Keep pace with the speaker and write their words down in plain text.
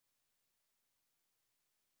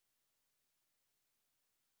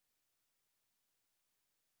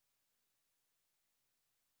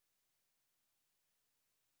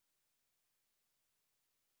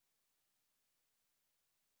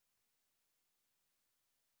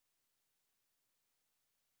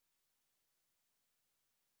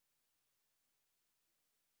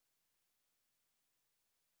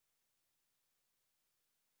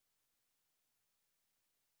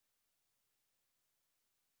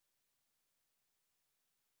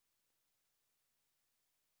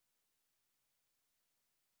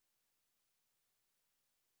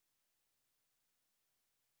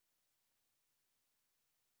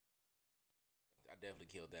definitely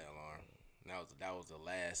killed that alarm. That was the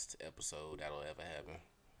last episode that'll ever happen.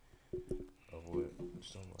 Of what?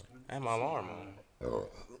 Somebody. I had my alarm on.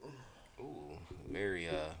 Ooh, very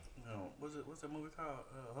No, what's that movie called?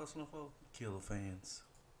 Hustling for Killer Fans.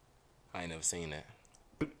 I ain't never seen that.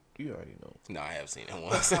 You already know. No, I have seen it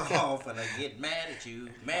once. I'm finna get mad at you.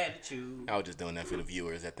 I was just doing that for the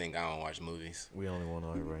viewers that think I don't watch movies. We only one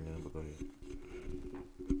on it right now, but go ahead.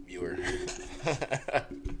 Viewer.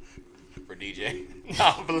 For DJ. No,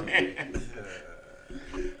 I'm playing.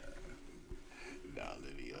 Nah,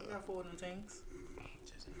 Olivia. I got 4 of them things.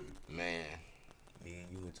 Man. Me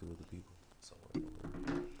and you and 2 other people. So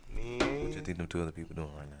Man. what you think them 2 other people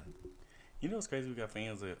doing right now? You know what's crazy? We got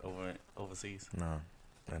fans overseas. No,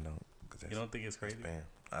 I don't. You don't think it's crazy? Spam.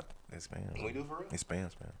 It's spam. We do for real? It's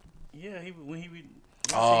spam. Yeah, when he be.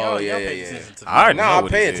 Oh, yeah. I already know I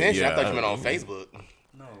what pay it is. attention. Yeah, I thought you meant on Facebook.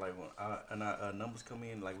 No, like when our numbers come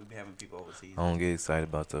in, like we be having people overseas. I don't get excited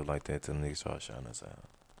about stuff like that till niggas start shouting us out.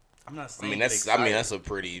 I'm not I saying. mean, that's a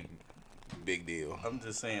pretty big deal. I'm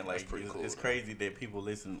just saying, like, cool, it's crazy that people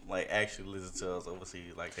actually listen to us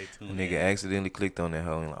overseas. Like, they tune The in. nigga accidentally clicked on that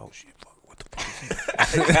hoe and like, oh shit, fuck, what the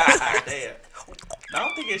fuck? God damn. I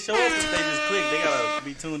don't think it shows up if they just click. They gotta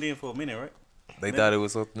be tuned in for a minute, right? They thought it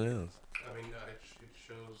was something else. I mean, no, it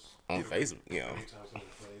shows On Facebook, how many times someone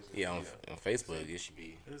plays it. Yeah, on Facebook, it should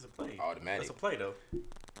be It's a play. automatic. It's a play, though.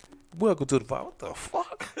 Welcome to the file. What the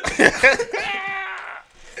fuck?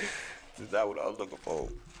 Is that what I was looking for?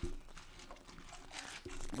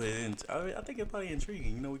 But I think it's probably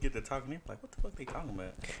intriguing. You know, we get to talking. Like, what the fuck they talking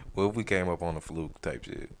about? What if we came up on a fluke type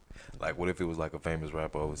shit? Like, what if it was like a famous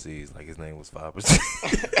rapper overseas? Like, his name was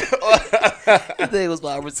 5%. His name was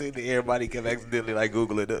 5%, and everybody kept accidentally, like,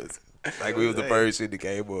 Googling us. Like, we was the first shit that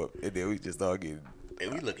came up, and then we just started getting... Hey,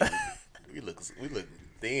 we look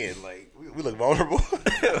thin, like we look vulnerable.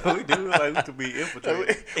 We do like we could be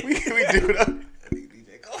infiltrated. we do though. We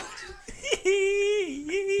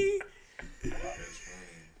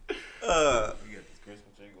got this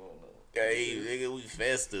Christmas tree going on. Hey, nigga, we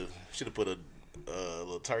festive. Should have put a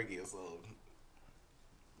little turkey or something.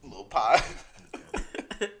 A little pie.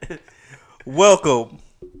 Welcome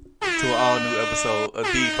to an all new episode of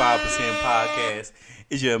the 5% Podcast.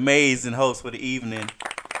 It's your amazing host for the evening,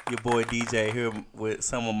 your boy DJ, here with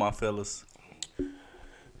some of my fellas.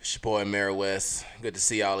 It's your boy Mary West. Good to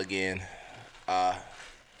see y'all again.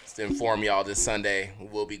 Just to inform y'all this Sunday,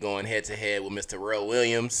 we'll be going head to head with Mr. Rel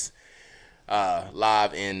Williams,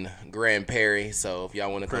 live in Grand Prairie. So if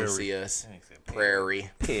y'all want to come see us, Prairie.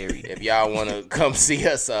 If y'all want to come see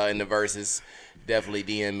us in the verses, definitely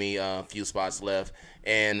DM me. A few spots left.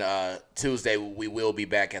 And Tuesday we will be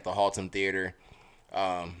back at the Haltom Theater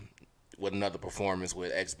with another performance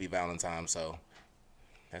with XB Valentine. So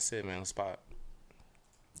that's it, man. Let's spot.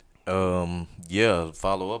 Yeah,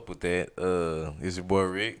 follow up with that. It's your boy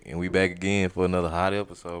Rick, and we back again for another hot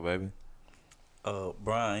episode, baby.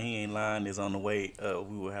 Brian, he ain't lying, is on the way.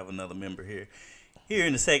 We will have another member here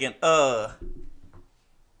in a second. I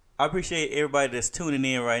appreciate everybody that's tuning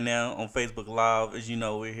in right now on Facebook Live. As you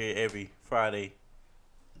know, we're here every Friday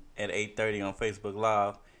at 8:30 on Facebook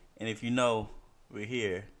Live, and if you know, we're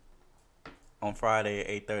here on Friday at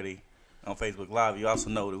 8:30 on Facebook Live. You also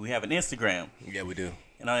know that we have an Instagram. Yeah, we do.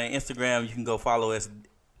 And on Instagram, you can go follow us at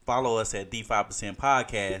the 5%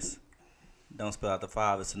 Podcast. Don't spell out the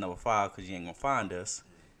 5, it's the number 5 because you ain't going to find us.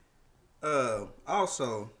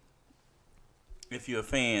 Also, if you're a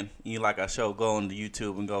fan and you like our show, go on to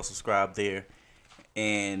YouTube and go subscribe there.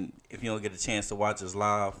 And if you don't get a chance to watch us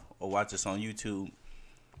live or watch us on YouTube,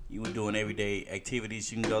 you were doing everyday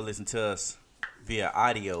activities, you can go listen to us via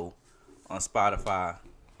audio on Spotify,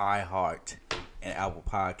 iHeart, and Apple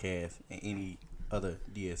Podcasts, and any other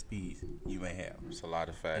DSPs you may have. It's a lot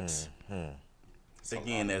of facts.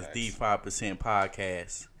 Again, that's the 5%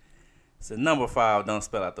 Podcast. It's the number 5. Don't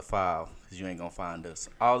spell out the 5 because you ain't gonna find us.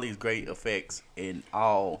 All these great effects and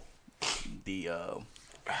all the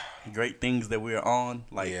great things that we're on,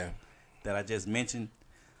 that I just mentioned,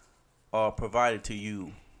 are provided to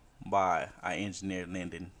you by our engineer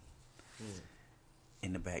Lyndon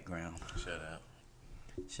in the background.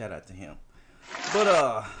 Shout out to him. But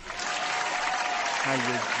how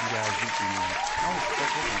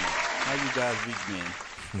you guys week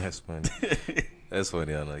been? That's funny. That's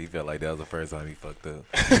funny. I know. He felt like that was the first time he fucked up.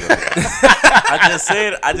 I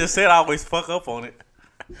just said I always fuck up on it.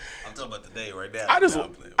 I'm talking about today right now. I just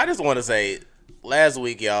want to say, last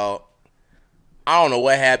week, y'all, I don't know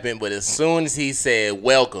what happened, but as soon as he said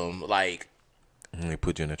welcome, like, they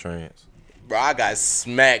put you in a trance. bro, I got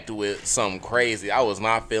smacked with something crazy. I was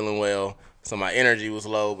not feeling well, so my energy was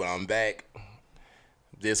low, but I'm back.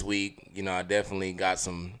 this week, you know, I definitely got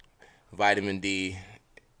some vitamin D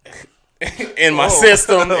in my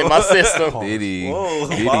system. Diddy. Whoa,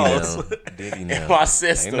 Diddy boss. now. Diddy now. In my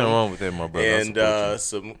system. Ain't nothing wrong with that, my brother.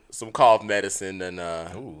 And some cough medicine. And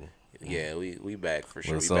Ooh. yeah, we back for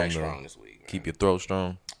sure. Well, We something back to strong this week. Keep your throat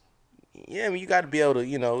strong. Yeah, I mean, you got to be able to,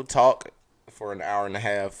 you know, talk for an hour and a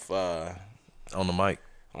half On the mic.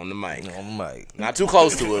 on the mic. On the mic. Not too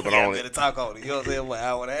close to it, but on Better it. talk on it. You know what I'm saying? For an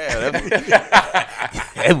hour and a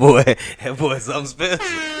half. That boy, something special.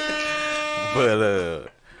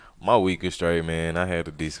 But my week is straight, man. I had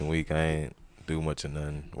a decent week. I ain't do much of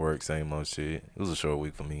nothing. Work, same old shit. It was a short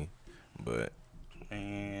week for me, but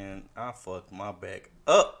And I fucked my back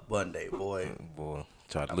up one day, boy.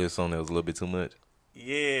 Tried to lift something that was a little bit too much.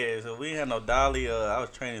 Yeah, so we had no dolly. I was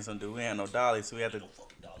training some dude. We had no dolly, so we had to.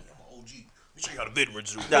 Show you how to veteran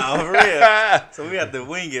do. Nah, for real. So we had to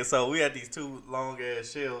wing it. So we had these two long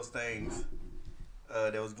ass shells things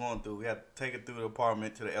that was going through. We had to take it through the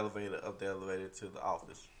apartment to the elevator, up the elevator to the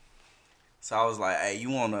office. So I was like, hey, you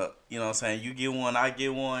want to, you know what I'm saying? You get one, I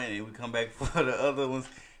get one, and we come back for the other ones.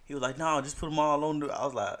 He was like, no, just put them all on the. I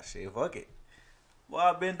was like, shit, fuck it. Well,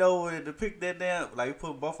 I bent over to pick that damn, like, we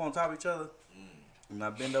put both on top of each other. And I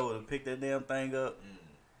bent over to pick that damn thing up.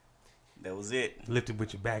 That was it. Lifted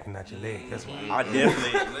with your back and not your leg. That's why. I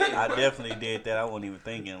definitely did that. I wasn't even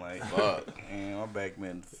thinking like, fuck. And my back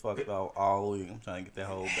been fucked off all week. I'm trying to get that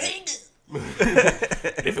whole back.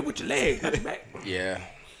 Lift it with your leg, not your back. Yeah.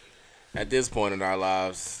 At this point in our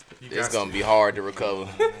lives, it's going to be hard to recover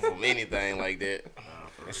from anything like that.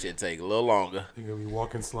 That shit take a little longer. You're going to be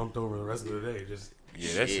walking slumped over the rest of the day. Just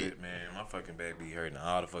Yeah, that shit, man. My fucking back be hurting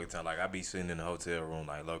all the fucking time. Like, I be sitting in the hotel room,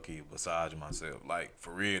 like, low-key massaging myself. Like,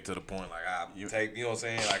 for real, to the point, like, I take, you know what I'm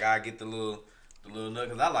saying? Like, I get the little nut.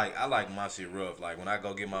 Because I like my shit rough. Like, when I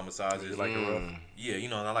go get my massages. You like it rough? Yeah, you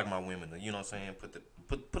know, I like my women, you know what I'm saying?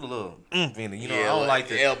 Put a little in it. You know, Yeah, I don't like like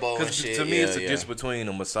the the elbow and Because shit. to me, Yeah, it's the difference between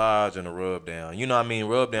a massage and a rub down. You know what I mean?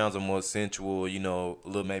 Rub downs are more sensual, you know,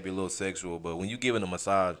 maybe a little sexual. But when you giving a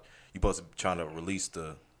massage, you're supposed to be trying to release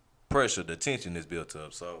the pressure, the tension is built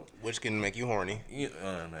up. So, Which can make you horny.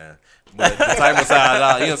 man. But the type of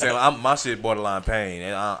massage, you know what I'm saying? My shit borderline pain,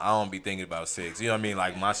 and I don't be thinking about sex. You know what I mean?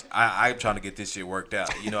 Like I'm trying to get this shit worked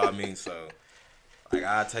out. You know what I mean? So, like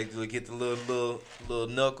I get the little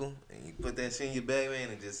knuckle, and you put that shit in your back, man,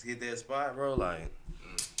 and just hit that spot, bro. Like,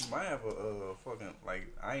 Might have a fucking like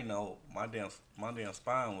I ain't know my damn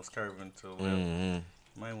spine was curving to the left.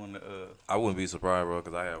 Might want to I wouldn't be surprised, bro,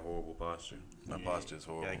 because I have horrible posture. My posture is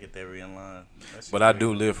horrible. gotta get that realigned. But I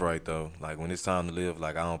do live right though. Like when it's time to live,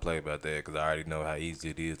 like I don't play about that because I already know how easy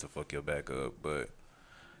it is to fuck your back up. But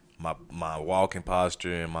my walking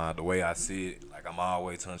posture and the way I sit, like I'm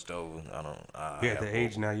always hunched over. at the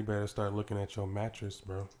age now, you better start looking at your mattress,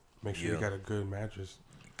 bro. Make sure you got a good mattress.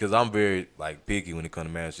 Because I'm very like picky when it comes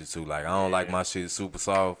to mattresses too. Like I don't like my shit super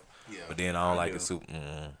soft, but then I don't like it super.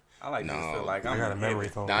 I like to feel like I got a memory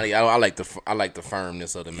foam. Donnie, I like the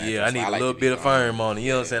firmness of the mattress. Yeah, I need a little bit of firm on it. You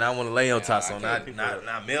know what I'm saying? I want to lay on top, so not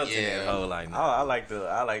melting that whole like. I like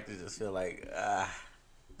to just feel like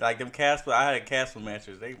them Casper. I had a Casper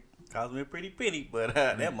mattress. They cost me a pretty penny, but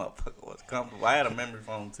that motherfucker was comfortable. I had a memory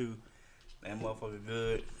foam too. That motherfucker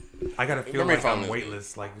good. I gotta feel Memory like foam I'm is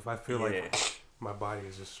weightless. Like if I feel like my body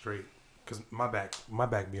is just straight, cause my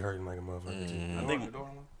back be hurting like a motherfucker. I think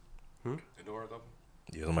The door is open?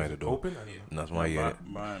 Yeah, somebody at the door. Open? I don't know. That's somebody at it.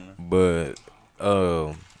 Brian. But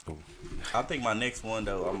I think my next one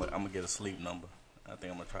though, I'm gonna get a sleep number. I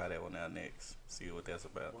think I'm gonna try that one out next. See what that's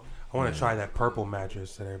about. I want to try that purple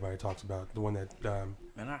mattress that everybody talks about. The one that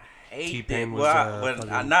Man, I hate T-Pain that. was, Well,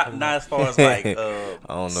 fucking not as far as like I don't know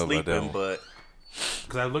about sleeping, that one. but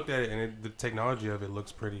because I looked at it and the technology of it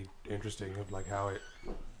looks pretty interesting. Of like how it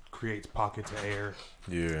creates pockets of air.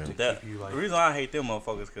 yeah. the you, like- reason I hate them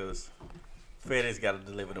motherfuckers because FedEx got to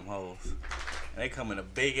deliver them hoes. And they come in a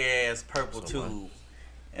big ass purple tube,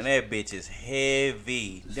 and that bitch is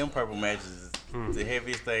heavy. Them purple mattresses is the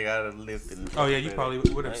heaviest thing I ever lifted. In Oh yeah, you FedEx.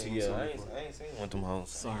 probably would have seen some. I ain't seen one of them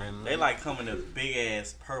hoes. They like come in a big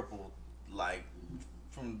ass purple, like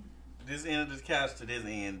from this end of this couch to this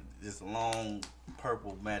end, this long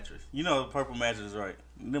purple mattress. You know the purple mattress, right?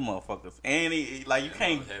 Them motherfuckers. And like you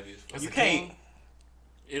can't. It's You a can't. king.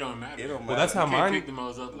 It don't matter. It don't matter. Well, that's how You can't mine. pick them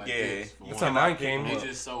hoes up like Yeah. this. for You That's one. how mine came. They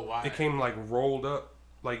just so wide. It came like rolled up.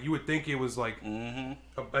 Like you would think it was like,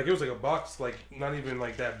 like it was like a box, like not even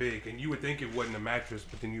like that big, and you would think it wasn't a mattress,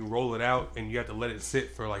 but then you roll it out and you have to let it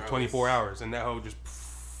sit for like 24 hours, and that hoe just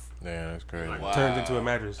Yeah, that's crazy. Wow. turns into a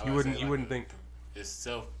mattress. I You would say, wouldn't like, wouldn't think. It's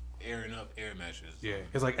self airing up air mattress. Yeah,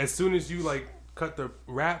 it's like as soon as you like cut the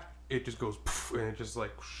wrap, it just goes and it just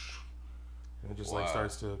like And it just like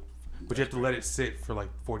starts to, but you have to let it sit for like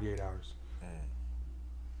 48 hours.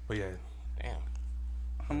 But yeah. Damn.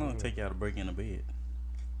 How long it take y'all to break into bed?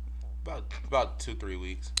 About 2-3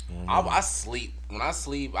 weeks. I sleep. When I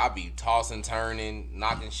sleep, I be tossing, turning,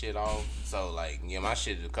 knocking shit off. So like, yeah, my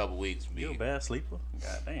shit in a couple weeks. You a bad sleeper?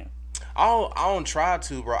 God damn. I don't try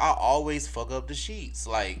to, bro. I always fuck up the sheets.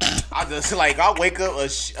 Like I just like I wake up a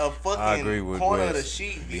fucking corner of the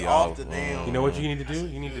sheet be off the damn. You know what you need to do?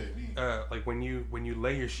 You need to like when you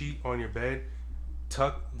lay your sheet on your bed,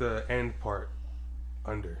 tuck the end part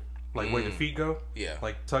under. Like where the feet go,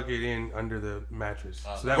 like tuck it in under the mattress.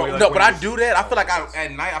 So that way, like, but I do that. I feel like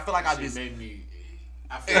at night. I feel like I just made me.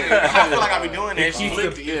 I feel like I be doing that.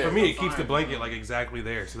 For me, it keeps the blanket like exactly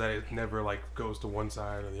there, so that it never like goes to one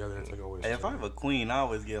side or the other. It's like always. Hey, if I have a queen, I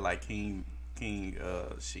always get like king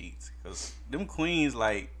sheets, cause them queens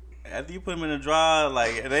like after you put them in the dryer,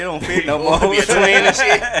 like they don't fit no more. Be a twin and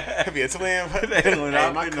shit. Be a twin.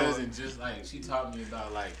 Hey, my cousin just like she taught me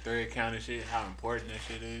about like thread count and shit, how important that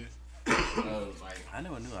shit is. Like I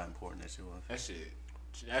never knew how important that shit was.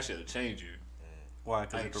 That shit'll change you. Why?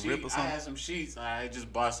 Cause Like it could rip or I something. had some sheets. I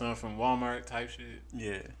just bought some from Walmart type shit.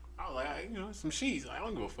 Yeah. I was like, some sheets. I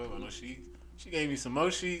don't give a fuck about no sheets. She gave me some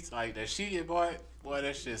more sheets. Like that sheet you bought. Boy,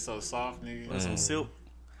 that shit so soft, nigga. Some silk.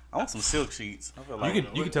 I want some silk sheets. I feel like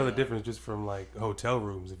you can tell the difference just from like hotel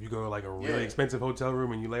rooms. If you go to like a really expensive hotel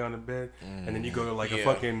room and you lay on the bed, and then you go to like a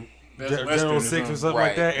fucking General 6 or something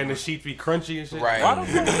like that, and the sheets be crunchy and shit. Right. why the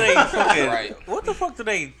fuck do they fucking? What the fuck do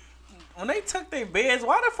they? When they tuck their beds,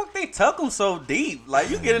 why the fuck they tuck them so deep? Like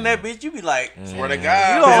you get in that bitch, you be like, Swear to You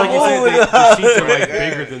God. don't Like you said, move the sheets are like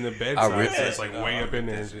bigger than the bed I size. So it's like way up in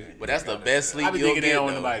there and shit. But that's the best sleep I be you'll thinking they get. don't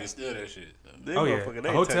want though. nobody to steal that shit. They Oh yeah, motherfucker, they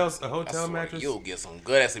a hotel I swear, mattress. you'll get some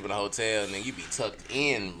good ass sleep in a hotel, and then you be tucked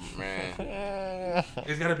in, man.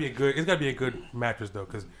 It's gotta be a good mattress though,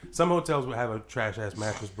 because some hotels will have a trash ass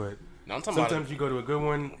mattress, but No, I'm talking sometimes you go to a good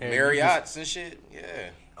one. And Marriott's and shit. Yeah.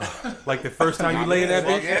 like the first time you lay in that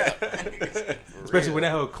bitch, Yeah. especially when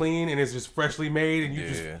that hoe clean and it's just freshly made, and you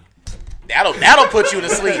just That'll put you to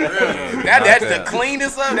sleep. That the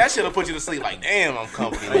cleanest of that shit'll put you to sleep. Like, damn, I'm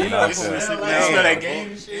comfortable. You smell that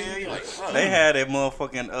game and shit. Yeah, you like, fuck. They had that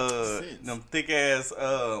motherfucking them thick ass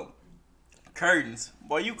curtains.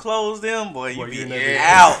 Boy, you close them, boy, you Boy, be you in that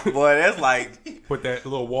out. Boy, that's like put that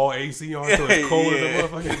little wall AC on so it's cold as a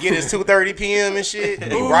motherfucker. Get it's 2:30 p.m. and shit. Be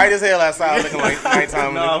bright as hell outside, looking like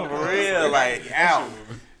nighttime. no for real. Like out.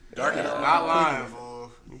 Not lying,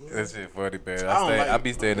 fool. That shit funny, man. like I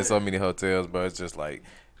be staying in so many hotels, but it's just like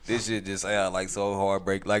this shit just sound like so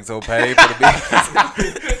heartbreak, like so painful to me.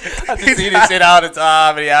 I just see this shit all the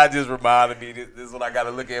time, and y'all just reminded me this is what I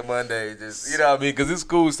gotta look at Monday. Just you know what I mean? Because it's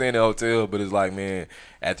cool staying in a hotel, but it's like, man,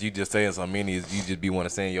 after you just staying so many, you just be want to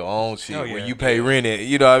stay in your own shit Oh, yeah. where you pay rent at.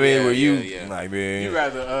 You know what I mean? Yeah, where you yeah. like, man. You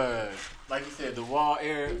rather like you said, the wall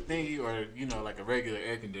air thingy, or like a regular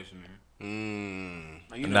air conditioner.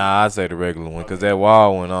 Like, Nah, I say the regular one because that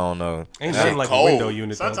wall one, I don't know. Ain't That nothing like cold. a window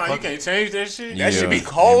unit. Though. Sometimes you Fuck- can't change that shit. That should be Yeah,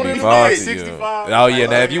 cold it in be the foggy, bed. 65. Oh yeah,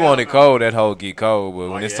 now Like, if you want it cold, that hoe get cold. But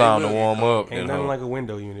when it's yeah, time it to will warm get up, Ain't then nothing hoe- like a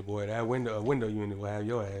window unit, boy. A window unit will have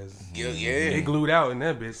your ass. Yeah. It glued out in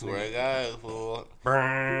that bitch. Swear to God, fool.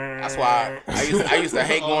 That's That's why I used to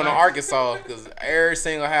hate going to Arkansas because every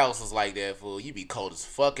single house was like that, fool. You be cold as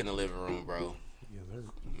fuck in the living room, bro.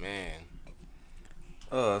 Man.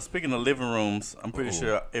 speaking of living rooms, I'm pretty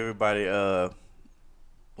sure everybody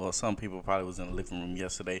well, some people probably was in the living room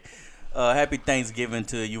yesterday. Happy Thanksgiving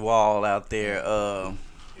to you all out there.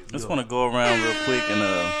 Just want to go around real quick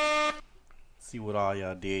and see what all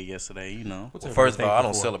y'all did yesterday, you know. What's Well, everybody first of all, I don't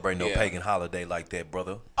thankful for? celebrate no Yeah. pagan holiday like that,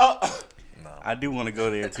 brother. I do want to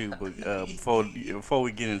go there too, but before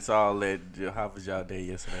we get into all that, how was y'all day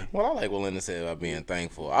yesterday? Well, I like what Linda said about being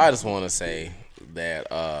thankful. I just want to say that,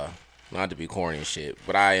 not to be corny and shit,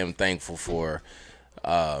 but I am thankful for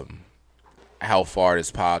how far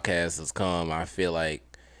this podcast has come. I feel like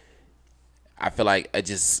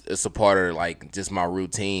it's a part of like just my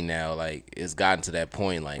routine now. Like it's gotten to that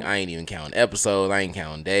point. Like I ain't even counting episodes. I ain't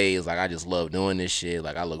counting days. Like I just love doing this shit.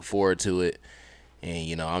 Like I look forward to it. And,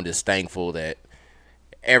 you know, I'm just thankful that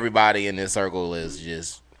everybody in this circle is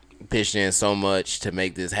just pitched in so much to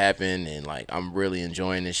make this happen. And, like, I'm really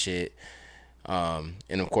enjoying this shit. And,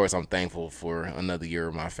 of course, I'm thankful for another year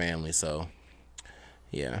with my family. So,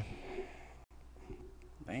 yeah.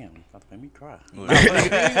 Damn, about to make me cry.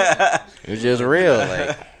 It's just real.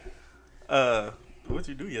 Like, What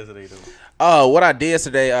you do yesterday though? what I did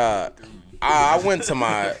yesterday, I went to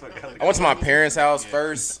my parents' house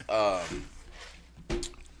first.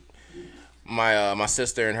 My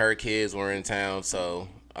sister and her kids were in town, so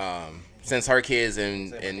since her kids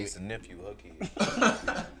and niece and nephew, her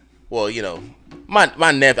kid. well, you know, my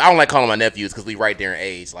nephew. I don't like calling my nephews because we right there in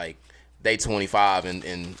age. Like they 25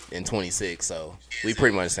 and 26, so we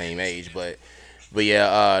pretty much the same age. But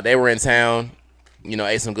yeah, they were in town. You know,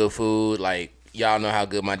 ate some good food. Like y'all know how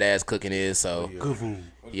good my dad's cooking is. So Good food.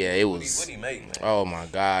 yeah, it was. What he make, man? Oh my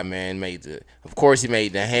God, man! Of course, he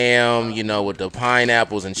made the ham. You know, with the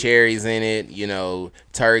pineapples and cherries in it. You know,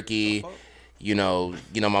 turkey. You know,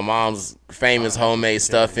 my mom's famous homemade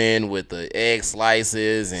stuffing with the egg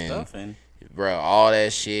slices and Stuffing. bro, all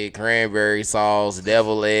that shit. Cranberry sauce,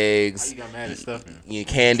 devil How eggs, you got mad at stuffing?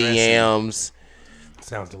 candy Dressing. yams,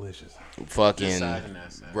 Sounds delicious. fucking, Deciding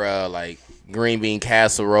that, son. bro, like green bean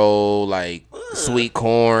casserole, like sweet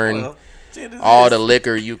corn, Well, shit is all this. the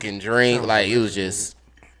liquor you can drink. Like it was just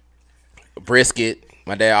brisket.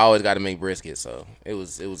 My dad always got to make brisket, so it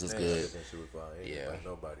was just good. Yeah.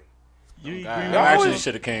 Nobody. You eat God, green I beans? actually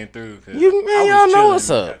should have came through. 'Cause You man, I y'all was know chilling. what's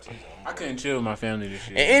up. I couldn't chill with my family this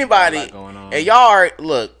year. And anybody, A lot going on. and y'all are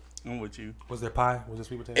look. I'm with you. Was there pie? Was there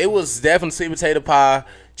sweet potato? It was definitely sweet potato pie,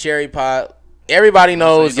 cherry pie. Everybody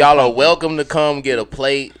knows y'all are welcome to come get a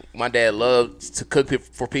plate. My dad loves to cook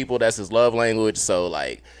for people. That's his love language. So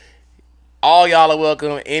like, all y'all are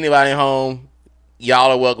welcome. Anybody home,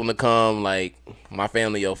 y'all are welcome to come. Like my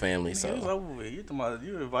family, your family. It's So over with.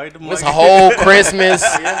 You invite them. it's a whole Christmas,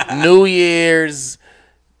 New Year's,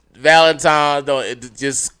 Valentine's.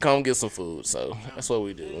 Just come get some food. So that's what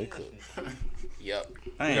we do. We cook. Yep.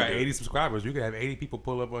 I You got ain't 80 subscribers. You could have 80 people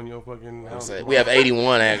pull up on your fucking house. We have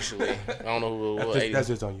 81 actually. I don't know who it was. That's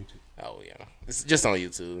just on YouTube. Oh yeah, it's just on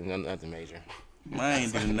YouTube, nothing major. I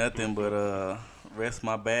ain't do nothing but rest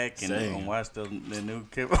my back and Same. watch the new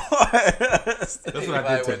clip. That's what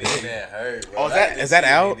I did today. Oh, is that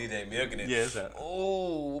out? Yeah, it's out.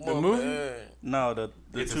 Oh, The movie? No, the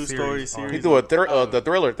It's a two series. story He series. do the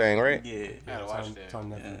thriller thing, right? Yeah, I gotta watch It's that.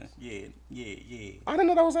 on Netflix. yeah. I didn't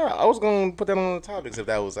know that was out. I was gonna put that on the topics if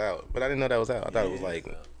that was out, but I didn't know that was out. I thought it was like.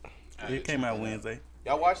 It came out Wednesday.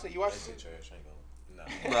 Y'all watched it? You watched it?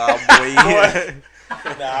 Oh boy, yeah.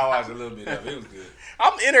 Nah, I watched a little bit of it. It was good.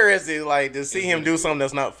 I'm interested, like, to see him do something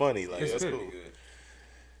that's not funny. Like, It's that's good. cool.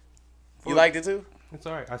 You liked it too? It's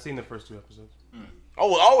all right. I've seen the first 2 episodes.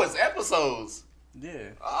 Oh, it's episodes. Yeah,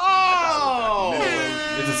 Oh,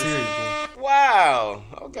 It's a series. Man. wow.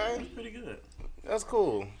 Okay, pretty good. that's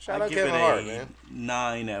cool. Shout I out give Kevin it Hart, a man.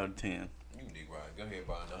 9 out of 10. You can dig right. Go ahead,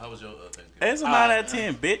 Brian. How was your Thanksgiving? It's a 9 out of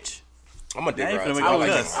 10, bitch. I'm gonna dig I ain't right. finna make I no like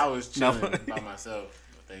cuss. it. I was chilling No. by myself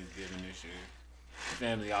for Thanksgiving this year.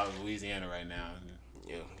 Family out in Louisiana right now.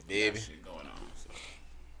 Yeah, Got baby. shit going on. So.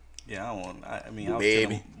 Yeah, I don't want. I mean, I was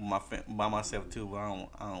Baby. chilling by myself too, but I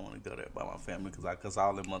don't want to go there by my family because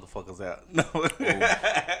all them motherfuckers out. No.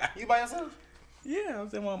 You by yourself? Yeah, I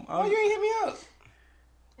was in my. Oh, you ain't hit me up.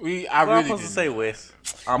 I What really I'm supposed to didn't. say, Wes?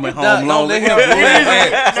 I'm at home Don't lonely. let him do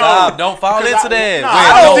it. Stop. Don't fall into that. No, Wes,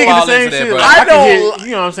 I don't think the fall same into that, shit. bro. Like, I I can hit, don't-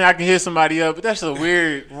 you know what I'm saying? I can hit somebody up, but that's a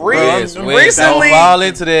weird. Wes, them- Wes, recently- don't fall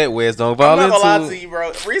into that. Wes, don't I'm fall not gonna lie into to it. you,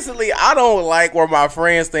 bro. Recently, I don't like where my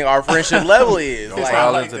friends think our friendship level is. Don't Like,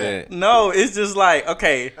 fall like into that. that. No, it's just like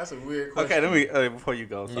okay, That's a weird question. okay. Let me before you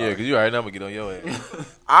go. Sorry. Yeah, because you already know I'm going to get on your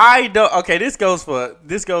ass. I don't. Okay, this goes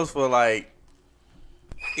for like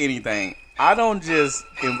anything. I don't just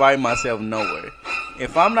invite myself nowhere.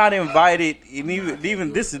 If I'm not invited, and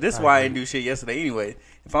even this is why I didn't do shit yesterday anyway.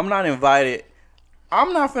 If I'm not invited,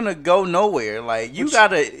 I'm not finna go nowhere. Like you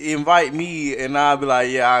gotta invite me, and I'll be like,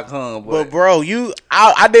 yeah, I'll come. but bro,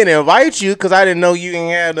 I didn't invite you because I didn't know you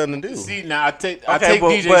ain't had nothing to do. See, now I take Okay,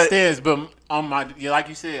 DJ but- stance, but on my like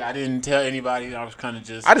you said, I didn't tell anybody. I was kind of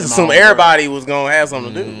just. I just in my assumed own world. everybody was gonna have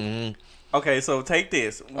something to do. okay, so take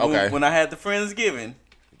this. Okay. When I had the Friendsgiving.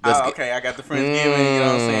 Let's get- Okay, I got the Friendsgiving, you know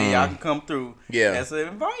what I'm saying? Y'all can come through. Yeah. That's an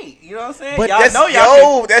invite, you know what I'm saying? But y'all that's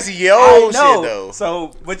know that's I yo shit know. though.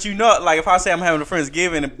 So, but you know, like if I say I'm having a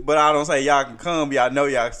Friendsgiving, but I don't say y'all can come, y'all know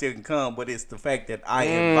y'all still can come. But it's the fact that I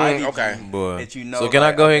invited okay. you Boy. that you know. So can I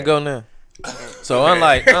like, go ahead and go now? So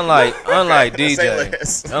unlike Say DJ,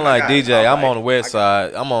 less. unlike DJ, I'm on the west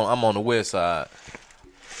side. I'm on the west side.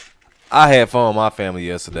 I had fun with my family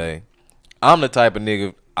yesterday. I'm the type of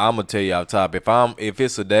nigga. I'm gonna tell you off top. If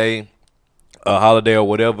it's a day, a holiday or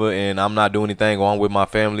whatever, and I'm not doing anything on with my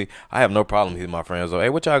family, I have no problem hitting my friends. Hey,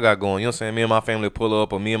 what y'all got going? You know what I'm saying? Me and my family pull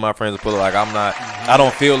up, or me and my friends pull up. Like I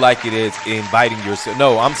don't feel like it is inviting yourself.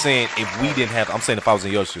 No, I'm saying if we didn't have, I'm saying if I was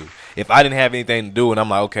in your shoes, if I didn't have anything to do, and I'm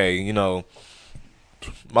like, okay, you know,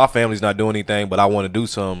 my family's not doing anything, but I want to do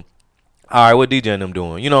something. all right, what DJ and them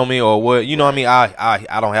doing? You know what I mean? Or what? You know what I mean?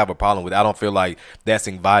 I don't have a problem with it. I don't feel like that's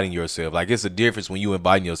inviting yourself. Like, it's a difference when you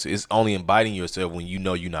inviting yourself. It's only inviting yourself when you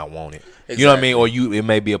know you're not wanted. Exactly. You know what I mean? Or it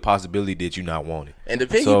may be a possibility that you're not wanted. And to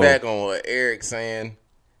piggyback on what Eric's saying,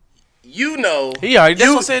 you know. He already, that's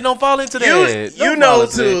what I said, don't fall into that. You know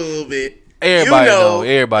too a little bit. Everybody know.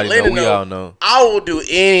 Everybody know. We all know. I will do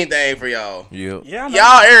anything for y'all. Yep. Yeah.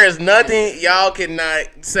 Y'all, there is nothing y'all cannot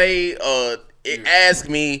say or ask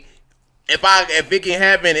me. If it can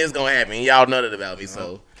happen, it's gonna happen. Y'all know that about me.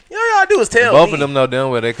 So y'all do is tell me. Both of them know damn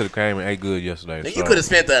well they could have came and ate good yesterday. You could have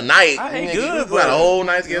spent the night. I ain't good. You got a whole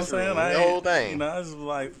night you know yesterday. The whole thing. You know, it's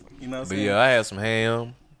like, you know what I'm saying? But yeah, I had some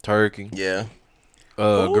ham, turkey. Yeah.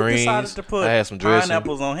 Who Greens. decided to put I had some dressing.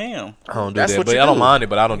 pineapples on ham? I don't do That's that, what but you I don't do. mind it.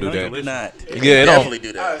 But I don't do You that. not. Yeah, it don't. Definitely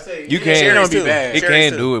do that. You can. Cherries don't be too. bad. It Cherries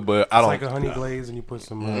can too. do it, but I It's don't. like a honey glaze, and you put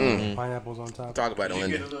some pineapples on top. Talk about it, You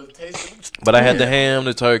get Linda. a little taste. But I had the ham,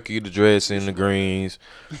 the turkey, the dressing, the greens,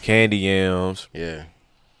 candy yams. Yeah.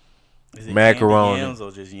 Is it Macaroni. candy yams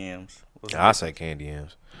or just yams? What's I say candy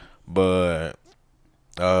yams, but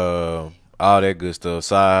all that good stuff.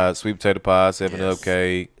 Side sweet potato pie, 7-Up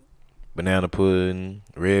cake, banana pudding,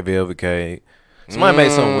 red velvet cake. Somebody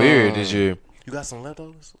made something weird this year. You got some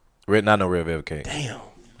leftovers? Not no red velvet cake. Damn.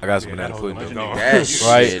 I got some banana pudding. though. That's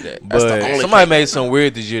Right, shit. That's the but only somebody cake. made something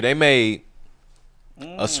weird this year. They made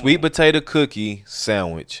a sweet potato cookie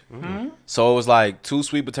sandwich. So it was like 2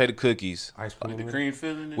 sweet potato cookies Ice cream. The cream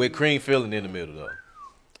filling. with cream filling in the middle though.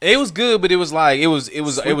 It was good, but it was like it was a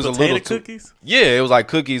little potato too, cookies? Yeah, it was like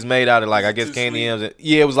cookies made out of like I guess too candy sweet? yams.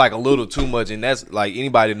 Yeah, it was like a little too much, and that's like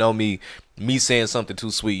anybody know me saying something too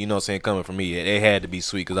sweet. You know what I'm saying? Coming from me, it had to be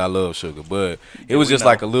sweet because I love sugar. But it was just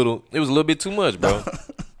like a little. It was a little bit too much, bro. That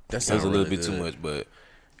It was sounds a little really bit too good. much, but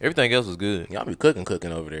everything else was good. Y'all be cooking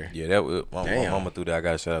over there. Yeah, that was my Damn. mama threw that. I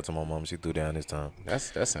got to shout out to my mama. She threw down this time. That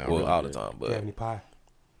sounds Well, really all good. the time, Do you have but any pie?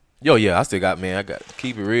 yeah, I still got I got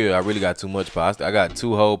keep it real. I really got too much pie. I got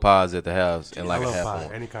 2 whole pies at the house and like I a love half pie.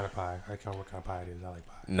 one. Any kind of pie. I can't what kind of pie it is. I like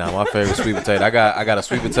pie. Nah, my favorite sweet potato. I got a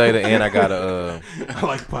sweet potato and I got a I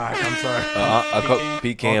like pie. I'm sorry.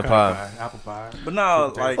 pecan All kind pie. of Apple pie. But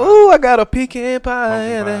no, Sweet potato like pie. Ooh, I got a pecan pie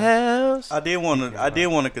Pumpkin in the pie. house. I did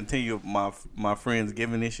want to continue my friends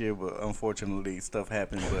giving this year, but unfortunately stuff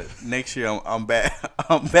happened. But next year I'm back.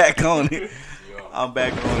 I'm back on it. I'm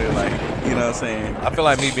back on it. Like, you know what I'm saying? I feel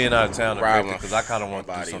like me being out of town Problem. because I kind of want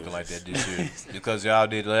to do Body something was like that this year. Because y'all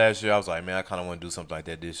did last year, I was like, man, I kind of want to do something like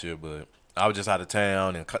that this year, but I was just out of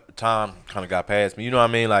town and time kind of got past me. You know what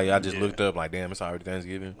I mean? Like I just looked up, like, damn, it's already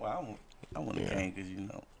Thanksgiving. Well, I want to game because you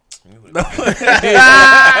know.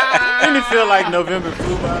 Didn't it feel like November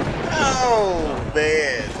flew by? Oh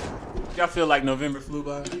man. Y'all feel like November flew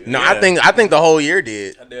by? No, I think the whole year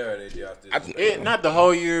did. Not the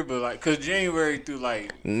whole year, but like, cause January through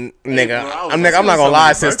like, Nigga, April, I was I'm like, not gonna it was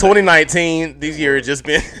lie. somebody's Since birthday. 2019, this year has just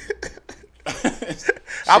been.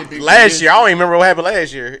 big Last year, I don't even remember what happened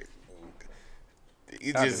last year.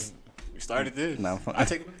 You just we started this. No, I'm fine. I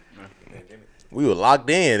take it. we were locked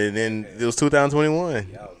in, and then it was 2021.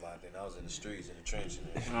 I was locked in. I was in the streets, in the trenches.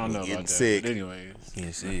 I don't know Getting about that. sick. But anyways,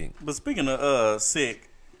 Yeah, sick. But speaking of sick,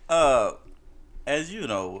 as you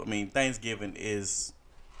know, I mean, Thanksgiving is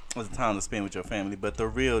a time to spend with your family, but the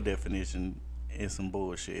real definition is some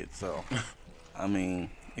bullshit. So, I mean,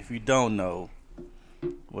 if you don't know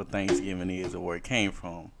what Thanksgiving is or where it came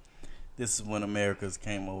from, this is when Americans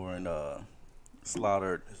came over and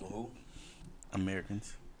slaughtered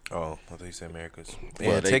Americans. Oh, I thought you said Americans.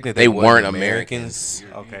 Well, technically they weren't wasn't Americans.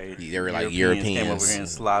 Okay, They were like came over here and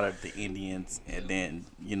Europeans. slaughtered the Indians, and then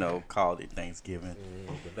called it Thanksgiving.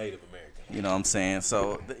 The Native Americans. You know what I'm saying?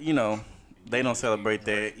 So, they don't celebrate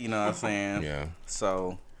that. You know what I'm saying? Yeah.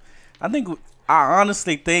 So, I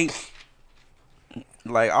honestly think,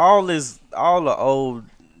 like, all the old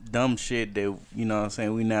dumb shit that, you know what I'm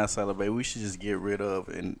saying, we now celebrate, we should just get rid of.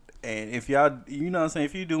 And if y'all, you know what I'm saying,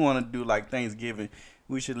 if you do want to do, like, Thanksgiving,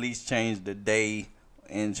 we should at least change the day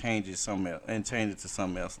and change it to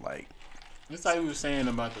something else. Like, it's like we were saying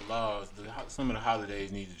about the laws. Some of the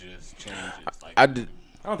holidays need to just change. It's like I did.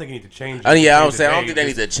 I don't think you need to change it. Yeah, I Change would say I don't the think they day.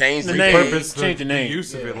 need to change The the name. Purpose, Change the name.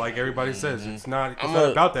 use of it, like everybody says, it's not I'm not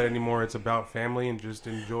a- about that anymore. It's about family and just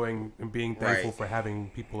enjoying and being thankful Right. for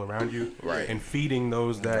having people around you, Right. and feeding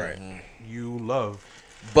those that Right. you love.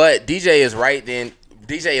 But DJ is right. Then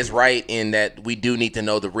DJ is right in that we do need to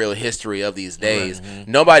know the real history of these days.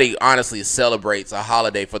 Nobody honestly celebrates a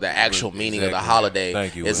holiday for the actual meaning of the Exactly. holiday.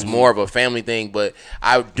 Thank you, It's Will. more of a family thing. But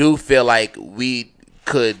I do feel like we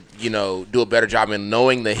could, do a better job in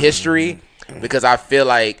knowing the history, because I feel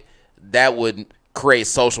like that would create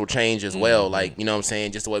social change as well. Like, you know what I'm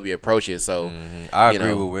saying? Just the way we approach it. So I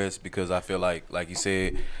agree with Wes because I feel like you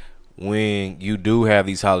said, when you do have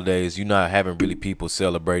these holidays, you're not having really people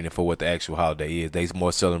celebrating for what the actual holiday is. They's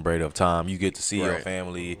more celebrative of time. You get to see your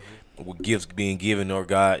family, with gifts being given or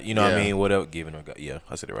God, you know what I mean? Whatever, given or God. Yeah,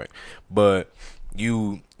 I said it right. But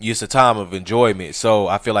it's a time of enjoyment. So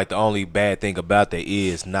I feel like the only bad thing about that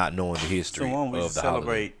is not knowing the history So why we of the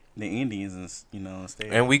celebrate holiday. the Indians and instead?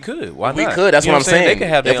 And we could. Why not? we could. That's You know what I'm saying. They could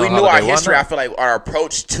have their if we own knew our holiday. Why history, I not? feel like our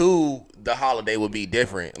approach to the holiday would be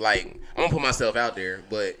different. Like, I'm gonna put myself out there,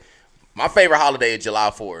 but my favorite holiday is July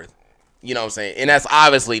 4th. You know what I'm saying? And that's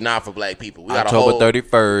obviously not for black people. We got October a whole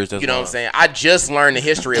 31st. You know what I'm saying? I just learned the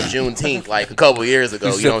history of Juneteenth like a couple years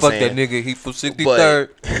ago. You know what I'm fuck saying? that nigga. He from 63rd.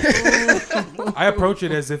 I approach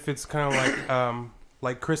it as if it's kind of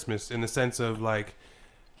like Christmas in the sense of like,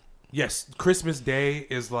 yes, Christmas Day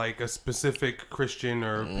is like a specific Christian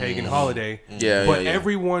or pagan holiday. Yeah, but yeah.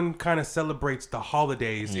 everyone kind of celebrates the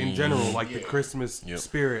holidays in general, like the Christmas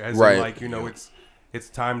spirit, as Right. in like it's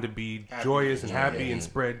time to be joyous and happy and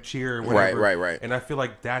spread cheer and whatever. Right. And I feel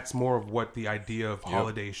like that's more of what the idea of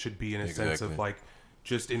holidays should be in a sense of like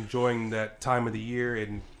just enjoying that time of the year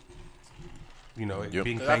and being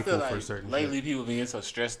 'Cause I thankful feel for like certain lately shit. people being so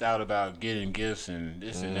stressed out about getting gifts and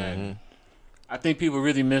this and that. I think people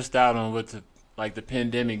really missed out on what the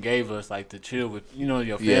pandemic gave us, like to chill with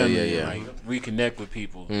your family, and like reconnect with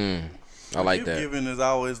people. I like that. Giving is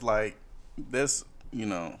always like that's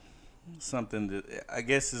something that I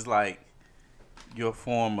guess is like your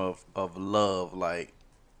form of love. Like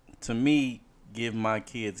to me, give my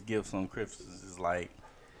kids gifts on Christmas is like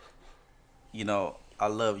I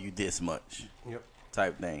love you this much. Yep.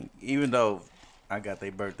 Type thing. Even though I got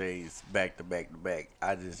their birthdays back to back to back,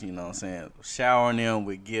 I just showering them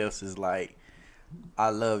with gifts is like I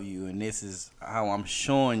love you, and this is how I'm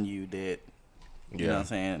showing you that you know what I'm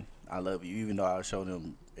saying, I love you, even though I show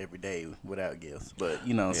them every day without gifts. But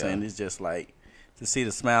you know what I'm saying, it's just like to see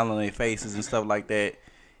the smile on their faces and stuff like that,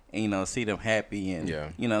 and see them happy, and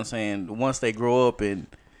you know what I'm saying, once they grow up and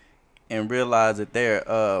realize that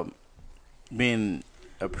they're being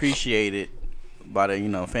appreciated by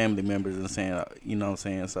their family members and saying what I'm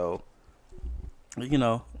saying, so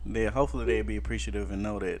they hopefully they'll be appreciative and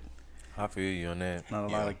know that I feel you on that. not a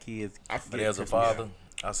lot of kids. But as a father,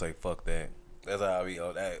 I say fuck that. That's how I be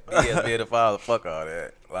on that. Me as being a father, fuck all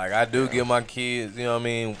that. Like I do give my kids, you know what I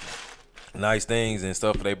mean, nice things and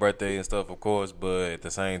stuff for their birthday and stuff, of course. But at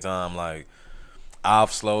the same time, like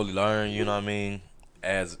I've slowly learned, you know what I mean,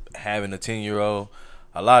 as having a 10-year-old.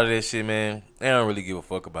 A lot of that shit, man, they don't really give a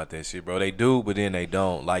fuck about that shit, bro. They do, but then they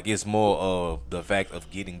don't. Like, it's more of the fact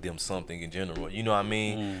of getting them something in general. You know what I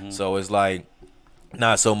mean? So it's like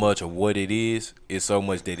not so much of what it is, it's so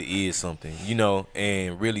much that it is something,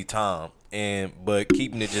 and really time. But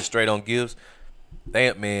keeping it just straight on gifts,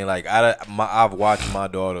 man, like I've watched my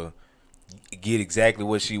daughter get exactly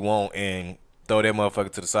what she want and throw that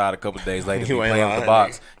motherfucker to the side a couple of days later. Be playing with the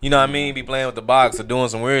box. You know what I mean? Be playing with the box or doing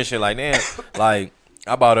some weird shit like that. Like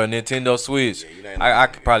I bought her a Nintendo Switch. I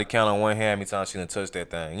could probably count on one hand how many times she done touched that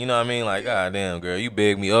thing. You know what I mean? Like, god damn, girl, you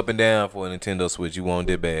begged me up and down for a Nintendo Switch. You want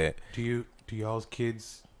it bad. Do y'all's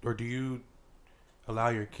kids, or do you allow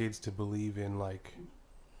your kids to believe in like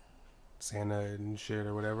Santa and shit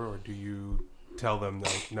or whatever, or do you tell them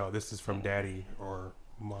like, no, this is from daddy or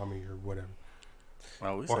mommy or whatever?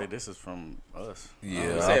 Well, we say this is from us. Yeah,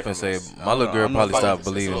 I was gonna say my little girl probably stopped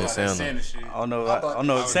believing in Santa. I don't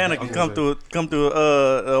know. Santa can come through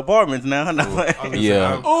apartments now.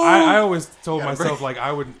 Yeah. I always told myself like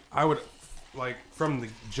I would like from the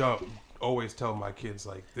jump always tell my kids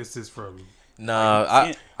like this is from.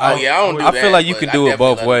 Nah, I don't do I that, feel like you but can I do it definitely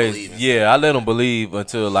both let them ways. believe in Yeah, I let them believe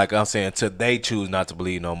until, like I'm saying, until they choose not to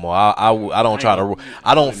believe no more. I don't try to.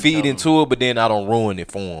 I don't feed into it, but then I don't ruin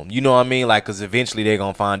it for them. You know what I mean? Like, cause eventually they're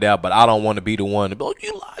gonna find out. But I don't want to be the one to be like,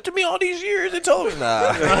 you lied to me all these years and told me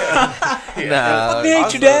nah. Nah,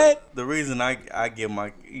 Ain't you, Dad? The reason I give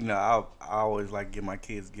my I always like give my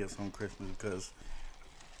kids gifts on Christmas because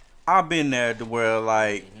I've been there to where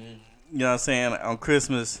like you know what I'm saying, on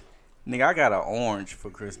Christmas. Nigga, I got an orange for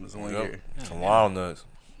Christmas one year. Some walnuts.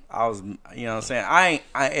 I was, you know what I'm saying?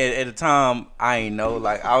 At the time, I ain't know.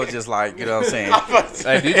 Like, I was just like, you know what I'm saying?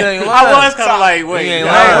 Hey, you ain't I lying. was kind of like, wait, ain't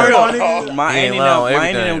y'all My He ain't auntie lying on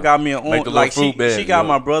and them everything. got me an Make orange. the Like, little she fruit bag, got yeah.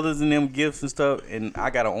 my brothers and them gifts and stuff, and I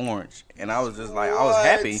got an orange. And I was just like, I was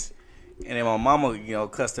happy. And then my mama,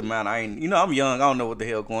 cussed him out. I ain't, I'm young. I don't know what the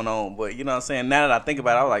hell going on. But, you know what I'm saying? Now that I think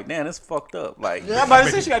about it, I was like, damn, that's fucked up. Like, I'm about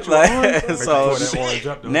to say she got you. like, so Pour that orange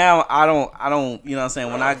up, though. now I don't, you know what I'm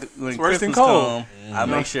saying? When worse than Christmas cold. come, I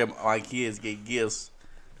make sure my kids get gifts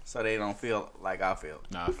so they don't feel like I feel.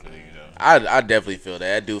 Nah, I feel you though. I definitely feel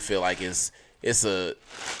that. I do feel like it's a,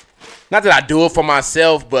 not that I do it for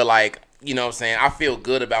myself, but like, you know what I'm saying, I feel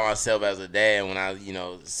good about myself as a dad when I,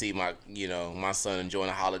 see my, my son enjoying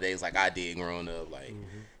the holidays like I did growing up. Like,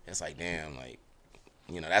 it's like, damn, like,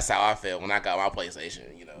 that's how I felt when I got my PlayStation,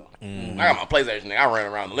 I got my PlayStation, nigga. I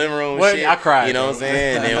ran around the living room and What? shit. I cried, You know what I'm bro.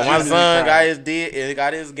 saying? And then when my son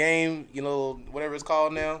got his game, whatever it's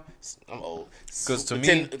called now. I'm old. 'Cause to me-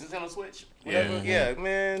 Nintendo Switch. Whatever. Yeah,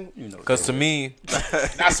 man. Because to me,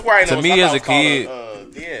 I swear I know. To me as a kid-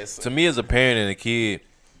 yes. to me as a parent and a kid,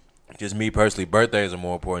 just me personally, birthdays are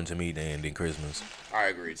more important to me than Christmas. I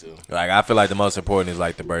agree too. Like, I feel like the most important is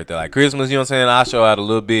like the birthday. Like Christmas, you know what I'm saying? I show out a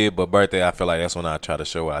little bit, but birthday, I feel like that's when I try to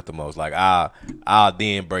show out the most. Like I'll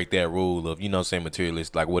then break that rule of, saying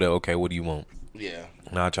materialist. Like, what do you want? Yeah.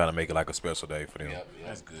 And I try to make it like a special day for them. Yep.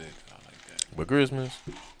 That's good. I like that. But Christmas,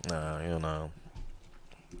 nah,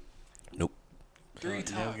 nope. 3 You don't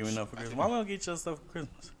times. give me enough for Christmas. Why we don't get your stuff for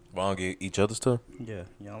Christmas? We don't get each other stuff. Yeah,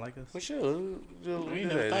 you don't like us? We should. We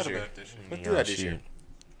never thought about this shit. Let's do that this year.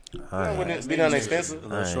 I Wouldn't it be done expensive? A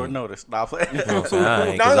little short notice. Nah, play. Cause No,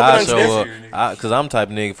 I it's show expensive. up, cause I'm type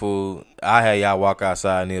of nigga fool. I had y'all walk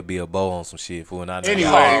outside and there'll be a bow on some shit fool. And I know Anyway.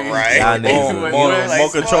 y'all, All right. y'all niggas, Anyway.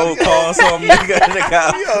 More control call or something,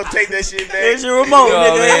 nigga. You don't take that shit back. Here's your remote, you know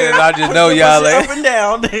what I mean? nigga. And I just know y'all Push it up ain't. and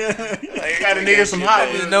down. Got a nigga some hot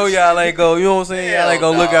I just know y'all ain't go. You know what I'm saying? Y'all ain't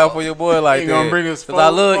gonna look out for your boy like Ain't that. gonna bring us 'Cause I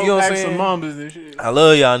love, you know what I'm some saying? mambas and shit. I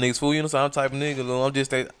love y'all niggas, fool. You know what I'm saying? I'm the type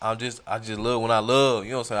of nigga, I just love when I love.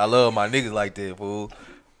 You know what I'm saying? I love my niggas like that, fool.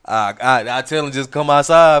 I tell them just come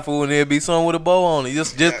outside, fool, and there'll be someone with a bow on it.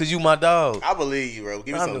 Just cause you my dog. I believe you, bro.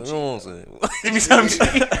 Give me I something know cheap. what I'm saying. Give me some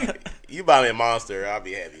shit. You buy me a Monster, I'll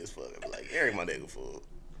be happy as fuck. I'll be like, Eric, my nigga, fool.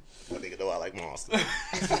 My nigga know I like Monster.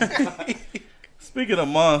 Speaking of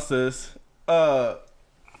monsters,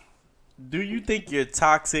 do you think you're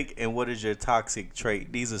toxic, and what is your toxic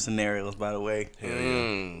trait? These are scenarios, by the way.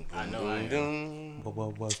 I know I am. But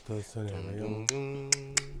what was the scenario?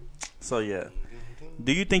 So yeah,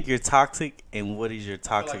 do you think you're toxic, and what is your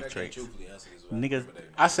toxic trait? Niggas,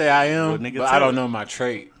 I say I Well, am, nigga, but tell I don't it. know my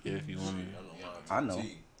trait. If you want me, I know.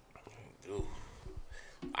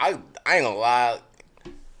 I ain't gonna lie.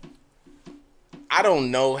 I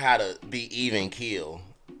don't know how to be even keel.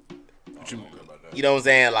 You know what I'm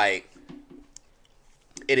saying? Like,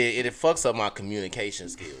 it fucks up my communication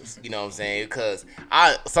skills. You know what I'm saying? Because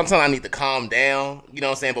sometimes I need to calm down. You know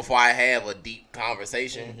what I'm saying? Before I have a deep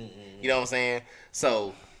conversation. You know what I'm saying?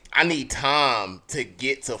 So I need time to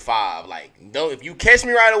get to 5. Like, if you catch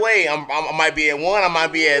me right away, I might be at 1. I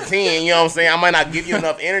might be at 10. You know what I'm saying? I might not give you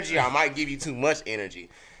enough energy. I might give you too much energy.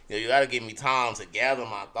 You gotta give me time to gather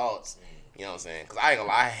my thoughts. You know what I'm saying? Because I ain't gonna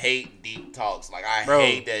lie, I hate deep talks. Like, I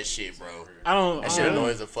hate that shit, bro. That shit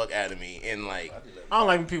annoys the fuck out of me. And, like, I don't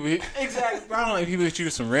like when people hit. Exactly. I don't like people hit you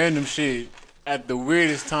with some random shit at the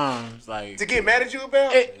weirdest times. Like, to get mad at you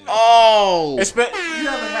about? you ever Mm-hmm.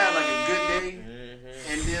 had like a good day,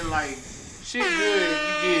 and then like shit good,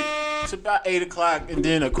 you get to about 8 o'clock, and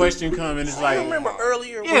then a question come and it's like,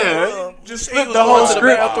 earlier? yeah, just flip the whole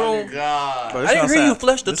script. Oh, God. Bro, I didn't hear you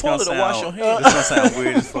flush the toilet to wash your hands. This gonna sound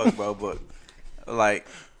weird as fuck, bro. But like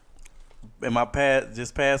in my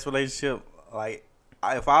past relationship, like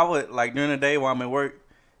if I would like during the day while I'm at work,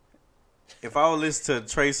 if I would listen to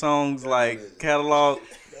Trey Songz like catalog,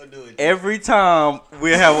 every time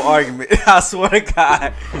we have an argument, I swear to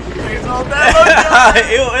God, it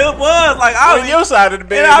was like I On your side of the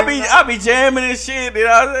bed, and I be jamming and shit. You know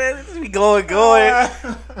what I'm saying? Just be going.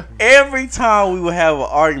 Every time we would have an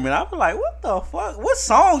argument, I'd be like, "What the fuck? What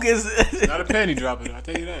song is this?" not a penny dropping. I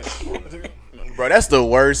tell you that. Bro, that's the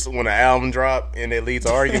worst when an album drop and it leads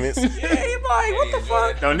to arguments. Yeah, he be like, "What the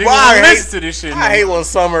fuck?" Don't niggas Well, I wanna hate- listen to this shit. I hate when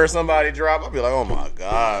Summer or somebody drop. I'll be like, oh my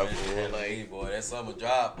God, bro. Like, boy, that summer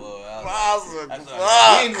drop, boy. fuck.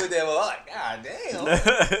 with that, boy. Like, God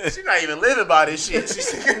damn. She not even living by this shit.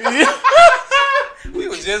 We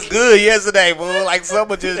was just good yesterday, boy. Like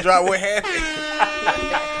summer just dropped. What happened?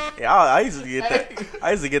 Yeah, I used to get that.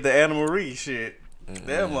 I used to get the Anna Marie shit.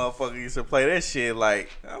 That motherfucker used to play that shit like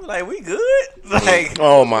I'm like, we good? Like,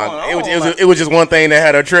 Oh my, it was just one thing that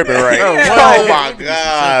had her tripping, right? Oh my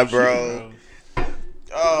God, bro.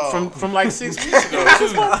 Oh. From like 6 weeks ago.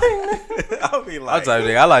 Too. I'll be I'm like, type of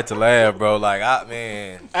nigga. I like to laugh, bro. Like,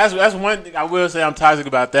 man. That's one thing I will say I'm toxic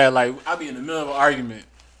about that. Like, I'll be in the middle of an argument.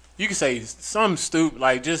 You can say something stupid,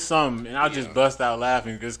 like just something, and I'll just bust out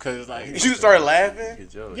laughing just because, like, You started laughing?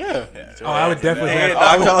 yeah. Oh, I would definitely.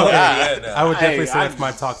 I would definitely say that's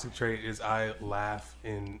my toxic trait is I laugh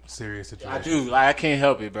in serious I situations. do. Like, I can't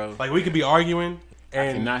help it, bro. Like we could be arguing,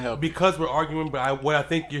 And cannot help it. because we're arguing, but what I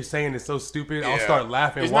think you're saying is so stupid, I'll Yeah. start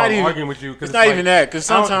laughing It's while not I'm even arguing with you. It's not even that, because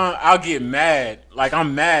sometimes I'll get mad. Like,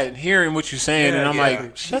 I'm mad hearing what you're saying, and I'm Yeah.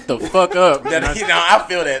 like, shut the fuck up. And I, I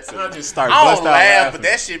feel that too. I just start I bust don't out laugh, laughing. but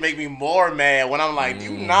that shit make me more mad when I'm like,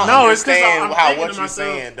 you not No, it's 'cause understand I'm how thinking what to you're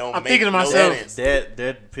myself- saying don't I'm make thinking to no myself, sense.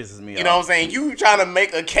 That pisses me off. You know what I'm saying? You trying to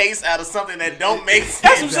make a case out of something that don't make sense.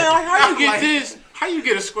 That's what I'm saying. Like, how you get Like, this? How you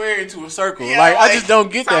get a square into a circle? yeah, like, I just don't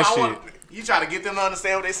get that I shit. want- You try to get them to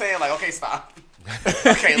understand what they're saying. Like, okay, stop.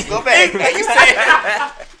 Okay, let's go back. Now you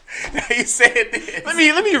said, now you said this.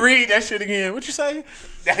 Let me read that shit again. What you say?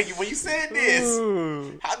 Now when you said this,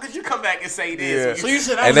 how could you come back and say this? So you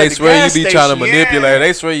said I And was they at the swear gas you be trying to station. manipulate. Yeah.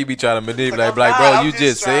 They swear you be trying to manipulate. Like, Like, I'm bro, not, you I'm just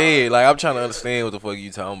just trying said. Like, I'm trying to understand what the fuck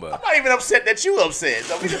you talking about. I'm not even upset that you upset.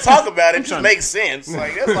 So we can talk about it. It just trying- makes sense.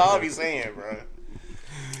 Like that's all I be saying, bro.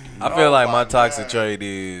 I feel like my my toxic God. trait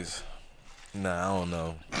is. Nah, I don't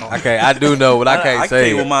know. I can't. I do know, but I can't I say tell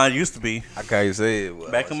you what it. mine used to be. I can't say it.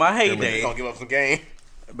 Well, Back in my You heyday. gonna give up some game?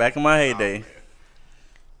 Back in my heyday.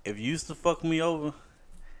 If you used to fuck me over,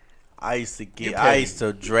 I used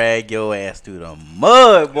to drag your ass through the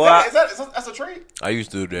mud, boy. That's a trait? I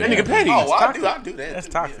used to do That that. nigga petty. Oh, I do that. That's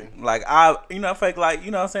too, toxic. Like I fake like,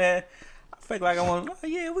 you know what I'm saying? I fake like I want. Oh,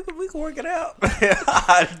 yeah, we can work it out.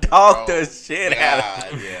 I dog the shit Yeah.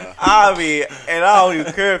 out of it. Yeah. I mean, and I don't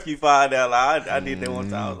even care if you find out. Like I did that one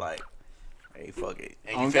time. I was like, hey, fuck it.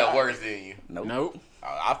 And you felt worse, didn't you? Nope.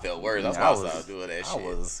 I felt worse. That's Yeah, why I I was- started doing that I shit.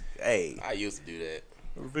 was, hey, I used to do that.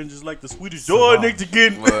 revenge is like the sweetest joy niggas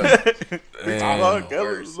getting. Man.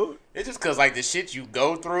 Worse. It's just cause like the shit you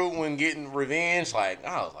go through when getting revenge, like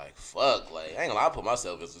I was like, fuck, like I ain't gonna lie, I put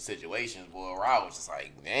myself in some situations, boy, where I was just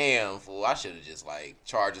like, damn, fool, I should have just like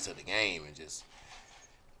charged it to the game and just.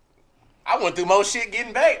 I went through more shit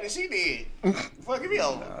getting back than she did. Fucking me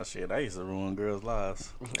over. Oh shit, I used to ruin girls'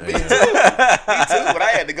 lives. Me too, but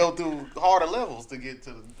I had to go through harder levels to get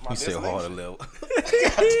to my You said destination. harder level.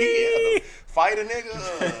 Yeah, fight a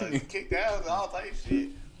nigga, kicked out, all type shit.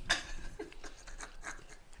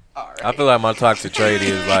 All right. I feel like my toxic trait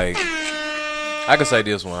is like. I can say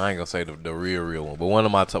this one. I ain't gonna say the real one, but one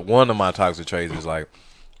of my toxic traits is like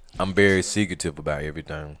I'm very secretive about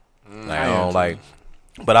everything. Like I don't like,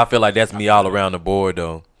 but I feel like that's me all around the board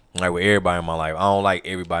though. Like with everybody in my life, I don't like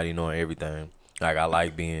everybody knowing everything. Like I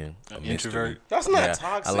like being a mystery. introvert. That's not Yeah,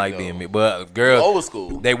 toxic. I like though. being, but girls, Old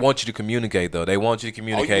school. they want you to communicate though. They want you to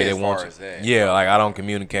communicate. as They want far you. as that. Yeah, like I don't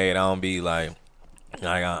communicate. I don't be like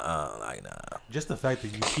nah. Just the fact that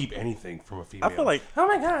you keep anything from a female. I feel like oh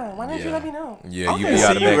my god, why didn't Yeah. you let me know? Yeah, I you can be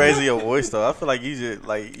out see of you back. raising your voice though. I feel like you just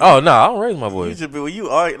like. Oh no, I don't raise my You voice. should be when you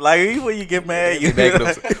are like when you get mad. You Ooh, they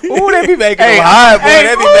be making Hey, them high, boy. hey,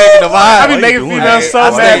 They be ooh, making them high. I be Why making you doing females that? so I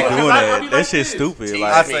mad. stay because doing I that. be That like shit this. stupid. I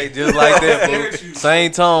Like say just like that, bro.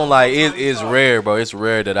 Same tone, like it's rare, bro. It's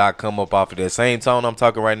rare that I come up off of that same tone I'm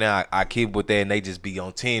talking right now. I keep with that, and they just be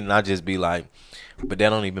on 10, and I just be like, but that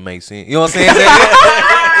don't even make sense. You know what I'm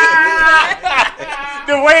saying?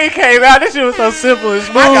 The way it came out, this shit was so simple and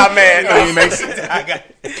smooth. I got mad. It don't even make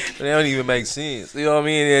sense. They don't even make sense. You know what I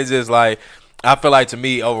mean? It's just like I feel like to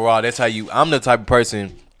me overall, that's how I'm the type of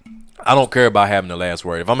person. I don't care about having the last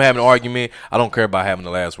word. If I'm having an argument, I don't care about having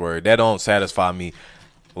the last word. That don't satisfy me.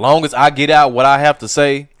 Long as I get out what I have to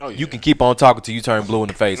say, you can keep on talking till you turn blue in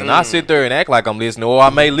the face. And I sit there and act like I'm listening, or I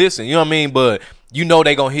may listen. You know what I mean? But you know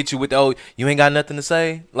they gonna hit you with, oh, you ain't got nothing to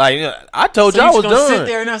say. Like I told you I was gonna done. sit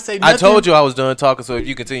there and not say I nothing? told you I was done talking. So if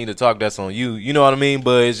you continue to talk, that's on you. You know what I mean?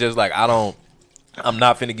 But it's just like I'm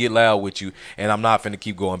not finna get loud with you, and I'm not finna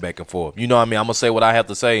keep going back and forth. You know what I mean? I'm gonna say what I have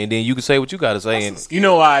to say, and then you can say what you gotta say. And You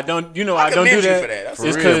know why I don't? You know why I don't do commend you that? for that. That's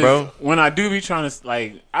It's for real, 'cause bro. when I do be trying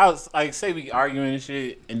to I was like, say we arguing and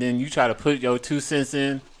shit, and then you try to put your 2 cents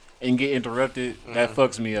in and get interrupted. That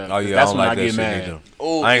fucks me up. oh yeah, That's I don't when like I that get shit mad. either.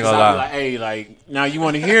 Oh, I ain't So gonna I be lie. like, hey, like now you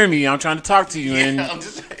want to hear me? I'm trying to talk to you, and I'm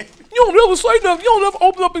just saying. You don't never say nothing. You don't never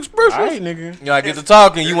open up expressions. all right, nigga. You I get to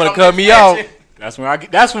talking, you want to cut me out. That's when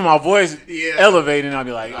That's when my voice Yeah. elevated, and I'll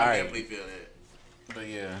be like, all I right. definitely feel that. But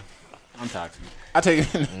yeah, I'm toxic. I tell you,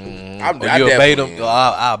 Or you'll bait them.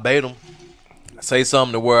 I'll bait them. Say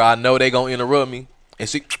something to where I know they gonna interrupt me. And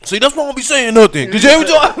see, that's why I don't be saying nothing. Cause every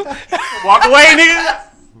time walk away, nigga.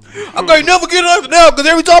 I can't never get nothing now. Cause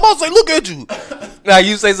every time I say, look at you. Now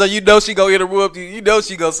you say so, you know she gonna interrupt you. You know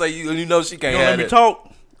she gonna say you know she can't you have let me it.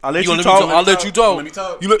 talk. I'll let you gonna talk. I'll let you talk. Let me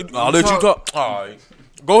talk. I'll let you talk. All right.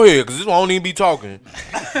 Go ahead, cause this one I don't even be talking.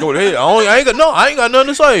 Go ahead. I ain't got nothing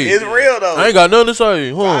to say. It's real though. I ain't got nothing to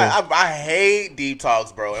say. I hate deep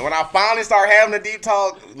talks, bro. And when I finally start having a deep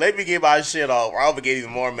talk, let me get my shit off, or I'll get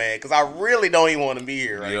even more mad because I really don't even want to be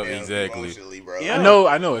here right now. Exactly. Emotionally, bro. Yeah.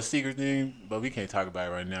 I know a secret thing, but we can't talk about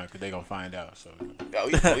it right now because they gonna find out. So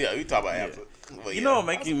we talk about after. But You know what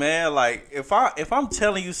make you mad? Like if I'm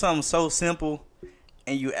telling you something so simple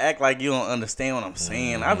and you act like you don't understand what I'm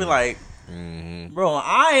saying, I'll be like, bro,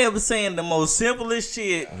 I am saying the most simplest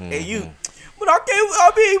shit, and you. But I can't.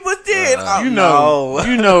 I mean, but then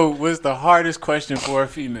you know what's the hardest question for a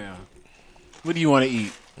female? What do you want to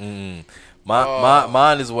eat?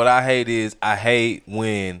 Mine is what I hate is I hate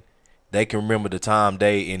when they can remember the time,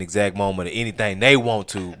 day, and exact moment of anything they want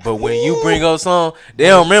to. But when you bring up something, they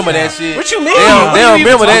don't remember that shit. What you mean? They don't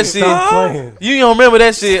remember that shit. You don't remember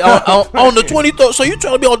that shit on the 23rd. So you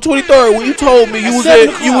trying to be on the 23rd when you told me you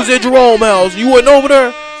was at Jerome's house. You wasn't over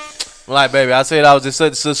there. Like, baby, I said I was just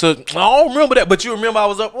such. I don't remember that, but you remember I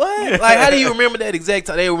was up. What? Like, how do you remember that exact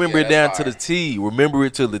time? They remember it down to the T. Remember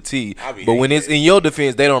it to the T. But when it's in your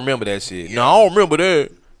defense, they don't remember that shit. No, I don't remember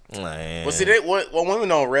that. Man. Well, see, what women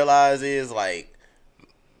don't realize is like,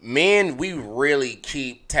 men, we really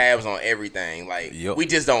keep tabs on everything. Like, we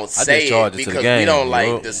just don't say it because we don't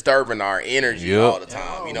like disturbing our energy all the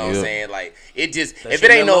time. You know what I'm saying? Like, it just if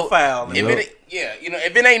it ain't no foul,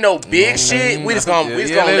 if it ain't no big shit, we just gonna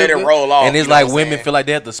let it roll off. And it's like women feel like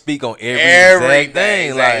they have to speak on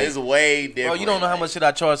everything. Like, it's way different. Bro, you don't know how much shit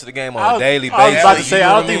I charge to the game on a daily basis. I was about to say,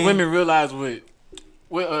 I don't think women realize what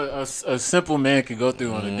a simple man can go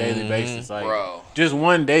through on a daily basis. Like, just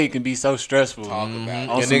one day can be so stressful. Talk about it.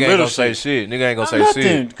 On some little shit. Nigga ain't gonna say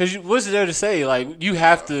shit. Because what's there to say? Like, you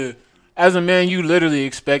have to, as a man, you literally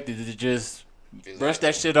expected to just brush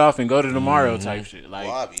that shit off and go to tomorrow type shit.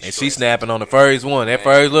 Like, and she snapping on the first one. That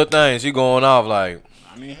first little thing, she going off like.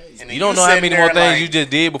 I mean, hey, you don't know how many more things you just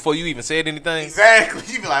did before you even said anything. Exactly.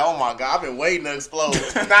 You be like, oh my God, I've been waiting to explode.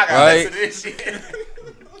 Not gonna listen to this shit.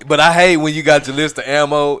 But I hate when you got your list of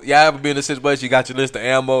ammo. Y'all ever been in a situation you got your list of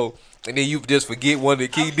ammo and then you just forget one of the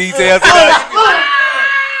key details?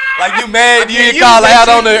 Like you mad you didn't call out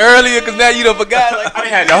on it earlier because now you done forgot. Like, I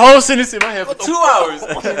had the whole sentence in my head for 2 hours.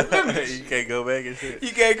 You can't go back and shit. You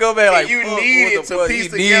can't go back like you needed to piece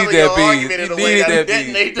together your argument in a way that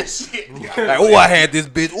detonate the shit. Like, oh, I had this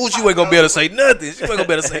bitch. Oh, she ain't gonna be able to say nothing. She ain't gonna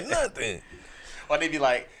be able to say nothing. Or they be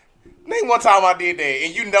like, name one time I did that,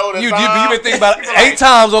 and you know the you time. You been thinking about it 8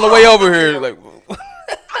 times on the way over here. Like,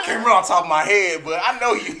 I can't remember on top of my head, but I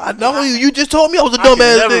know you. I know you. You just told me I was a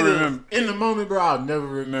dumbass nigga. Remember. In the moment, bro, I'll never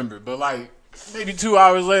remember. But like maybe 2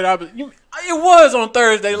 hours later, it was on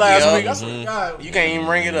Thursday last week. I swear to God. You can't even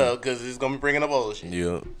bring it up because it's gonna be bringing up old shit.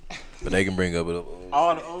 Yeah, but they can bring up it.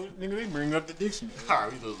 All the old niggas, they bring up the dictionary. All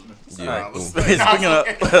right, yeah. Speaking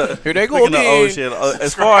of here they go again. Old shit.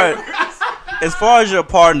 As far as your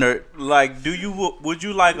partner, like, would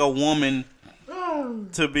you like a woman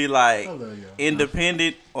to be like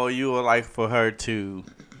independent, or you would like for her to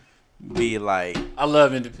be like? I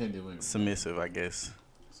love independent women. Submissive, I guess.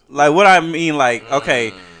 Like what I mean, like,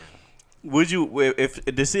 okay, would you, if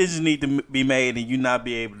decisions need to be made and you not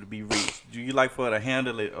be able to be reached, do you like for her to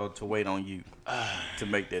handle it or to wait on you to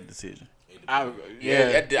make that decision? I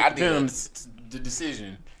depend on the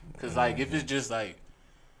decision, because like if it's just like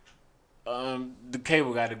the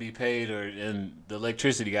cable got to be paid and the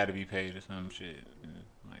electricity got to be paid or some shit.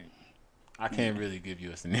 Like, I can't really give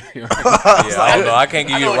you a scenario. I don't know. I can't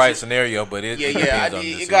give you the right scenario, but it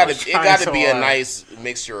it got to be a nice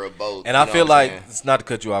mixture of both. And I feel like it's not to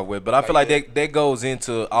cut you off with, but I feel like that goes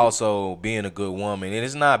into also being a good woman, and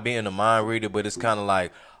it's not being a mind reader, but it's kind of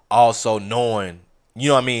like also knowing. You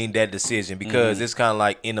know what I mean? That decision, because it's kind of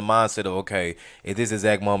like in the mindset of, okay, at this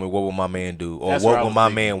exact moment, what will my man do? Or what will my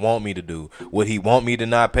man want me to do? Would he want me to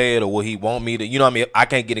not pay it, or would he want me to, you know what I mean? I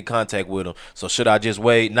can't get in contact with him. So should I just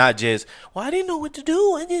wait? Not just, well, I didn't know what to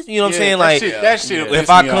do. I just, you know what I'm saying? Like, that shit if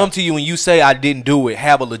I come to you and you say I didn't do it,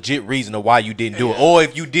 have a legit reason of why you didn't do it. Or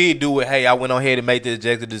if you did do it, hey, I went on ahead and made the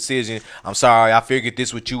executive decision. I'm sorry. I figured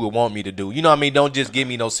this what you would want me to do. You know what I mean? Don't just give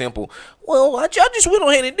me no simple, well, I just went on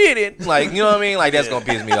ahead and did it. Like, you know what I mean? Like, that's going to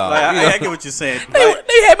piss me off. Like, I get what you're saying. They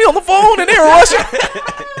had me on the phone and they were rushing.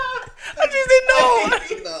 I just didn't know.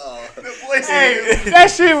 Hey,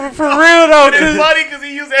 that shit was for real though. It's funny because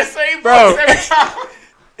he used that same voice every time.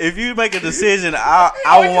 If you make a decision, I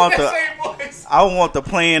want the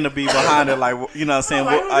plan to be behind it. Like, you know what I'm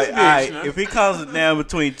saying? If it comes down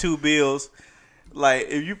between two bills, like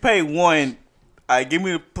if you pay one, give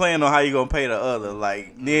me a plan on how you gonna pay the other.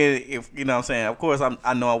 Like then, if you know what I'm saying, of course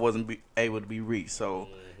I know I wasn't able to be reached. So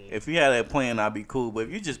if you had that plan, I'd be cool. But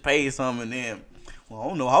if you just pay something and then Well, I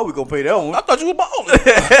don't know how we gonna pay that one. I thought you were balling.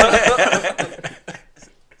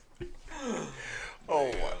 Oh,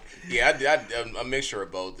 yeah, a mixture of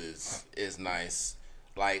both is nice.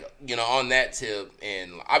 Like, you know, on that tip,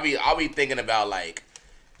 and I'll be thinking about like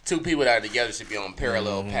two people that are together should be on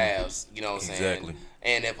parallel paths. You know what I'm saying? Exactly.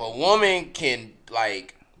 And if a woman can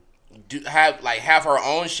like have her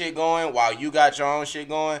own shit going while you got your own shit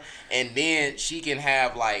going, and then she can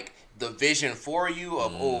have like the vision for you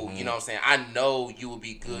of you know what I'm saying, I know you will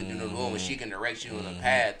be good in the room, and she can direct you in a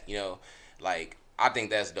path, you know, like I think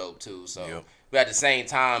that's dope too. So but at the same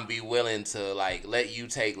time be willing to like let you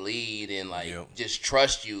take lead and like just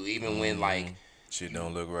trust you even when like shit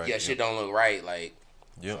don't look right. Yeah, shit don't look right. Like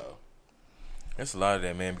so. That's a lot of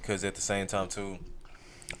that, man, because at the same time too,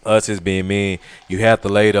 us as being men, you have to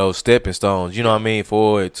lay those stepping stones, you know what I mean,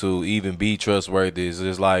 for it to even be trustworthy. It's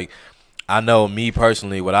just like, I know me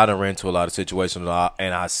personally, what I done ran into a lot of situations,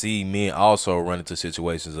 and I see men also run into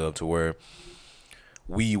situations up to where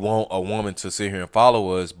we want a woman to sit here and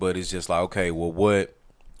follow us, but it's just like, okay, well,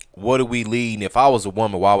 what are we leading? If I was a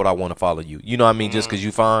woman, why would I want to follow you? You know what I mean? Just because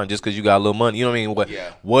you fine, just because you got a little money, you know what I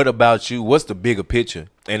mean? What about you? What's the bigger picture?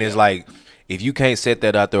 And it's like, if you can't set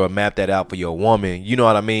that out there or map that out for your woman, you know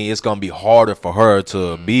what I mean? It's going to be harder for her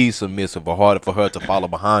to be submissive or harder for her to follow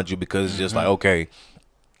behind you, because it's just like, okay,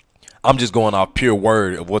 I'm just going off pure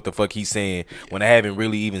word of what the fuck he's saying when I haven't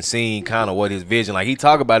really even seen kind of what his vision. Like, he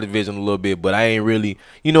talk about his vision a little bit, but I ain't really,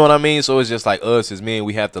 you know what I mean? So it's just like us as men,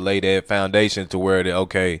 we have to lay that foundation to where that,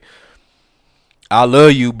 okay, I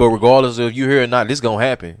love you, but regardless of you here or not, this gonna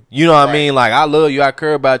happen. You know what I mean? Like, I love you, I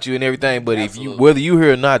care about you and everything, but if you, whether you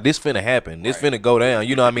here or not, this finna happen. This finna go down.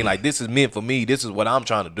 You know what I mean? Like, this is meant for me. This is what I'm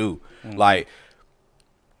trying to do. Like,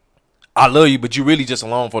 I love you, but you really just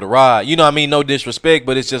along for the ride. You know what I mean? No disrespect,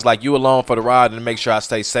 but it's just like you along for the ride and make sure I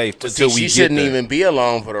stay safe until we get there. She shouldn't even be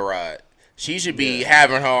along for the ride. She should be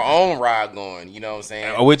having her own ride going. You know what I'm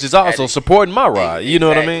saying? Which is also supporting my ride. You know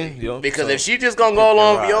what I mean? You know? Because if she just gonna go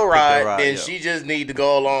along for your ride, then she just need to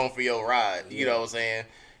go along for your ride. You know what I'm saying?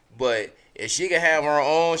 But if she can have her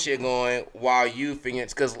own shit going while you figure,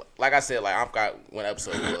 because like I said, like I forgot what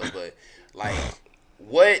episode it was, but like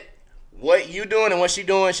what you doing and what she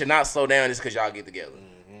doing should not slow down just because y'all get together.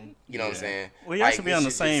 You know what I'm saying? Well, y'all should be on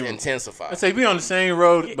the same. Intensify. I say we on the same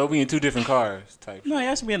road, but we in two different cars. Type. No,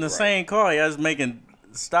 y'all should be in the same car. Y'all just making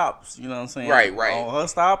stops. You know what I'm saying? Right. On her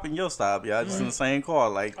stop and your stop. Y'all just in the same car.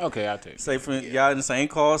 Like, okay, I'll take. Say for y'all in the same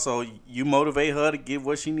car, so you motivate her to get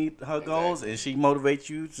what she need, her goals, and she motivates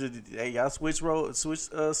you to. Hey, y'all switch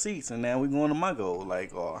seats, and now we going to my goal.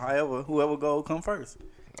 Like, or however, whoever goal come first.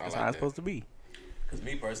 That's how it's supposed to be. Cause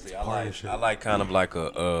me personally, I like kind of like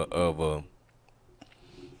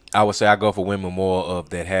I would say I go for women more of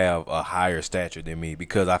that have a higher stature than me,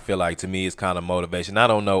 because I feel like to me it's kind of motivation. I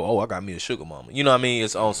don't know. Oh, I got me a sugar mama. You know what I mean?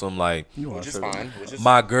 It's on some like, which is fine.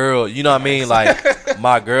 My girl. You know what I mean? Like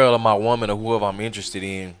my girl or my woman or whoever I'm interested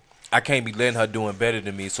in, I can't be letting her doing better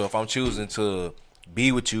than me. So if I'm choosing to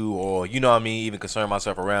be with you, or you know what I mean, even concern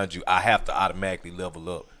myself around you, I have to automatically level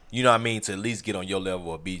up. You know what I mean? To at least get on your level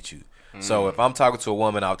or beat you. So if I'm talking to a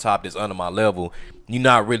woman off top that's under my level, you're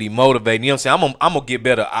not really motivating. You know what I'm saying? I'm gonna get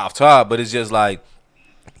better off top, but it's just like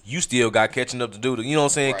you still got catching up to do. You know what I'm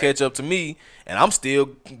saying? Catch up to me, and I'm still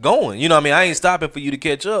going. You know what I mean? I ain't stopping for you to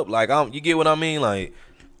catch up. Like you get what I mean? Like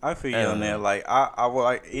I feel you on that. Like I will,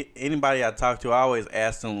 like anybody I talk to, I always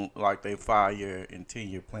ask them like they 5-year and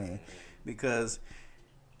 10-year plan, because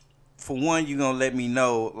for one, you're gonna let me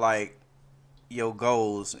know like your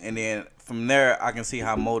goals, and then from there I can see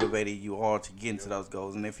how motivated you are to get into those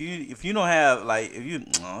goals. And if you don't have like, if you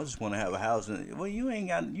I just want to have a house, well,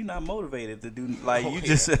 you're not motivated to do like you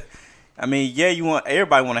just I mean, yeah, you want,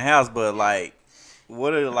 everybody want a house, but like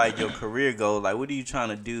what are like your career goals? Like what are you trying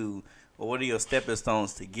to do, or what are your stepping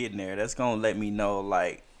stones to getting there? That's gonna let me know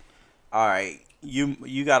like, all right,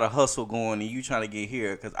 you got a hustle going and you trying to get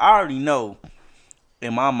here, because I already know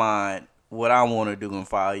in my mind what I want to do in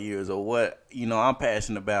 5 years, or what I'm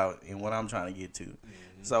passionate about and what I'm trying to get to.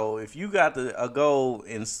 So if you got a goal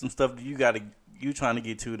and some stuff that you trying to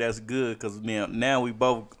get to, that's good, because now we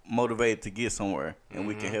both motivated to get somewhere, and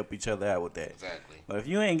we can help each other out with that. Exactly. But if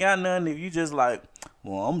you ain't got nothing, if you just like,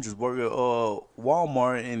 well, I'm just working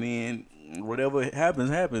Walmart, and then whatever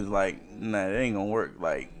happens, like, nah, that ain't gonna work.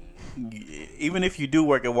 Like, even if you do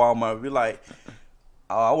work at Walmart, be like,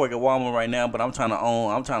 I work at Walmart right now, but I'm trying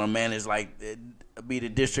to manage, like, be the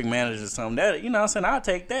district manager or something. That, you know what I'm saying? I'll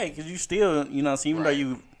take that, because you still, you know what I'm saying, even though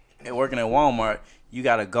you working at Walmart, you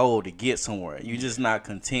got a goal to get somewhere. You just not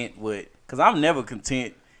content with, because I'm never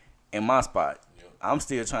content in my spot. I'm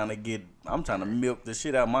still trying to milk the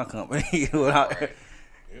shit out of my company. I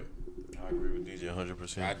agree with DJ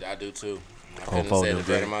 100%. I do too. I couldn't have said it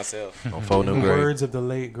better myself. On phone them grade. Words of the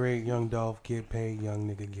late great Young Dolph: get paid, young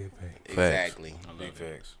nigga get paid. Exactly. Big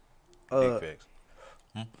facts. Uh, Big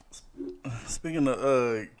facts. Speaking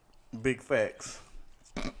of big facts,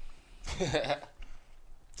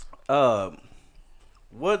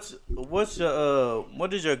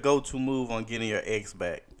 what is your go-to move on getting your ex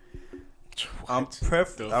back? I'm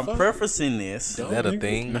prefacing this. Is that a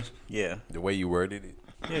thing? Yeah, The way you worded it.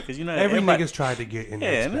 yeah, because you know Every everybody, nigga's tried to get in.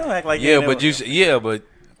 yeah, there. and they don't act like Yeah, they but never- but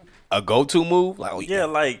a go-to move? Like, oh, yeah,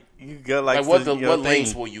 like you got Like for what your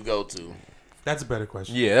links thing. will you go to? That's a better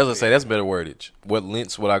question. Yeah, as I say, that's better wordage. What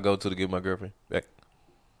lengths would I go to get my girlfriend back?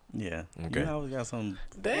 Yeah, Okay. You always got some.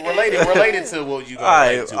 Related to what you All got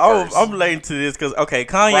right, to first. I'm relating to this because Brian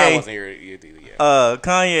Kanye. wasn't here either, yeah.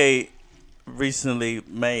 Kanye recently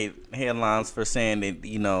made headlines for saying that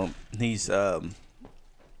he's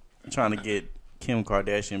trying to get Kim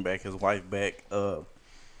Kardashian back, his wife back.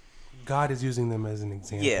 God is using them as an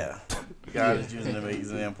example. Yeah, God is using them as an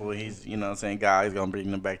example. He's saying God's gonna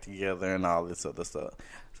bring them back together and all this other stuff.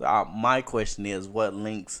 So my question is, what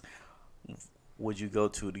links would you go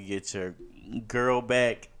to get your girl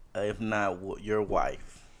back, if not your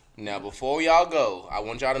wife? Now, before y'all go, I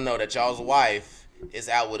want y'all to know that y'all's wife is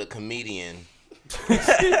out with a comedian.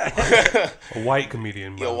 A white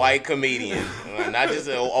comedian. A white comedian. Not just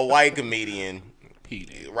a white comedian.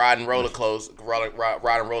 Riding roller coasters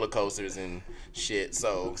and shit.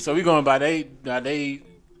 So we going by they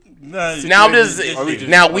now I'm just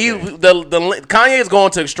Kanye is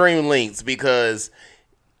going to extreme lengths because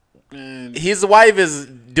his wife is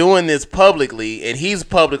doing this publicly and he's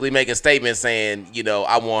publicly making statements saying,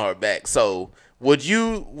 I want her back. So would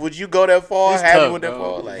you go that far? It's Have tough, you went that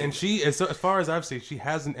bro. far? Like, And she, as far as I've seen, she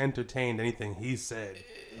hasn't entertained anything he said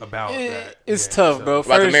about that. It's Yeah, tough, so- bro.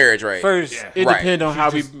 About the marriage, right? First, Yeah. it Right. depends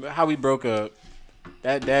on She how we broke up.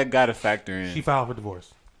 That got to factor in. She filed for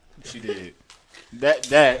divorce. She did.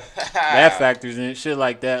 That factors in shit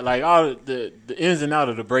like that. Like all the ins and out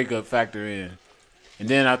of the breakup factor in, and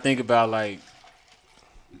then I think about like,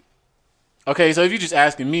 okay, so if you're just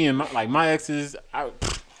asking me and my exes,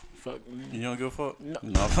 fuck, You don't give a fuck?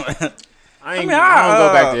 No. I don't I-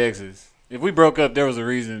 go back to exes. If we broke up, there was a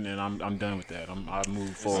reason, and I'm done with that. I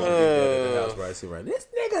moved forward. This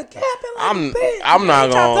nigga capping like I'm a bitch. I'm not He tried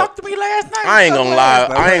to gonna. talk to me last night. I ain't gonna lie.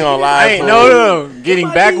 I ain't gonna lie. fool. No. Getting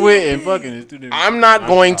back with and fucking is two different. I'm not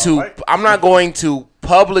going to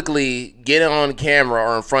publicly get on camera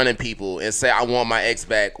or in front of people and say I want my ex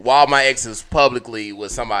back while my ex is publicly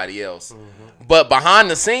with somebody else. But behind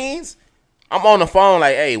the scenes, I'm on the phone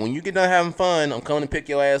like, hey, when you get done having fun, I'm coming to pick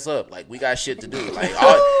your ass up. Like, we got shit to do.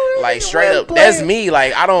 Like straight up, that's me.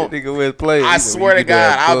 Like, I don't. Nigga with play. I swear to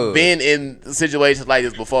God, I've been in situations like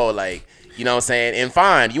this before. Like, you know what I'm saying? And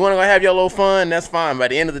fine, you want to go have your little fun? That's fine. But at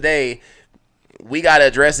the end of the day, we got to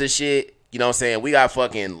address this shit. You know what I'm saying? We got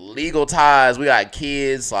fucking legal ties. We got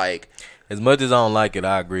kids. Like, As much as I don't like it,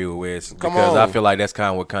 I agree with Wes. Come Because on. I feel like that's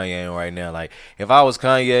kind of what Kanye in right now. Like, if I was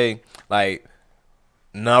Kanye, like,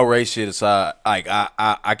 no race shit aside, like,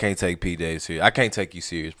 I can't take PJ serious. I can't take you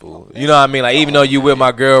serious, fool. You know what I mean? Like, even though you with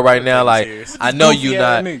my girl right now, like, I know you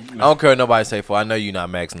not. I don't care what nobody say, fool. I know you not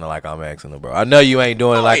maxing it like I'm maxing it, bro. I know you ain't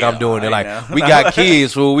doing it like I'm doing it. Like, we got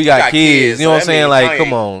kids, fool. We got kids. You know what I'm saying? Like,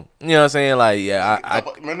 come on. You know what I'm saying? Like, yeah,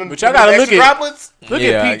 but y'all gotta look at- Look Yeah,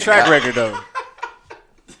 at Pete's track record though.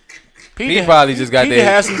 he probably just got Pete that.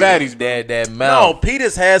 has some baddies, bro. That No, mouth.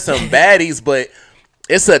 Peter's had some baddies, but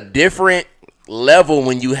it's a different level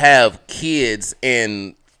when you have kids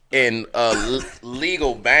in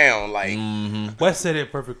legal bound. Like, Wes said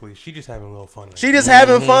it perfectly. She just having a little fun. she just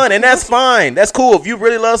having fun, and that's fine. That's cool. If you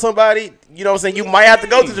really love somebody, you know what I'm saying, you might have to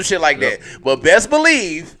go through some shit like that. But best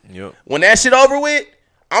believe, Yep. when that shit over with,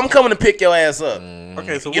 I'm coming to pick your ass up.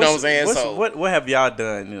 Okay, so You know what I'm saying? So- what have y'all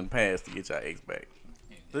done in the past to get your ex back?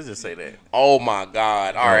 Let's just say that. Oh my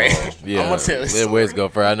God! All right, Yeah. I'm gonna tell this. Let Wes go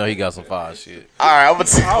first. I know he got some fire shit. All right, I'm gonna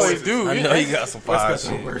tell. I always do. I know he got some fire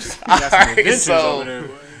shit.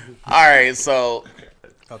 All right, so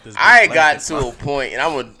I got to a point, and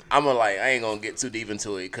I'm a like, I ain't gonna get too deep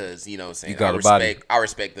into it because you know what I'm saying. You got a body. I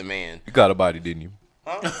respect the man. You got a body, didn't you?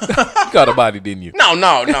 You got a body, didn't you? No.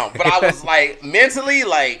 But I was like mentally,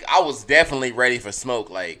 like I was definitely ready for smoke.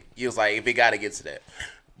 Like he was like, if it got to get to that.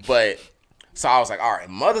 But so I was like, all right,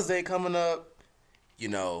 Mother's Day coming up.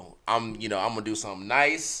 I'm gonna do something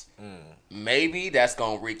nice. Maybe that's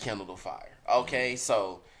gonna rekindle the fire. Okay,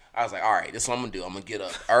 so I was like, all right, this is what I'm gonna do. I'm gonna get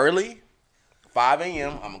up early, 5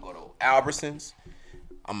 a.m. I'm gonna go to Albertsons.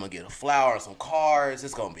 I'm gonna get a flower and some cards.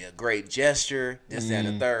 It's gonna be a great gesture. This, that,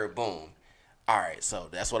 and the third. Boom. All right, so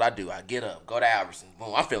that's what I do. I get up, go to Albertson.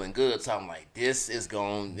 Boom, I'm feeling good, so I'm like, this is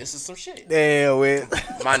some shit. Damn, Wes.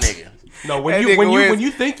 My nigga. No, when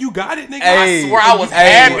you think you got it, nigga, I swear I was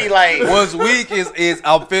happy. Like, what's weak is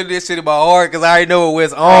I'm feeling this shit in my heart because I already know what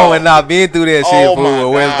Wes on and I've been through that shit for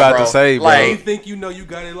what Wes about to say, bro. Like, you think you know you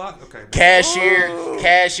got it locked? Okay. Cashier. I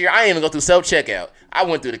didn't even go through self checkout. I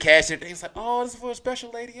went through the cashier thing. He's like, oh, this is for a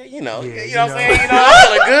special lady. You know, Yeah, you know what I'm saying? You know, I'm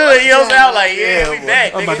feeling good. You know what I'm saying? I'm like, yeah, we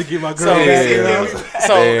back. I'm nigga. about to get my girl.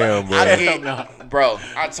 So Damn, bro. I get, bro,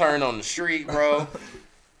 I turn on the street, bro.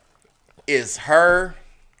 It's her,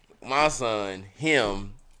 my son,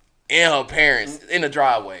 him, and her parents in the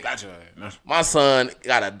driveway. Gotcha. My son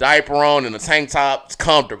got a diaper on and a tank top. It's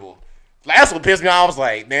comfortable. That's what pissed me off. I was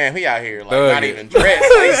like, damn, he out here like not even dressed.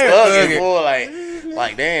 Like stuck boy,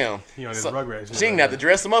 like damn. He on his So, Rugrats shit she didn't right have to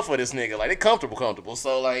dress him up for this nigga. Like they comfortable.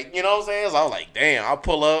 So like, you know what I'm saying? So I was like, damn. I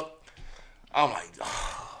pull up. I'm like,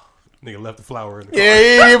 Nigga left the flower in the car.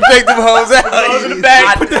 Yeah, you picked them hoes out. in the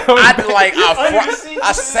back.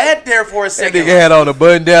 I sat there for a That second. nigga had on a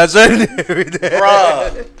button down shirt and everything.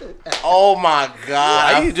 Bruh. Oh my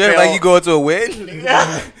God. Why you dressed like you going to a wedding? You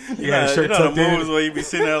got his shirt the tucked moves in. where you be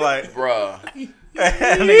sitting there like, Bruh.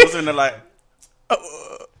 niggas sitting there like,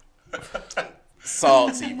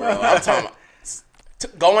 Salty, bro. I'm talking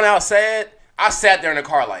about going outside. I sat there in the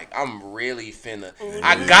car like, I'm really finna.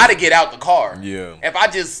 I gotta get out the car. Yeah.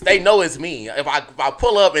 If they know it's me. If I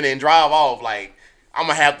pull up and then drive off, like, I'm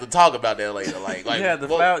gonna have to talk about that later. Like you had the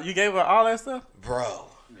flower. You gave her all that stuff. bro.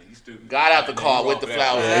 Got out the car with the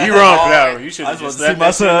flowers. Yeah, you wrong for that one. You should have just see left my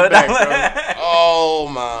that shit in the son. back, bro. Oh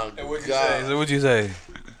my God! So what'd you say?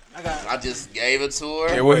 I just gave it to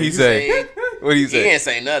her. Yeah, what'd he say? What'd he He say? didn't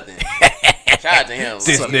say nothing. Shout out to him.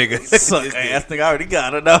 This nigga. Suck ass nigga, I already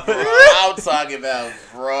got it though. I'm talking about,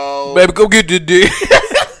 bro. Baby, go get the dick.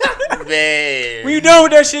 Man. When you done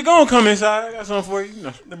with that shit, go on, come inside. I got something for you.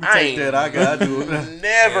 No, let me I take ain't that. I gotta do it.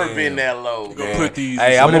 never been that low. Go put these.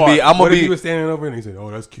 Hey, in I'm some gonna be. water. I'm What gonna if you be. was standing over and he said, "Oh,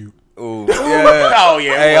 that's cute." Ooh, yeah. Oh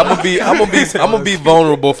yeah. Hey, I'm gonna be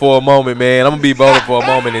vulnerable for a moment, man. I'm gonna be vulnerable for a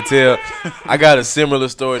moment and tell. I got a similar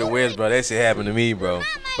story to Wes, bro. That shit happened to me, bro.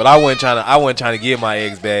 But I wasn't trying to get my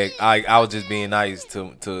ex back. I was just being nice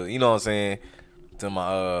to you know what I'm saying, to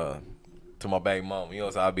my baby mama. You know what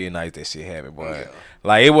I'm saying? I was being nice that shit happened, boy. Yeah.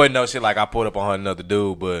 Like it wasn't no shit like I put up on her another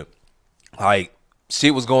dude, but like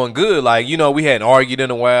shit was going good. Like, you know, we hadn't argued in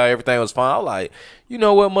a while. Everything was fine. I was like, you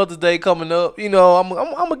know what, Mother's Day coming up. You know, I'm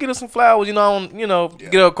gonna get her some flowers. You know,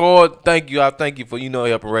 get her a card. Thank you. I thank you for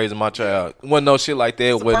helping raising my child. Wasn't no shit like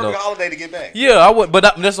that. It's a perfect holiday to get back. Yeah, I would, but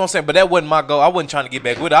that's what I'm saying. But that wasn't my goal. I wasn't trying to get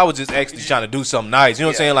back with it. I was just actually trying to do something nice. You know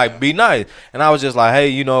what I'm saying? Like be nice. And I was just like, hey,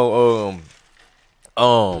 you know,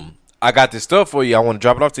 I got this stuff for you. I want to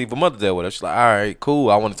drop it off to you for Mother's Day. Whatever. She's like, all right, cool.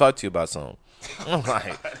 I want to talk to you about something. I'm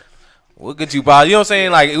like, what could you possibly? You know what I'm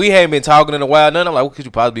saying? Like we hadn't been talking in a while. Nothing. I'm like, what could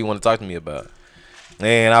you possibly want to talk to me about?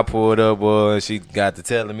 And I pulled up, boy. She got to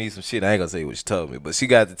telling me some shit. I ain't gonna say what she told me, but she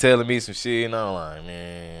got to telling me some shit, and I'm like,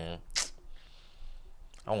 man,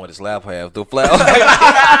 I want to slap her after the flower.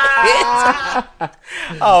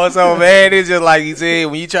 Oh, so man, it's just like he said.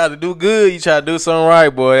 When you try to do good, you try to do something right,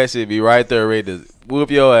 boy. That shit be right there, ready to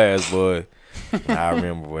whoop your ass, boy. I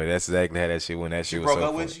remember, boy. That's exactly how that shit went. That shit was broke so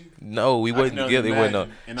up funny. with you? No, we wasn't can only together. It wasn't no.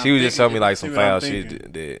 imagine. And She I'm was just telling me thinking- like some see what I'm foul shit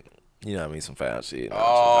thinking. that you know what I mean, some foul shit.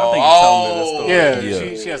 Oh, I think you told me the story. Yeah,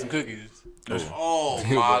 Yeah. she had some cookies. Oh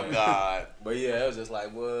my God. But yeah, it was just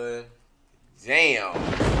like, what? Damn. All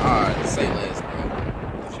right, say less,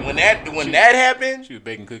 bro. When that happened, She was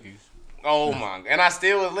baking cookies. oh my, and I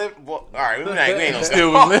still was living. Well, all right, we ain't gonna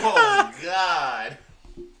Still was living. Oh God.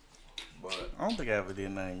 I don't think I ever did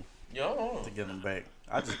nothing Yo. to get them back.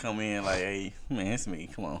 I just come in like, hey, man, it's me.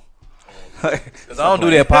 Come on. Cause I don't do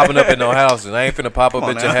that popping up in no houses. I ain't finna pop up Come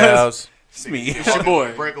on at your now. house. It's me. It's your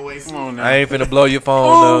boy. Breakaway. Come on now. I ain't finna blow your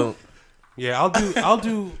phone up. Yeah, I'll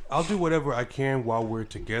do whatever I can while we're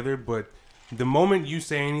together. But the moment you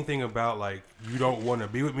say anything about like you don't want to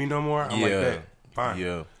be with me no more, I'm like Yeah. that. Fine.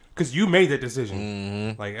 Yeah. Cause you made that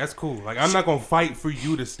decision. Like that's cool. Like I'm not gonna fight for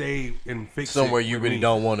you to stay and fix Somewhere it you with really me.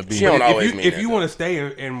 don't want to be. She don't If always you mean if that, you though. want to stay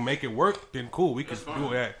and make it work, then cool. We can do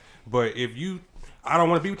that. But if I don't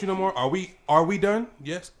want to be with you no more. Are we done?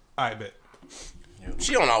 Yes. I bet.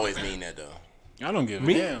 She don't always mean that though. I don't give a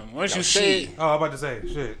Me? damn. Once No, you say she- Oh, I'm about to say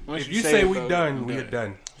shit. Once If you you say say it, we bro, done, I'm we done. are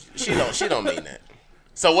done. She don't mean that.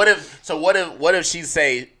 So what if she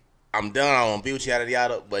say I'm done, I don't want to be with you, yada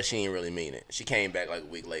yada, but she ain't really mean it. She came back like a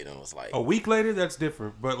week later and was like, A week later, that's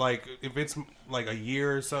different. But like, if it's like a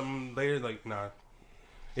year or something later, like nah.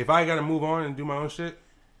 If I gotta move on and do my own shit,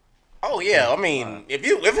 Oh yeah, I mean, if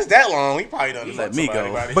it's that long, he probably doesn't let me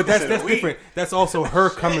go. But that's different. That's also her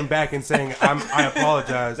coming back and saying, I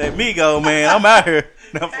apologize. Let me go, man. I'm out here.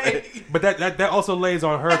 But that also lays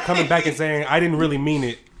on her coming back and saying, I didn't really mean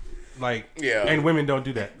it. Like, yeah. And women don't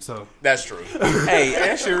do that. So that's true. Hey,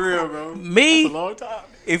 that shit real, bro. Me, that's a long time.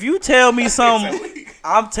 If you tell me something,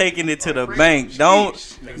 I'm taking it to the bank. Don't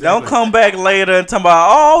come back later and talk about,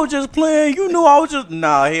 oh, I was just playing. You knew I was just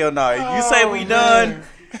hell no. You say we done.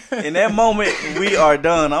 In that moment, we are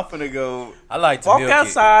done. I'm finna go. I like to walk milk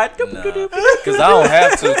outside. Because I don't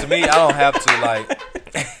have to. To me, I don't have to like.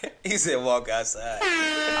 He said walk outside.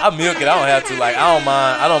 I milk it. I don't have to. Like, I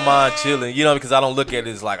don't mind chilling. You know, because I don't look at it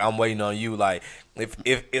as like I'm waiting on you. Like,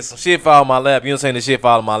 if some shit fall in my lap, you know what I'm saying? The shit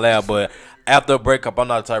fall in my lap, but after a breakup, I'm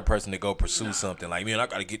not the type of person to go pursue something. Like, man, I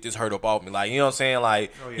gotta get this hurt up off me. Like, you know what I'm saying?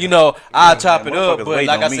 Like, you know, I chop it up, but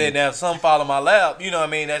like I said, now if something fall in my lap, you know what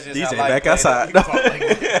I mean? That's just how life back outside. Well,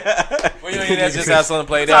 you know, that's just how something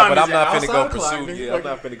played out. But I'm not finna go pursue. Yeah, I'm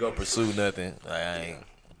not finna go pursue nothing. Like, I ain't,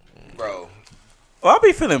 bro. Well, I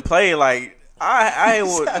be feeling played. Like, I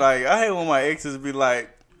hate when my exes be like,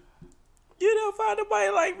 you don't find nobody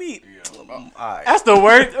like me. Right. That's the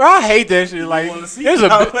worst. I hate that shit. Like,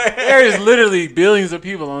 there is literally billions of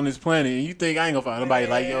people on this planet, and you think I ain't gonna find nobody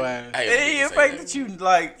like your ass. And the fact that you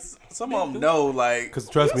like some of them know, like, because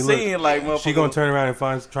trust me, look, like, she gonna turn around and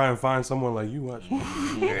try and find someone like you. Watch. Hey.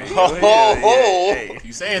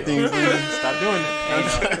 You saying things, stop doing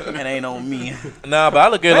it. It ain't on me. Nah, but I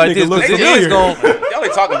look at it like this. Because it is gonna.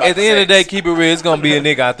 At the end of the day, keep it real. It's gonna be a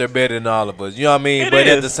nigga out there better than all of us. You know what I mean? But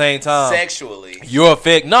at the same time, sexually, your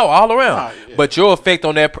effect, all around. But your effect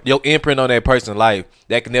on that, your imprint on that person's life,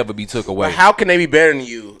 that can never be took away. But how can they be better than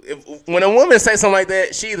you? When a woman say something like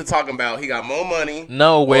that, she either talking about he got more money.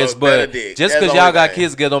 No, Wes, but just because y'all got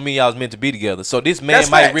kids together don't mean y'all was meant to be together. So this man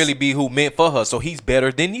might really be who meant for her. So he's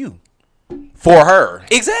better than you. For her.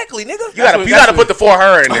 Exactly, nigga. You gotta put the for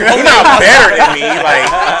her in there. You're not better than me. Like,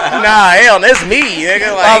 nah, hell, that's me,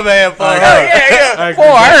 nigga. Like, my man, for her. Yeah,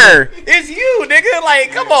 for her. It's you, nigga.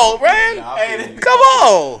 Like, come on, man. Come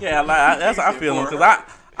on. Yeah, like, that's how I feel. Because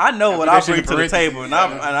I know what I bring to the table. And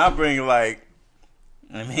I bring, like,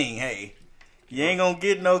 I mean, hey, you ain't gonna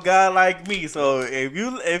get no guy like me. So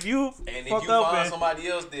if you find somebody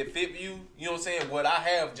else that fit you, you know what I'm saying, what I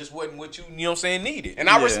have just wasn't what you know what I'm saying, needed. And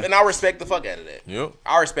I respect the fuck out of that. Yep.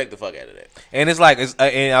 I respect the fuck out of that. And it's like,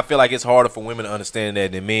 and I feel like it's harder for women to understand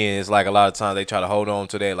that than men. It's like a lot of times they try to hold on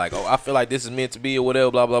to that, like, oh, I feel like this is meant to be or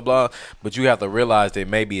whatever, blah, blah, blah. But you have to realize that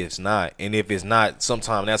maybe it's not. And if it's not,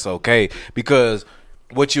 sometimes that's okay. Because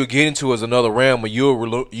what you'll get into is another realm where you'll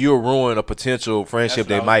ruin a potential friendship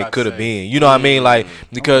that could have been. You know what I mean? Like,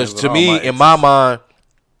 because to me, in my mind,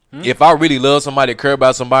 if I really love somebody, care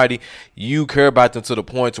about somebody, you care about them to the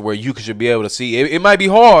point to where you should be able to see. It might be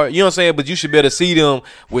hard, you know what I'm saying, but you should be able to see them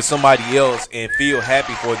with somebody else and feel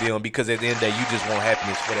happy for them, because at the end of the day, you just want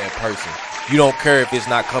happiness for that person. You don't care if it's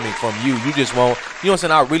not coming from you. You just want, you know what I'm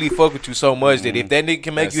saying, I really fuck with you so much that if that nigga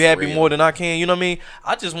can make you happy more than I can, you know what I mean,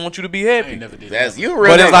 I just want you to be happy. That's you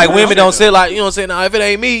real. But it's like women don't say, like, you know what I'm saying, nah, if it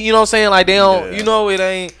ain't me, you know what I'm saying, like, they don't, you know, it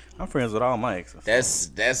ain't. I'm friends with all my exes.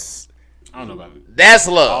 That's I don't know about it. That's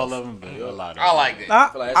love. All of them, but a lot of them. I like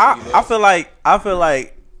that. I feel like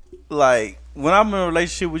when I'm in a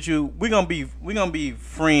relationship with you, we're gonna be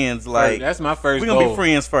friends. Like, that's my first. We're gonna be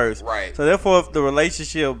friends first, right? So therefore, if the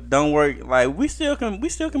relationship don't work, like, we still can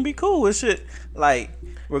be cool. It should, like,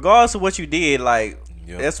 regardless of what you did, like.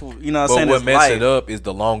 Yep. That's, you know what I'm saying. But what messes it up is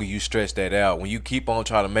the longer you stretch that out. When you keep on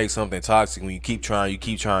trying to make something toxic, when you keep trying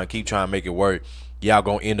to make it work, y'all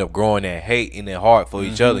gonna end up growing that hate in their heart for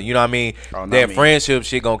each other. You know what I mean? That friendship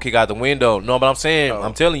shit gonna kick out the window. No, but I'm saying,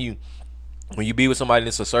 I'm telling you, when you be with somebody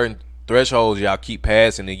that's a certain threshold, y'all keep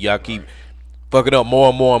passing and y'all keep fucking up more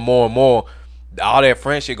and more and more and more. All that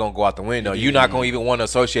friendship gonna go out the window. You're not gonna even want to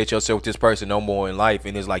associate yourself with this person no more in life,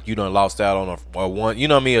 and it's like you done lost out on a one. You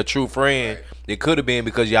know what I mean? A true friend. Right. It could have been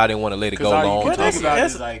because y'all didn't want to let it go long term.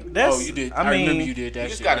 You did. I remember you did that. You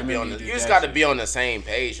just gotta be on the. You just gotta be on the same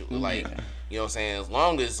page. Like, you know what I'm saying? As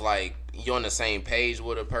long as, like, you're on the same page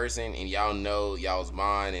with a person and y'all know y'all's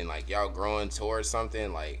mind and, like, y'all growing towards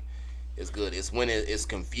something, like, it's good. It's when it's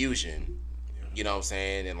confusion. You know what I'm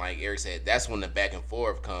saying? And like Eric said, that's when the back and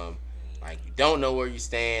forth come. Like, you don't know where you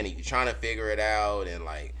stand and you're trying to figure it out, and,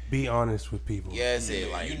 like, be honest with people. Yes,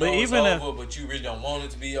 like, you know, but even it's over, but you really don't want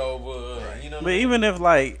it to be over. Right. You know. But even if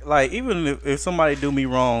even if somebody do me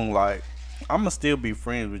wrong, like, I'm gonna still be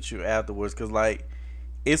friends with you afterwards, cause, like,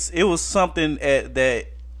 it was something that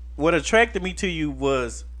what attracted me to you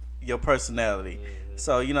was your personality.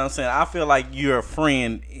 So, you know what I'm saying, I feel like you're a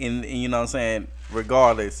friend in you know what I'm saying,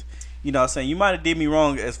 regardless. you know what I'm saying, you might have did me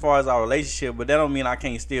wrong as far as our relationship, but that don't mean I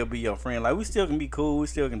can't still be your friend. Like, we still can be cool, we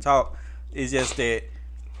still can talk. It's just that,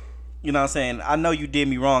 you know what I'm saying, I know you did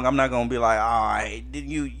me wrong. I'm not gonna be like, all right,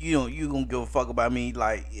 you gonna give a fuck about me.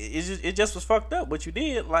 Like, it just was fucked up what you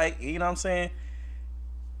did. Like, you know what I'm saying,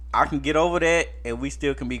 I can get over that and we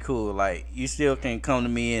still can be cool. Like, you still can come to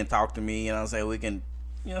me and talk to me, you know what I'm saying, we can,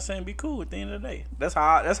 you know what I'm saying, be cool at the end of the day. That's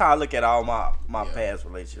how I look at all my past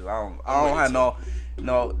relationships. I don't have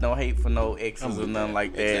no hate for no exes or nothing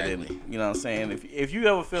like that. Exactly. And you know what I'm saying, if you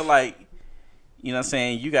ever feel like, you know what I'm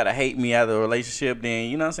saying, you gotta hate me out of a relationship, then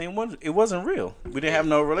you know what I'm saying, it wasn't real. We didn't have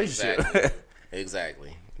no relationship.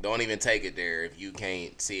 Exactly. Don't even take it there if you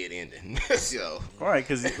can't see it ending. So. Right,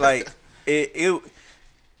 because like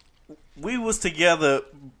we was together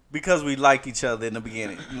because we liked each other in the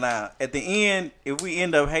beginning. Now at the end, if we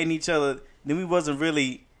end up hating each other, then we wasn't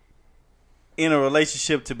really in a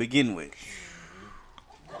relationship to begin with.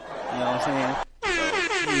 You know what I'm saying? So,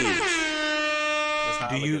 yeah. That's how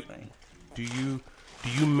I look at things. Do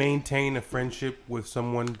you maintain a friendship with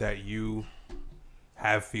someone that you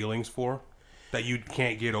have feelings for, that you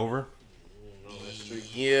can't get over?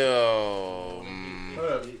 Yo.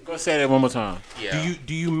 Go say that one more time. Yeah.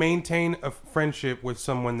 Do you maintain a friendship with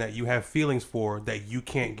someone that you have feelings for that you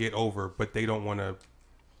can't get over, but they don't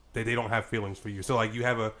have feelings for you? So like you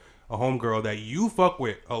have a homegirl that you fuck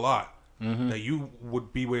with a lot, that you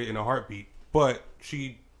would be with in a heartbeat, but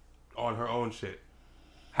she on her own shit.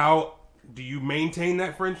 How do you maintain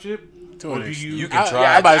that friendship? Or do you can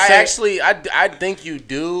try. I think you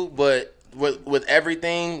do, but with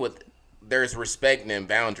everything, there's respect and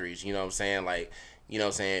boundaries. You know what I'm saying? Like, you know what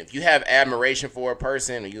I'm saying? If you have admiration for a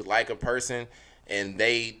person or you like a person and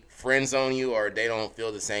they friend zone you or they don't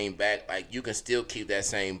feel the same back, like you can still keep that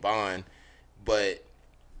same bond, but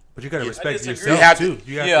you gotta respect yourself too.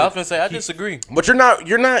 I was gonna say I disagree. But you're not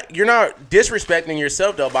disrespecting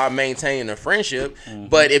yourself though by maintaining a friendship. Mm-hmm.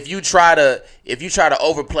 But if you try to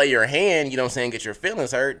overplay your hand, you know what I'm saying, get your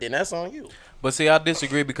feelings hurt, then that's on you. But see, I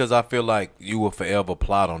disagree because I feel like you will forever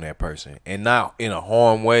plot on that person, and not in a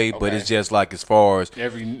harm way, but it's just like as far as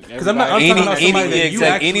any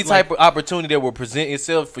type of opportunity that will present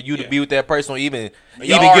itself for you to be with that person, or even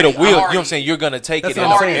get a will. You know what I'm saying? You're gonna take it.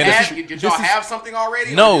 Did y'all have something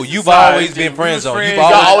already? No, you've always been friend zone. You've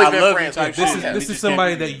always been friends. This is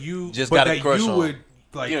somebody that you just got a crush on. Would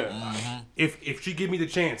like. If she give me the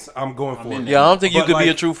chance, I'm going for it. Yeah, I don't think you could be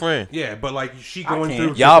a true friend. Yeah, but like she going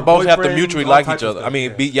through. Y'all both have to mutually like each other. I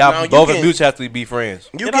mean, y'all both mutually have to be friends.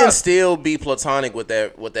 You can still be platonic with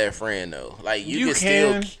that friend though. Like you can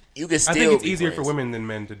still. I think it's easier for women than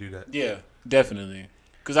men to do that. Yeah, definitely.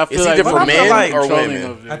 Because I feel like for men or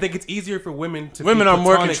women, I think it's easier for women to. Women are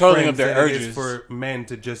more controlling of their urges. It is for men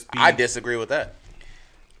to just be. I disagree with that.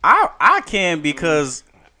 I can, because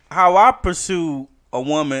how I pursue a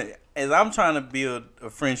woman is I'm trying to build a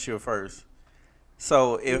friendship first.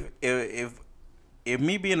 So if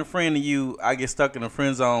me being a friend to you, I get stuck in a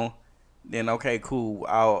friend zone, then okay, cool. You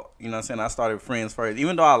know what I'm saying, I started friends first.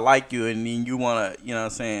 Even though I like you and then you wanna, you know what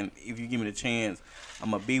I'm saying, if you give me the chance,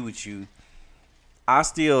 I'm gonna be with you. I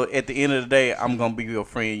still, at the end of the day, I'm gonna be your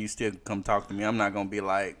friend. You still come talk to me. I'm not gonna be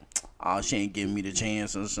like, oh, she ain't giving me the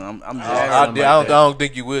chance. And so I'm just. I don't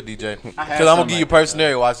think you will, DJ. Because I'm gonna give you a person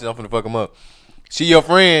scenario. Watch this. I'm finna fuck him up. She your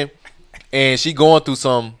friend, and she going through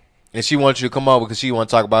something, and she wants you to come over because she want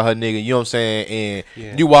to talk about her nigga. You know what I'm saying?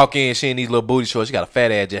 And you walk in, she in these little booty shorts. She got a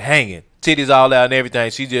fat ass just hanging, titties all out and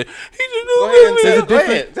everything. He just. No,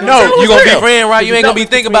 you gonna be friend, right? You ain't gonna be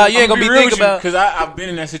thinking about. You ain't gonna be thinking about. Because I've been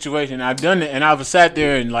in that situation. I've done it, and I've sat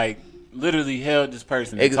there and like literally held this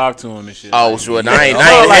person and talked to him and shit. Oh, sure. I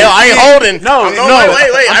ain't holding. No.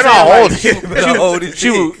 Wait. I'm not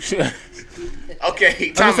holding.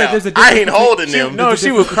 Okay, I ain't holding them. No, she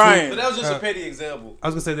was crying. But that was just a petty example. I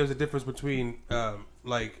was gonna say there's a difference between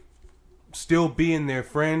like still being their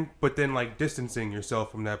friend, but then like distancing yourself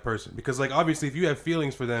from that person. Because like obviously, if you have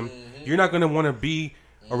feelings for them, you're not gonna want to be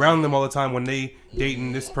around them all the time when they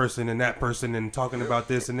dating this person and that person and talking about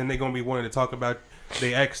this, and then they're gonna be wanting to talk about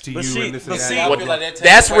they ex to you and this and that.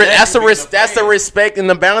 That's the respect and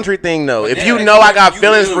the boundary thing, though. If you know I got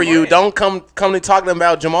feelings for you, don't come to talking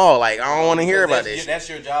about Jamal. Like I don't want to hear about this. That's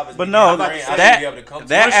your job. But no,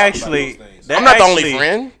 that actually, I'm not the only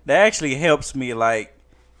friend. That actually helps me. Like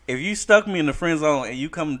if you stuck me in the friend zone and you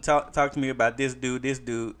come talk to me about this dude,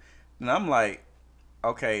 then I'm like,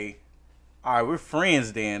 okay, all right, we're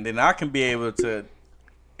friends. Then I can be able to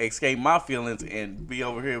escape my feelings and be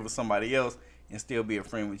over here with somebody else and still be a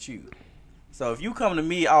friend with you. So if you come to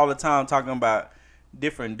me all the time talking about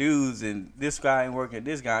different dudes and this guy ain't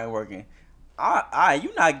working,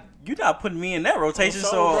 you not putting me in that rotation.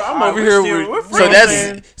 So I'm over here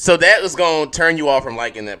with. So that was gonna turn you off from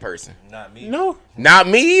liking that person. Not me. No. Not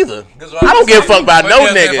me either. I don't give a fuck about no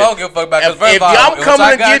nigga. I don't give a fuck about. If I'm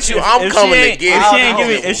coming to get you, I'm coming to get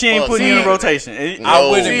you. If she ain't putting you in a rotation, I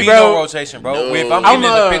wouldn't be no rotation, bro. No. If I'm getting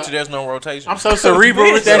in the picture, there's no rotation. I'm so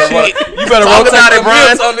cerebral with that shit. You better Talk rotate about it, the Brian.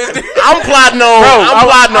 lips on this. I'm plotting on.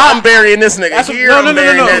 I'm burying this nigga here. No. I'm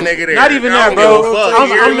burying that nigga there. Not even that, I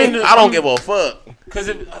bro. don't give a fuck. Cause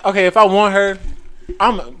if I want her,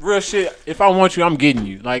 I'm real shit. If I want you, I'm getting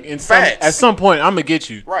you. Like at some point, I'm gonna get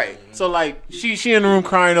you. Right. So like she in the room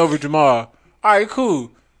crying over Jamal. All right,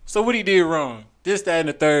 cool. So what he did wrong? This, that, and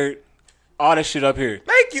the third. All that shit up here.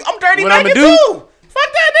 Thank you. I'm dirty. What I'ma do? Too. Fuck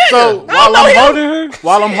that nigga. So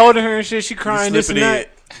while I'm holding her and shit, she crying this and that.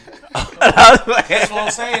 That's what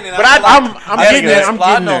I'm saying. And But I'm getting there. I'm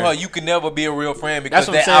getting on her. there. You can never be a real friend because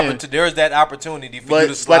That's what I'm saying. there's that opportunity for you to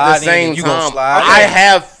But slide at the same in and you gonna time, slide I in.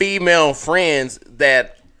 have female friends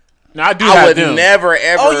that Now I do I have would them. never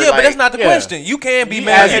ever. Oh yeah, but like, that's not the yeah. question. You can be You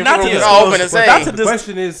mad asking not for to a I was gonna say. The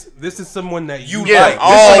question is, this is someone that you Yeah. like.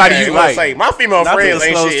 This is somebody okay, you I'm gonna like. say, my female not to friends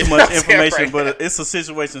ain't disclose shit. too much That's information, right. but it's a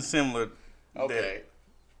situation similar. Okay.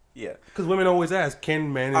 Yeah. Because women always ask,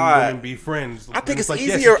 can men and Alright. women be friends? I think it's like,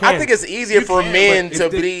 yes, easier. you I can. think it's easier You for can, men but to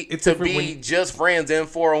it's be it's to different be when- just friends than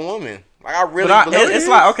for a woman. Like I really But believe it's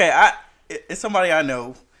like, okay, it's somebody I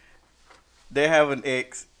know. They have an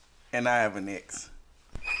ex, and I have an ex.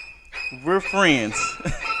 We're friends.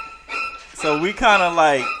 So we kind of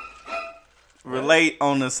like relate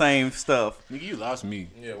on the same stuff. Nigga, you lost me.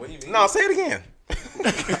 Yeah, what do you mean? No, say it again.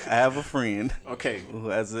 I have a friend Okay. who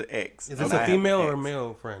has an ex. Is this and I a have female an or a ex.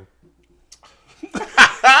 male friend?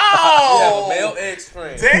 Oh, male ex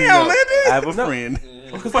friend. damn, I nigga. have a friend.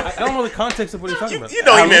 Because I don't know the context of what he's talking about. You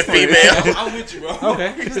know he meant female. I'm with you, bro. Okay.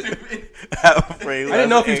 I have a friend. who I didn't has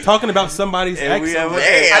know an if he's ex. talking about somebody's And ex. we have or- an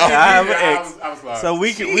Damn. ex. I have an ex. I was lost. So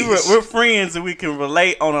we're friends and we can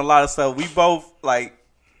relate on a lot of stuff. We both like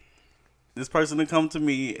this person to come to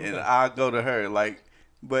me and I go to her. Like,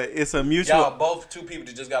 but it's a mutual. Y'all both two people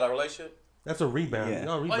that just got a relationship. That's a rebound. Yeah.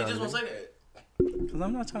 Y'all rebound. say that? Because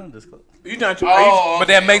I'm not trying to disclose. You not But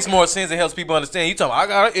that makes more sense. It helps people understand. You talking? I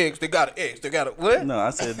got an ex. They got an ex. They got a what? No, I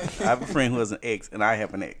said I have a friend who has an ex and I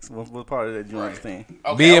have an ex. What part of that do you understand?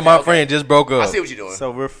 Me and my friend just broke up. I see what you're doing. So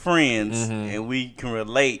we're friends and we can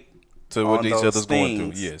relate to what on each those other's going through.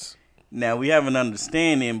 things. Yes. Now we have an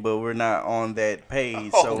understanding, but we're not on that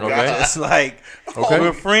page. Oh, So God. we're just like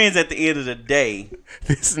we're friends at the end of the day.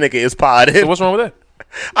 This nigga is potted. So what's wrong with that?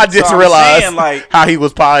 I just So I'm realized saying, like- how he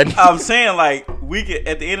was potting. I'm saying like we can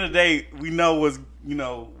at the end of the day we know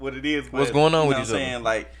what it is. But, What's going on you with know each what I'm other? saying?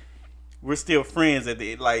 Like we're still friends at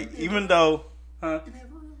the like even though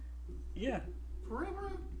yeah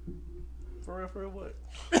for real what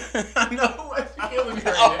I know what you killing me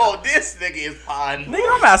right Oh, this nigga is potting.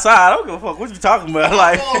 nigga I'm outside I don't give a fuck what you talking about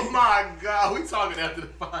like Oh my god, we talking after the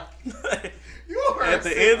fight. You at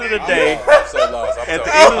the end of the day I'm so lost. at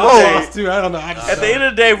the end of the day Dude, I don't know. I just at the end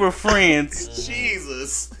of the day we're friends.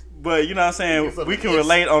 Jesus. But you know what I'm saying? We can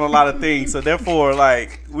relate on a lot of things. So therefore,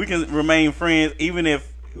 like, we can remain friends even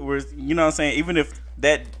if we're, you know what I'm saying? Even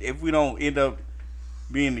if we don't end up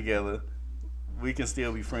being together, we can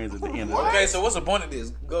still be friends at the end of the day. Okay, so what's the point of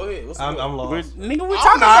this? Go ahead. What's the I'm point? lost. Nigga, we're I'm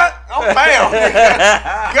talking not. about. I'm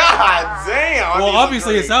bound. God damn. Well,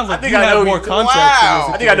 obviously, it sounds like think you I know have more you- context. Wow.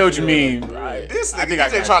 in I this think I know what you situation. mean. Right. This I nigga, think I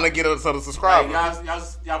he's just got trying to get us to the Like,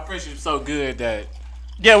 subscribers. y'all friendship so good that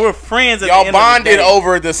Yeah, we're friends at the Y'all end bonded of the day.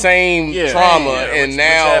 over the same Yeah. trauma, Yeah, and which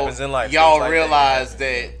now happens in life, y'all things like realize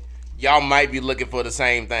that y'all might be looking for the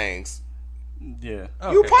same things. Yeah.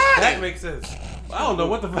 Okay. You potted. That makes sense. I don't know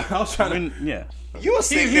what the fuck. I was trying to. Yeah. You a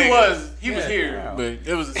sick he nigga. was here, but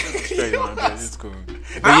it was a straight line. But it's cool.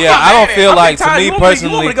 But yeah, I don't feel like, to me You want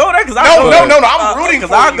personally, me to go there? Cause I No, go no, there. no, no. I'm rooting for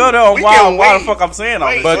Cause I you. go there on We why can the wait. fuck I'm saying all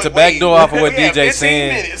Wait, this. But to wait, backdoor off of what we have DJ 15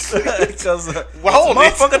 saying, minutes. Because Well, hold it.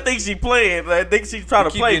 motherfucker thinks she playing. I think she's trying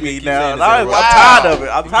to keep play getting- me keep now. saying And it's I'm interrupted. tired of it.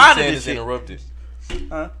 I'm tired of saying this it's shit. interrupted.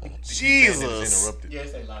 Jesus. Interrupted.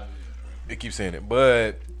 Yes, they live. They keep saying it,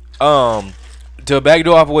 but to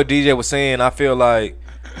backdoor off of what DJ was saying, I feel like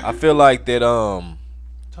that Tell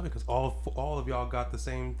me, because all of y'all got the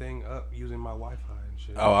same thing up using my Wi-Fi and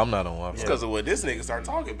shit. Oh, I'm not on Wi-Fi. It's because of what this nigga started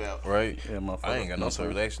talking about. Right? Yeah, motherfucker. I ain't got no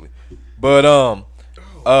service actually. But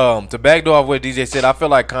to backdoor off what DJ said, I feel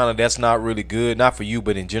like kind of that's not really good, not for you,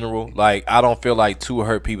 but in general. Like I don't feel like two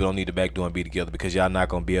hurt people don't need to backdoor and be together because y'all not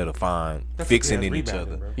gonna be able to find fixing in each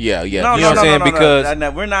other. Yeah, yeah. No, You know what I'm saying?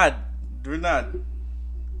 Because- we're not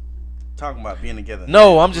talking about being together.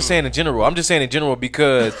 No, I'm just saying in general. I'm just saying in general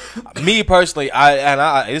because me personally,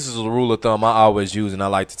 this is a rule of thumb I always use, and I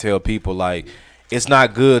like to tell people like it's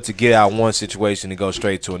not good to get out one situation and go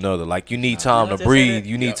straight to another. Like you need time to breathe.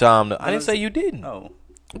 You need time to. I didn't say you didn't. No.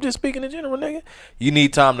 I'm just speaking in general, nigga. You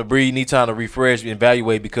need time to breathe. You need time to refresh,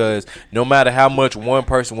 evaluate, because no matter how much one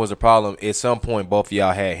person was a problem, at some point both of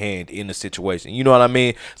y'all had hand in the situation. You know what I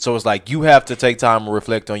mean? So it's like you have to take time to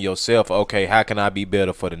reflect on yourself. Okay, how can I be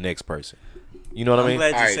better for the next person? You know what I mean?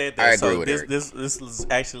 I'm glad you said that. I agree so with this is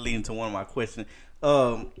actually leading to one of my questions.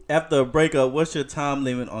 After a breakup, what's your time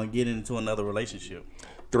limit on getting into another relationship?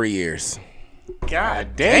 3 years.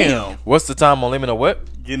 God damn. What's the time on limit of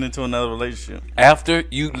what? Getting into another relationship. After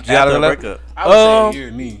you got After a a breakup. I would say a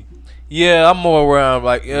year, me. Yeah, I'm more around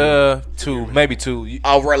like 2, maybe 2.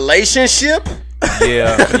 A relationship?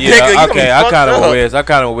 Yeah, Nigga, yeah. you Okay, I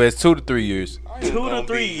kind of was 2 to 3 years. 2 to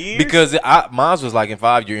 3 years. Because mine was like in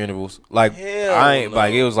 5-year intervals. Like I ain't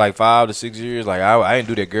like it was like 5 to 6 years. Like I ain't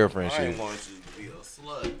do that girlfriend shit. want you to be a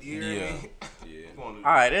slut. You Yeah.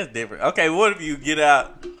 All right, that's different. Okay, what if you get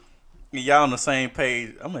out? Y'all on the same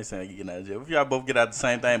page. I'm not saying you get out of jail. If y'all both get out the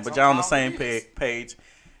same thing, but y'all on the same page.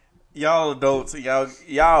 Y'all adults.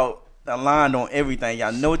 Y'all aligned on everything.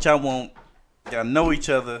 Y'all know what y'all want. Y'all know each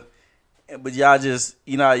other. But y'all just,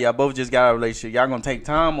 y'all both just got a relationship. Y'all gonna take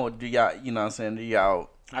time, or do y'all, you know what I'm saying? Do y'all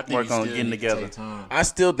work on getting together? I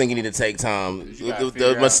still think you need to take time.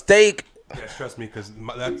 The out. mistake. Yeah, trust me, because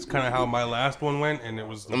that's kind of how my last one went, and it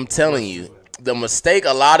was. I'm telling you, the mistake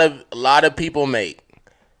a lot of people make.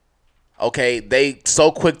 Okay, they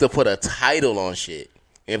so quick to put a title on shit.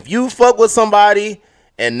 If you fuck with somebody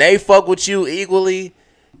and they fuck with you equally,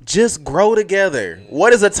 just grow together.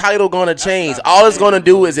 What is a title gonna change? All it's gonna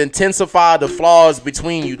do is intensify the flaws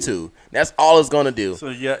between you two. That's all it's gonna do. So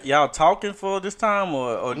y'all talking for this time,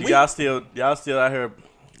 or do y'all still out here?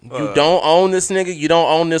 You don't own this nigga. You don't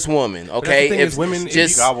own this woman. Okay, But that's the thing is, women,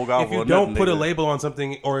 if you don't put a nigga. label on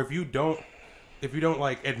something, or if you don't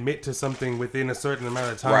like admit to something within a certain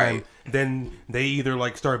amount of time, Right. then they either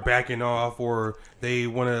like start backing off or they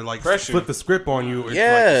want to like Pressure. flip the script on you. It's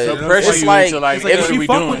Yeah, like, so pressure it's you like, into, like, It's like, if if you you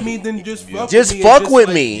fuck with me, then just fuck just with me. fuck and with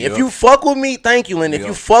like- me. If you fuck with me, thank you, Lynn. If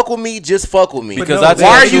you fuck with me, just fuck with me. Because no, I but tell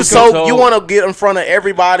Why are you you so so? You want to get in front of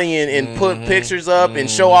everybody and put pictures up and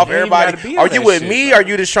show off You ain't even everybody? gotta be Are on you that with shit, me? bro. Or are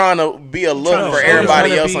you just trying to be a look No, for they're everybody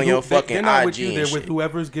trying to else be on your who- fucking They're not IG with you. and They're with shit?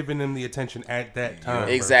 whoever's giving them the attention at that time.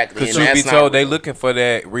 bro. Exactly. Because and truth be that's told, not- they looking for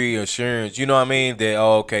that reassurance. You know what I mean? That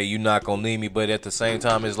okay, you're not gonna leave me, but at the same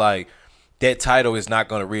time, it's like that title is not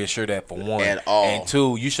gonna reassure that for one. At all. And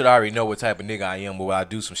two, you should already know what type of nigga I am, whether I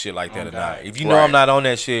do some shit like that or not. If you know Right. I'm not on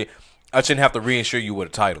that shit, I shouldn't have to reassure you with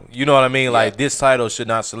a title. You know what I mean? Like this title should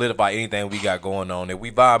not solidify anything we got going on. If we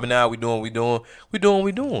vibing out, we doing. We doing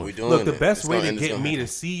Look, the it. best It's way gonna- to it's get gonna me happen.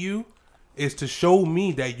 to see you is to show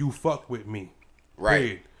me that you fuck with me. Right.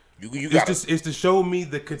 Period. You It's got just it's to show me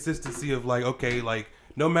the consistency of like, okay, like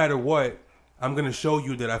no matter what, I'm gonna show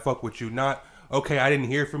you that I fuck with you. Not okay, I didn't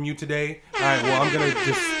hear from you today. All right, well I'm gonna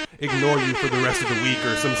just ignore you for the rest of the week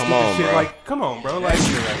or some stupid on, shit. bro. Like, come on, bro. Like,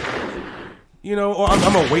 or I'm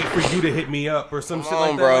gonna wait for you to hit me up or some shit on,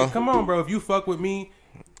 like that. bro. Like, come on, bro. If you fuck with me,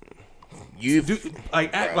 You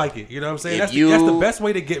act like it. You know what I'm saying? If That's you- the best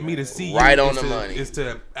way to get me to see you. Right on is the to- money. Is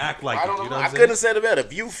to act like it. You know what I I'm couldn't saying? have said it better.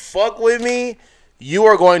 If you fuck with me, you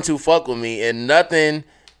are going to fuck with me, and nothing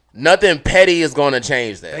petty is going to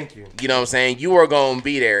change that. Thank you. You know what I'm saying? You are going to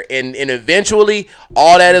be there, and eventually,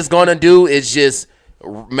 all that is going to do is just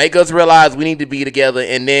make us realize we need to be together,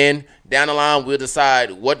 and then down the line we'll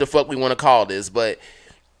decide what the fuck we want to call this. But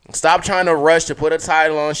stop trying to rush to put a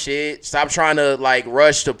title on shit. Stop trying to like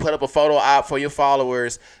rush to put up a photo op for your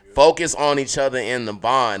followers. Focus on each other in the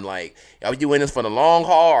bond. Like, are you in this for the long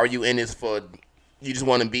haul? Or are you in this for you just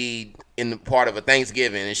want to be in the part of a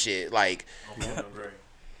Thanksgiving and shit? Like,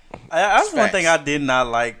 That's one Facts. thing I did not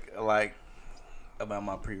like about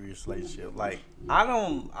my previous relationship. Like I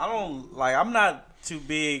don't like I'm not too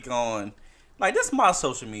big on like this is my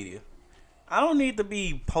social media. I don't need to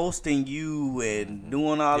be posting you and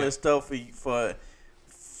doing all this stuff for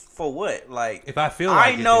what? Like If I feel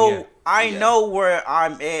like it, know then yeah. I know where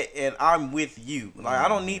I'm at and I'm with you. Like I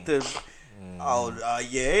don't need to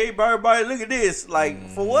hey, everybody, look at this. Like,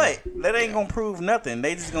 for what? That ain't gonna prove nothing.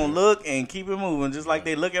 They just gonna look and keep it moving. Just like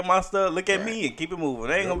they look at my stuff, look at me and keep it moving.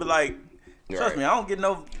 They ain't gonna be like, trust me, I don't get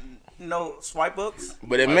no swipe ups.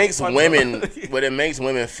 but it makes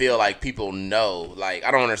women feel like people know. Like, I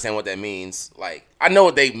don't understand what that means. Like, I know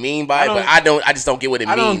what they mean by it, but I just don't get what it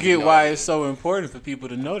means. I don't get you know? why it's so important for people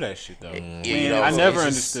to know that shit though. you know, I so never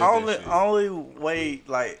it's just- understood that shit. Only way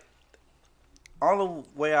like all the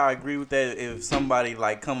way I agree with that. If somebody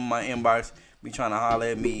like come in my inbox, be trying to holler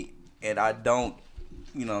at me, and I don't,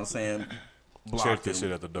 you know what I'm saying, block Check this them,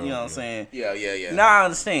 shit at the door. you know what I'm saying? Yeah. Now I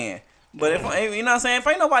understand. But if you know what I'm saying, if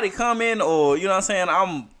ain't nobody coming or you know what I'm saying,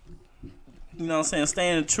 I'm, you know what I'm saying,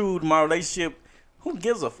 staying true to my relationship. Who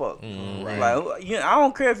gives a fuck? Right. Like, I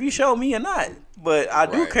don't care if you show me or not, but I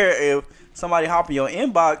do care if somebody hop in your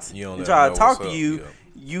inbox and try to talk to you.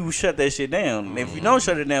 You shut that shit down. If you don't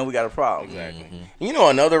shut it down, we got a problem. Exactly. You know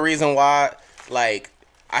another reason why, like,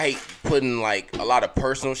 I hate putting like a lot of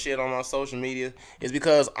personal shit on my social media is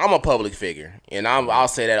because I'm a public figure, and I'll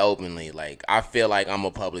say that openly. Like, I feel like I'm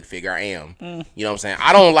a public figure. I am. You know what I'm saying?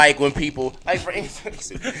 I don't like when people for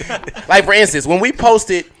instance, when we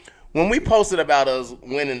posted about us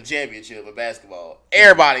winning the championship of basketball,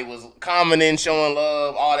 everybody was commenting, showing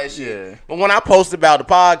love, all that shit. Yeah. But when I post about the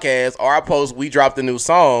podcast or I post we dropped a new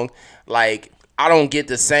song, like, I don't get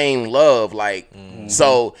the same love. Like,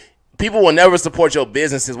 so people will never support your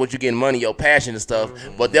businesses, what you getting money, your passion and stuff,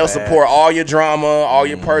 but they'll support all your drama, all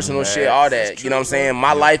your personal shit, all that. You know what I'm saying?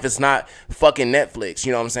 My life is not fucking Netflix.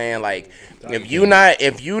 You know what I'm saying? Like, if you're not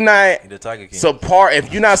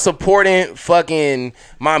supporting fucking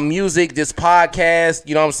my music, this podcast,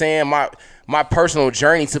 you know what I'm saying, my personal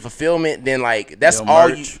journey to fulfillment, then like that's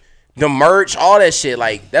the merch, all that shit,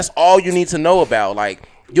 like that's all you need to know about. Like,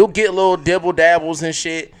 you'll get little dibble dabbles and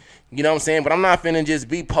shit. You know what I'm saying? But I'm not finna just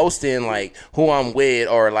be posting, like, who I'm with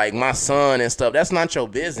or, like, my son and stuff. That's not your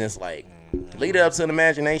business. Like, leave it up to the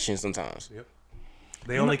imagination sometimes. Yep.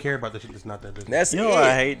 They only care about the shit that's not their business. That's what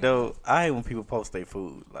I hate, though? I hate when people post their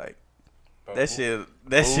food. Like, that shit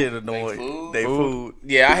annoying. They food.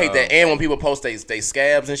 Yeah, I hate that. And when people post they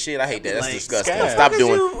scabs and shit, I hate that. That's like, disgusting. Stop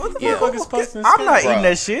doing. What the fuck is posting? I'm not eating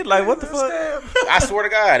that shit. Like, what the fuck? I swear to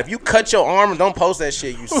God, if you cut your arm, don't post that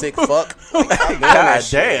shit. You sick fuck. Like, God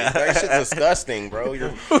damn, that shit's disgusting, bro.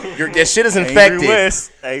 That shit is infected.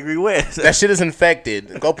 Angry West. That shit is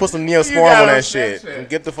infected. Go put some Neosporin on that shit. And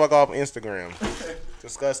get the fuck off Instagram.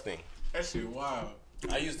 Disgusting. That shit wild.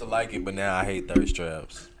 I used to like it, but now I hate thirst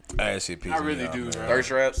traps. That shit pisses me off, do, man. Thirst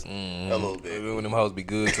traps? A little bit. When them hoes be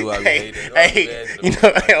good too, I be hating. Hey, you know,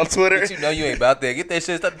 on Twitter. But you know you ain't about that. Get that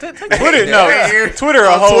shit. Twitter, no. Twitter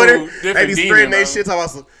a whole different they be demon, spreading that shit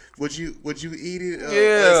talking about, would you eat it?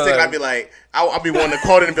 Yeah. I'd be like, I'll be wanting to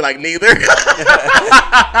quote it and be like, neither.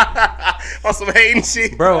 On some hating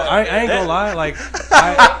shit. Bro, I ain't gonna lie. Like,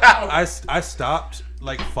 I stopped,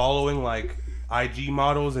 like, following, like, IG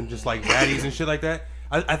models and just, like, baddies and shit like that.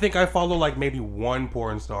 I think I follow like maybe one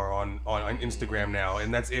porn star on Instagram now,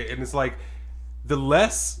 and that's it. And it's like the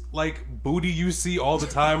less like booty you see all the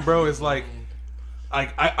time, bro, is like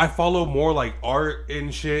I follow more like art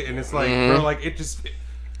and shit, and it's like bro, like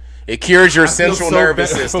it cures your central nervous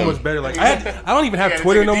system. So much better. Like I don't even have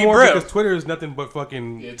Twitter no more because Twitter is nothing but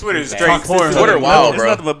fucking. Twitter is straight porn. Twitter wild,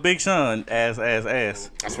 bro. It's nothing but Big Sean ass. I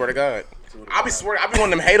swear to God. I be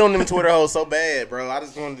wanting them hate on them Twitter hoes so bad, bro. I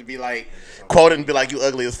just wanted to be like quoted and be like, you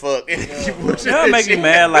ugly as fuck. They'll make me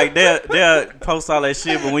mad. Like they'll post all that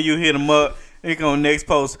shit, but when you hit them up, they go next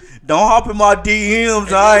post. Don't hop in my DMs,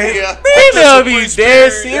 alright? They'll be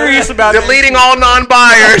dead serious about deleting all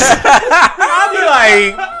non-buyers. I'll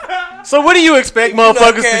be like, so what do you expect,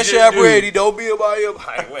 motherfuckers? Cash App ready? Don't be about your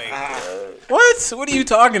wait. What? What are you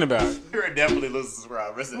talking about? You're definitely losing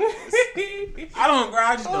subscribers.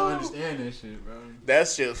 I just don't understand that shit, bro. That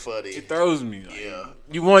shit funny. It throws me. Like, yeah.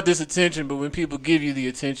 You want this attention, but when people give you the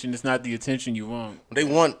attention, it's not the attention you want. They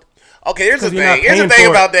want. Okay, here's the thing. Here's the thing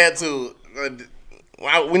about that too.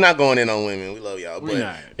 We're not going in on women. We love y'all, but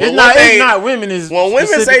it's not women. When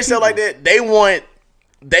women say stuff like that, they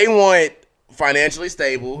want financially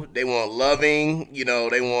stable. They want loving. You know,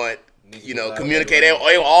 they want. You know, communicate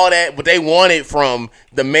all that, but they want it from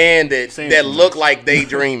the man that look like they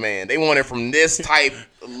dream man. They want it from this type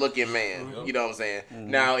looking man. You know what I'm saying?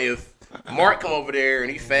 Now, if Mark come over there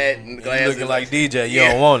and he fat and glasses, looking like DJ, you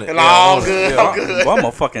don't want it. And I'm good. I'm good. Well, I'm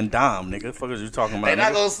a fucking dom, nigga. What the fuck is you talking about? They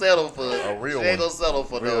not gonna settle for a real one. They ain't gonna settle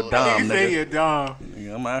for real those. dom, nigga. You dom.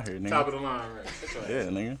 Nigga, I'm out here, nigga. Top of the line, right? Yeah,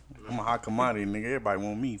 nigga. I'm a hot commodity, nigga. Everybody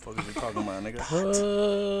want me. Fuck is you talking about,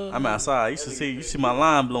 nigga? I'm outside. You see my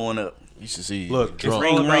line blowing up. You should see. Look,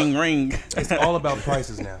 ring. It's all about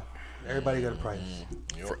prices now. Everybody got a price.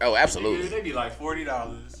 Absolutely. They be like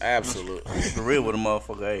 $40. Absolutely. For real with a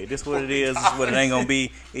motherfucker. Hey, this what it is. This what it ain't gonna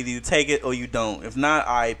be. Either you take it or you don't. If not,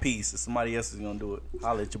 all right, peace. If somebody else is gonna do it,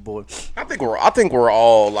 holla at your boy. I think we're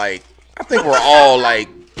all like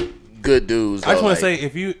good dudes. I just want to say,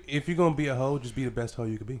 if you're gonna be a hoe, just be the best hoe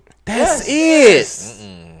you could be. That's it.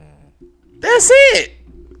 That's it.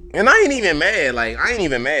 And I ain't even mad.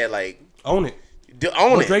 Like, own it.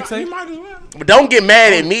 Own What it. Drake say? You might as well. But don't get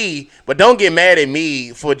mad at me. But don't get mad at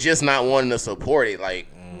me for just not wanting to support it. Like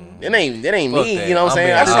that ain't Fuck me. that. You know what I'm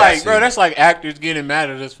saying? I'm I That's just being like, bro. That's like actors getting mad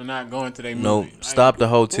at us for not going to their movie. No, Like, stop the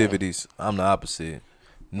hoe activities. I'm the opposite.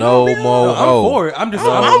 No more I'm hoe. for it. I'm just.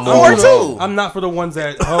 I'm for it too. I'm not for the ones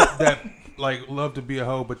that like love to be a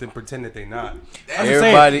hoe, but then pretend that they not. I'm just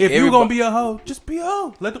Everybody- saying, if you everybody- gonna be a hoe, just be a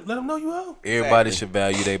hoe. Let them know you a hoe. Everybody should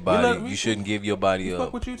value their body. we- You shouldn't give your body Fuck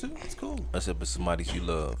up. with you too. It's cool. Except for somebody you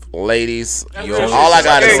love. Ladies, You all I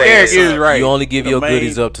gotta say Eric is right. You only give The your main-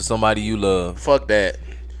 goodies up to somebody you love. fuck that.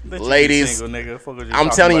 Let you be Ladies, single, nigga. Fuck what you I'm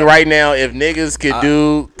talking telling you about. right now, if niggas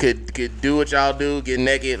could do what y'all do, get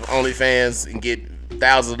naked, OnlyFans, and get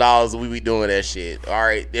thousands of dollars, we be doing that shit. All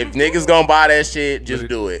right, if niggas gonna buy that shit, just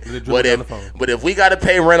do it. But if we gotta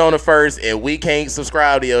pay rent on the first and we can't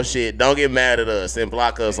subscribe to your shit, don't get mad at us and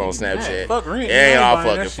block us on Snapchat. Fuck rent. It ain't our Nobody buying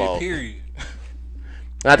fucking that shit, fault. Period.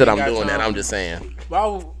 Not that I'm Ain't got doing that. time. I'm just saying. Why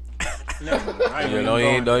would- Never mind. I ain't even Don't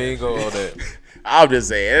going even there. go on that. I'm just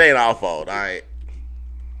saying it ain't our fault. All right,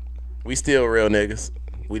 we still real niggas.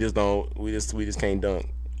 We just don't. We just can't dunk.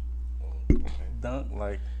 Dunk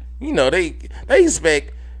like You know they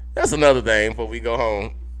expect. That's another thing before we go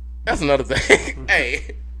home. That's another thing.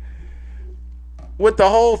 Hey, with the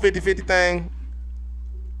whole 50-50 thing,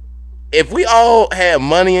 if we all had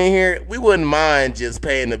money in here, we wouldn't mind just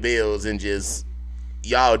paying the bills and just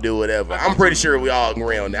y'all do whatever. I'm pretty sure we all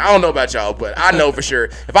agree on that. I don't know about y'all, but I know for sure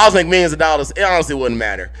if I was making millions of dollars, it honestly wouldn't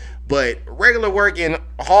matter. But regular working,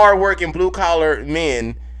 hard working, blue collar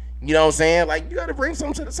men, you know what I'm saying? Like you gotta bring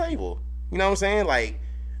something to the table. You know what I'm saying? Like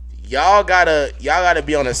y'all gotta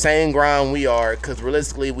be on the same grind we are, because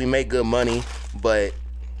realistically we make good money, but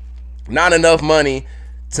not enough money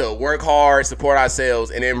to work hard, support ourselves,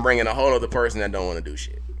 and then bring in a whole other person that don't want to do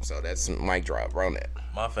shit. So that's mic drop on that.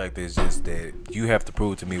 My fact is just that you have to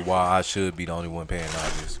prove to me why I should be the only one paying all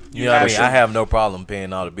this. You know what I mean? I have no problem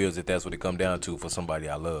paying all the bills if that's what it come down to for somebody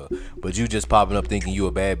I love. But you just popping up thinking you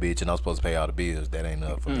a bad bitch and I'm supposed to pay all the bills. That ain't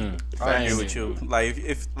enough for me. I agree with you. Like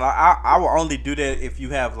if like, I will only do that if you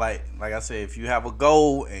have like I said, if you have a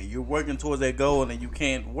goal and you're working towards that goal and you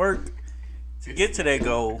can't work to get to that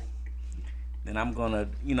goal, then I'm gonna,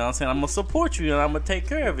 you know what I'm saying, I'm gonna support you and I'm gonna take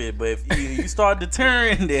care of it. But if you start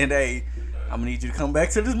deterring, then hey, I'm gonna need you to come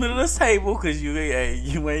back to this middle of the table because you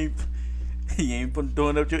ain't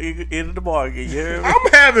doing up your end of the bargain. You hear me?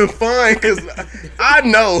 I'm having fun because I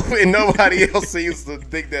know and nobody else seems to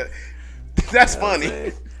think that. That's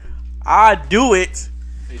funny. I do it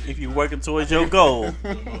if you're working towards your goal.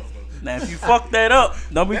 Now, if you fuck that up,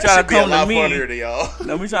 don't be That trying should to be a come to lot me. funnier to y'all.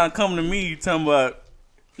 Don't be trying to come to me talking about,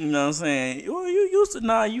 you know what I'm saying? Well, you used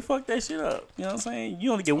to, you fucked that shit up. You know what I'm saying?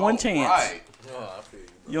 You only get one chance. Right.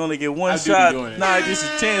 You only get one I do be shot. doing it. Now it gets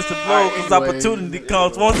a chance to blow Alright, because anyway. opportunity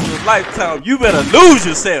comes once in a lifetime. You better lose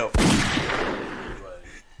yourself.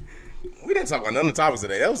 We didn't talk about none of the topics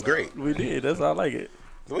today. That was great. We did. That's how I like it.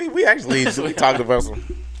 We actually we talked about some.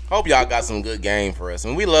 Hope y'all got some good game for us,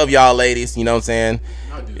 and we love y'all, ladies. You know what I'm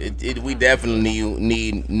saying? We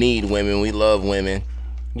definitely need women. We love women.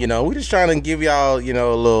 You know, we just trying to give y'all, a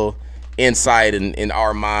little insight in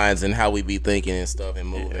our minds and how we be thinking and stuff and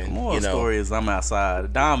moving. More story is I'm outside. The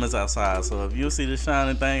diamond's outside. So if you see the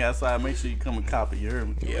shining thing outside, make sure you come and copy. You heard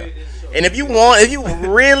me? Yeah. And if you want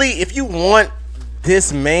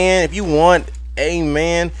this man, if you want a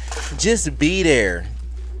man, just be there.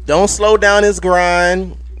 Don't slow down his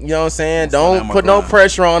grind. You know what I'm saying? Don't put no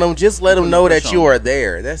pressure on him. Just let him know that you are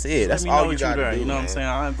there. That's it. That's all you got to do. You know what I'm saying?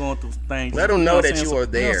 I'm going through things. Let him know that you are You know what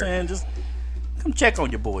I'm there. saying? Just come check on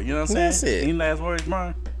your boy. You know what I'm saying? That's it. Any last words,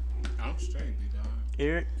 Brian? I'm straight, dog.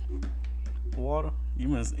 Eric? Water? You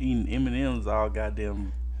been eating M&M's all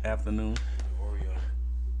goddamn afternoon.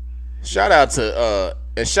 Shout out to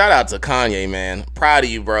Kanye, man. Proud of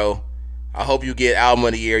you, bro. I hope you get album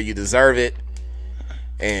of the year. You deserve it.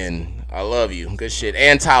 And I love you. Good shit.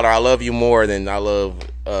 And Tyler, I love you more than I love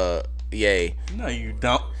Ye. No, you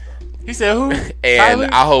don't. He said who? And Tyler?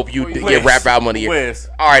 I hope you get West. rap album of the year. West.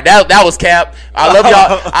 All right, that was Cap. I love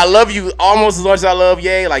y'all. I love you almost as much as I love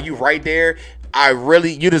Ye. Like, you right there.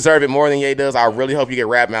 You deserve it more than Ye does. I really hope you get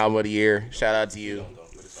rap album of the year. Shout out to you.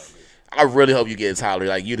 I really hope you get Tyler.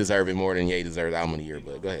 Like, you deserve it more than Ye deserves album of the year.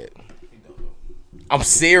 But go ahead. I'm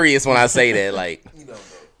serious when I say that. Like,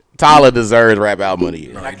 Tyler deserves rap album of the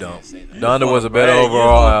year. No, you don't. Donda was a better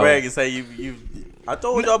overall album. Brag and say you. I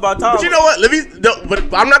told y'all about Tyler. But you know what?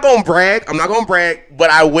 But I'm not gonna brag. But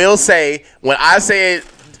I will say, when I said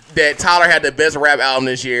that Tyler had the best rap album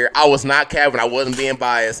this year, I was not capping. I wasn't being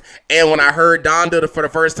biased. And when I heard Donda for the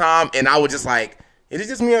first time, and I was just like, is it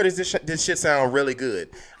just me or does this shit sound really good?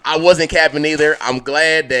 I wasn't capping either. I'm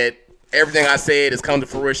glad that Everything I said has come to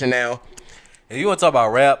fruition now. If you want to talk about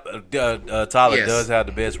rap, Tyler Yes. does have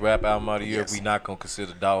the best rap album of the year. Yes. If we not gonna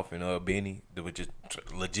consider Dolph and Benny, which is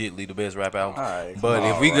legitly the best rap album. Alright. But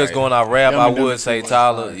if we Alright. just going off rap, Them I and them would two say was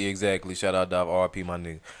Tyler. fire. Yeah, exactly. Shout out Dolph, R.I.P. my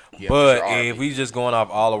nigga. Yeah, But for sure, if R.I.P. we just going off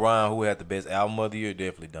all around, who had the best album of the year?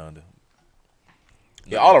 Definitely Donda.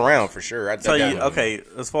 Yeah, all around for sure. So okay,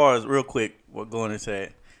 as far as real quick, what going into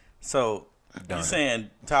that? So Donda. you saying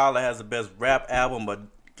Tyler has the best rap album, but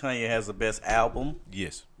Kanye has the best album?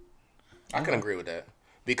 Yes. I can agree with that.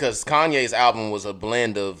 Because Kanye's album was a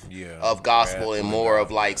blend of gospel rap and more of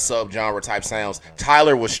like subgenre type sounds.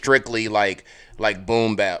 Tyler was strictly like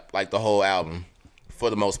boom bap, like the whole album, for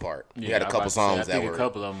the most part. He had a couple songs that were a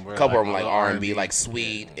couple of them were like R&B, like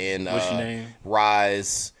Sweet and What's Your Name?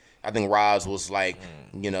 Rise. I think Rise was like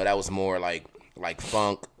that was more like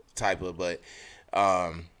funk type of. But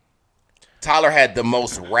Tyler had the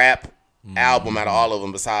most rap album out of all of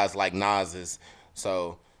them, besides like Nas's.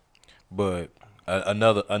 So. But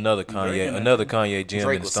another Kanye gem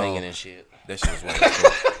Drake in the was song. singing and shit. That shit was wonderful.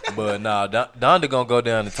 But nah, Donda gonna go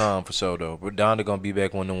down the time for sure though. But Donda gonna be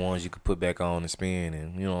back one of the ones you could put back on and spin,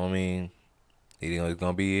 and you know what I mean. It's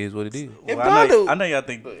gonna be is what it is. Well, I know y'all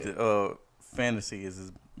think Fantasy is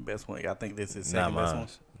his best one. Y'all think this is Not second best mine.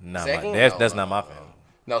 one? Not Second? mine. That's not my favorite.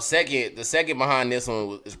 No, the second behind this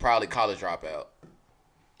one is probably College Dropout.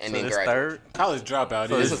 And So then this Graduate. third, College Dropout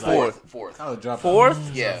So is this is like- Fourth. College Dropout. Fourth?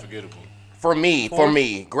 is Yeah. unforgettable. For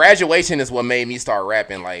me, Graduation is what made me start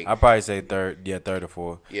rapping. Like, I'd probably say third or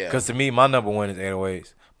fourth. Yeah. Because to me, my number one is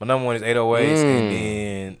 808s. My number one is 808s, and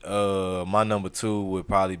then my number two would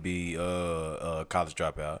probably be College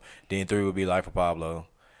Dropout. Then three would be Life of Pablo,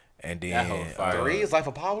 and That whole then fire. 3 is Life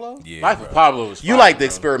of Pablo? yeah, Life of Pablo was You fire, like the bro.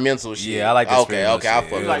 experimental shit. Yeah, I like the Okay, experimental okay, I shit.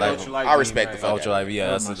 fuck Yeah, with like- that. Ultra Light I respect the Beam, fuck out Ultra of Life. it. Yeah,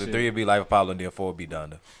 That was that's my the shit. three would be Life of Pablo, and then four would be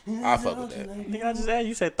Donda. I fuck with that. Nigga, I just asked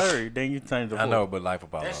you said third, then you turned to I fourth. know, but Life of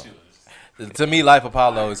Pablo. That shit was. To me, Life of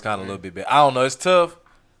Pablo is kind of a little bit better. I don't know, it's tough,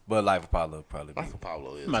 but Life of Pablo would probably be. Life of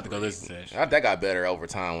Pablo is. I'm about to go pretty- listen to that shit. That got better over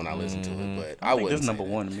time when I listened to it, but I I think wouldn't this say number that.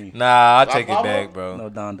 one to me. Nah, I take it Pablo? back, bro. No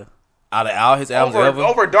Donda. Out of all his albums ever,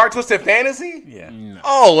 Over Dark Twisted Fantasy? Yeah.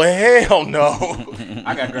 Oh hell no!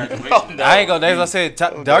 I got graduation. No. I ain't gonna. As I said,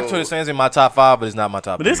 Dark Twisted Fans in my top 5, but it's not my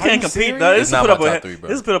top. But this three. can't you compete serious? though. This It's not put my up top a three, bro.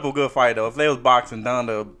 this put up a good fight though. If they was boxing,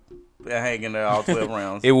 Donda hanging there all 12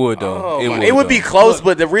 rounds. It would though. Oh, it would be though. close,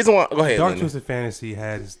 but the reason why. Go ahead, Dark Lenny. Twisted Fantasy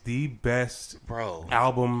has the best Bro.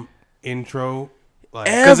 album intro. Like,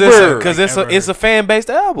 Ever. Because Ever. it's a fan based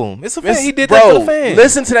album. It's a fan. He did Bro, that for the fans.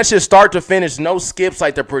 listen to that shit start to finish, no skips,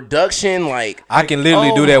 like the production, like. I can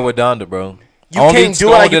literally do that with Donda, bro. You Only can't do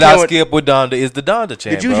it song like you that I can with- skip with Donda is the Donda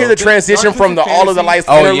chant. Did you bro. hear the transition Dark from the Twisted all of the Fantasy- lights?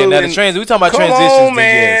 Oh yeah, interlude now the and- trans. We talking about Come transitions. on, then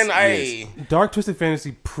man. yes, Hey. Dark Twisted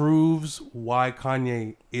Fantasy proves why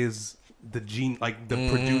Kanye is the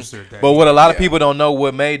producer. That But what a lot of Yeah. people don't know,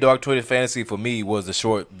 what made Dark Twisted Fantasy for me was the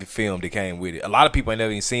short film that came with it. A lot of people ain't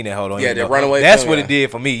never even seen that. Hold on, Yeah, even the know. Runaway That's film, what yeah. it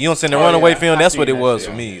did for me. You don't see the Oh, Runaway yeah. film. I That's seen what it that was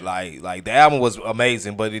shit, for yeah. me. Like the album was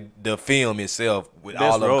amazing, but the film itself with all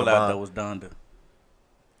Best of them rollout combined. though was Donda.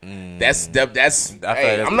 That's. I feel like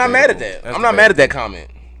Hey, that's I'm not mad at debatable. that. That's I'm not mad at that comment.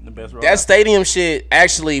 The best rollout. That stadium shit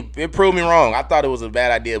actually it proved me wrong. I thought it was a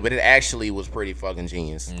bad idea, but it actually was pretty fucking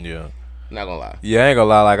genius. Yeah, Not gonna lie. yeah. I ain't gonna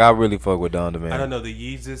lie. Like I really fuck with Donda, man. I don't know. The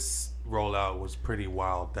Yeezus rollout was pretty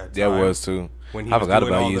wild that That time. was too. When he I was forgot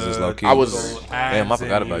doing about all Yeezus the- low key. I was- little Damn, I ads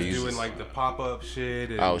forgot and about he was Yeezus. doing like the pop up shit.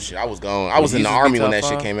 And Oh shit, I was gone. I was in the Yeezus army be when top that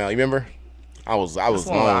shit five? came out. You remember? I was This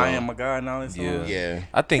one, gone. I Am a God and all this. Yeah. Yeah.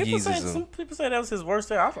 I think People say, Yeezus. some people say that was his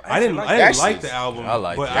worst album. I didn't Actually, like the album, I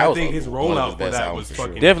liked but it. That I was think his one of his rollout for best that albums was for sure.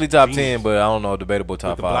 fucking Definitely top genius. 10, but I don't know, debatable top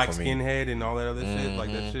With the 5 black for me. skinhead and all that other shit.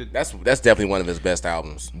 Like that shit. That's definitely one of his best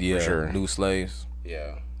albums. Yeah, For sure. New Slaves.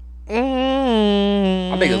 Yeah.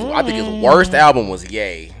 I think his worst album was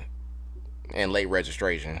Yay and Late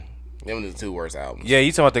Registration. Them are the two worst albums. Yeah,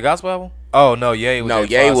 you talking about the gospel album? Oh no, Ye was No, that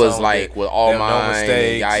Ye five was song like with All Mine,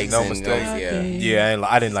 Yikes, no and mistakes. those, Yeah,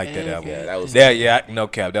 I didn't like that album. Yeah, that was- no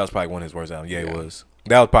cap. That was probably one of his worst albums. Ye was.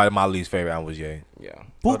 That was probably my least favorite album. Was Ye. Yeah.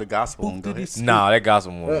 Oh, the gospel one. Go ahead. Nah, that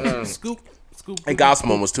gospel one was Scoop, scoop. And Gospel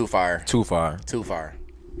one was too fire. too far. Too fire.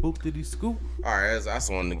 Boop diddy scoop. All right, I just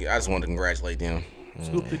wanted to congratulate them.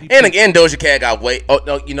 Scoop diddy. And again, Doja Cat got way. Oh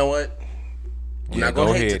no, you know what? I'm Yeah, not go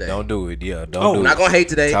gonna hate ahead. today. Don't do it. Yeah, don't Oh, do I'm it. not gonna hate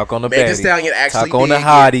today. Talk on the Megan Thee baddie. Stallion actually Talk on the did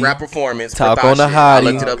hottie. get rap performance. Talk for on the Thot Shit. I hottie.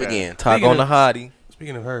 looked it up Okay. again. Talk Speaking on the of- hottie.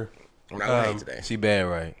 Speaking of her, I'm not gonna hate today. She bad,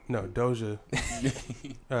 right? no Doja.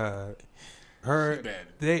 Her,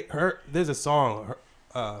 bad. There's a song,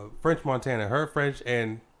 French Montana, her French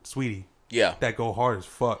and Sweetie Yeah, that go hard as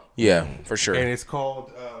fuck, yeah, for sure. and You it's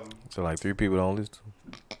called. So like 3 people don't listen.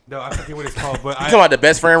 No, I forget what it's called, but talking about the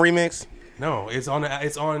Best Friend remix? No, it's on French.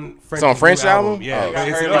 It's on French album? Yeah, Oh. but I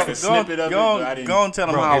it's heard like a snippet of it. Go but I on, didn't. go on, tell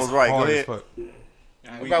them how I was right. Go ahead.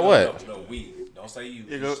 About what? No, we. Don't say you.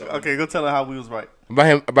 Okay, go tell them how we was right.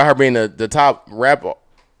 About her being the top rapper.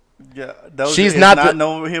 Yeah, Doja She's is not not the-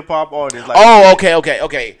 no hip hop artist. Like Oh,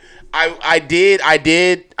 okay. I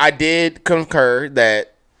did concur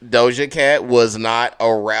that Doja Cat was not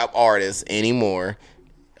a rap artist anymore.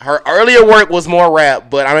 Her earlier work was more rap,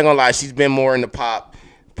 but I'm not gonna lie, she's been more in the pop,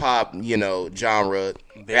 genre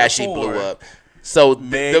as she blew Therefore, up. So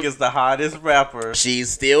Meg is the hottest rapper. she's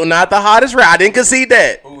still not the hottest rap. I didn't concede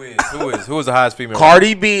that. Who is the highest female?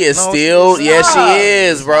 Cardi B is still, yes, she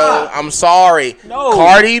is, bro. I'm sorry. No.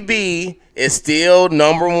 Cardi B is still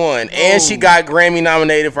number one, and she got Grammy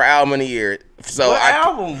nominated for Album of the Year. So What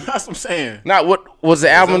album? That's what I'm saying. not what was the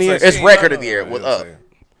album of the year? It's Record of the Year. With Up.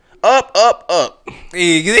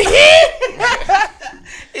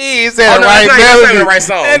 He said Oh, it no, right, that's not even melody. the right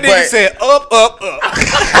song. And then he but said up.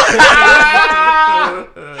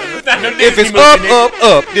 If it's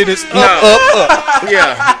up, then it's up.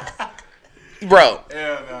 yeah, bro.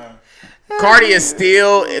 Cardi is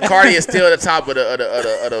still the top of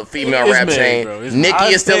the female It's rap Meg, chain. bro. It's Nicki I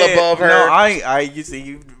is still said- above her. No, you see,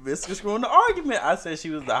 you misconstruing the argument. I said she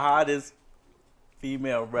was the hottest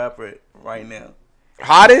female rapper right now.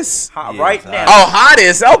 Hottest? Right now. Oh,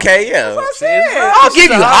 hottest. Okay, yeah. I said. I'll give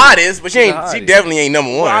you the hottest, but she hottest. definitely ain't number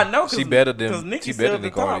one. Well, I know. She better than Cardi.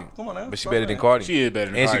 Cardi. Come on now. But she better than Cardi. She is better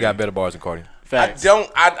than And Cardi. she got better bars than Cardi. Facts.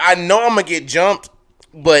 I know I'm gonna get jumped,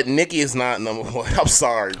 but Nicki is not number one. I'm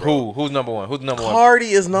sorry, bro. Who's number one? Who's number one? Cardi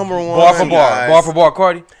is number one. Bar for bar. guys. Bar for bar,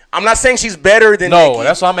 Cardi. I'm not saying she's better than No, Nicki.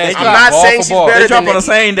 that's what I'm asking. I'm not Bar saying for she's bar. better They than drop on the Nicki.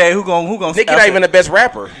 same day. Who gonna? Nicki not even the best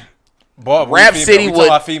rapper. Bar, Rap female. City we would- talking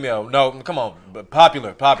about female. No, come on. But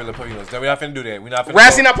popular females. We're not finna do that. We're not finna.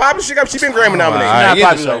 Rap City not popular. She been Grammy nominated. All right, Not get the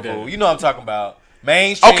popular show, like that. fool. You know what I'm talking about.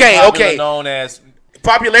 Mainstream. Okay, popular, okay. Known as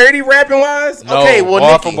Popularity rapping wise. no. Okay, well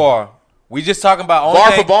bar Nicki. for bar. We just talking about only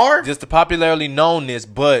Bar for thing- bar? Just the popularity knownness,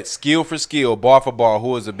 but skill for skill, bar for bar.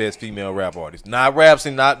 Who is the best female rap artist? Not raps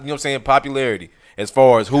and not, you know what I'm saying, popularity. As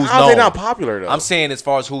far as who's How's known. they not popular though? I'm saying as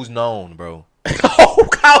far as who's known, bro. Oh,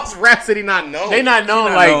 how's Rap City not known? They not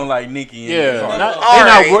known Not like known like Nicki. And yeah. Cardi. Not, All they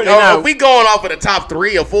right. not. They If not. we going off of the top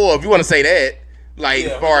 3 or 4, if you want to say that, like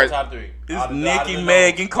as far as three. It's Nicki,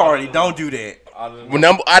 Meg, and Cardi. Don't do that.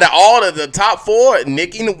 out of all of the top 4,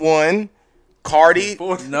 Nicki 1, Cardi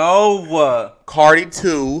No. Cardi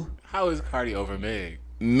 2, How is Cardi over Meg?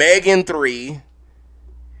 Megan 3,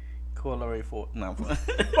 Corleone 4. No.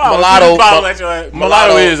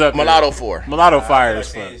 Mulatto is up there. Mulatto 4. Mulatto fire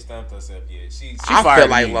as fuck. She I fired feel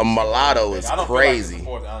like me. La Mulatto is crazy.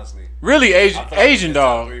 honestly. Really, Asian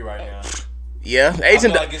dog. Right now. Yeah,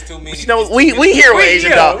 Asian dog. it's too many. You know, we hear with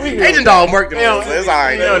Asian dog. we hear Asian with dog worked Yeah, on. It's all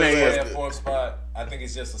right. we know though. they It's- is. Fourth spot. I think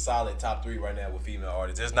it's just a solid top 3 right now with female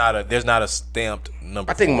artists. There's not a stamped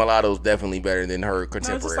number. I think 4. Mulatto's definitely better than her No, it's just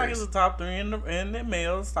like contemporaries. it's a top 3 in the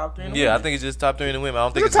males, top 3 in the Yeah, I women. think it's just top 3 in the women. I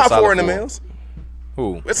don't think It's it's a top a 4 in solid the 4. males.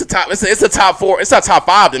 Who? It's a top. It's a top 4. It's a top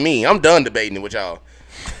 5 to me. I'm done debating it with y'all.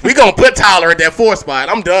 We gonna put Tyler at that 4 spot.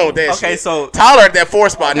 I'm done with that. Okay, shit. so- Tyler at that 4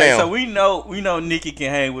 spot Okay, now. so we know Nicki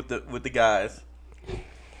can hang with the guys.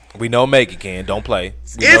 We know Megan can. Don't play.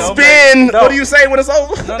 It's No, been. no. What do you say when it's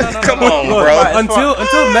over? No, Come no. on, Look, bro. like- Until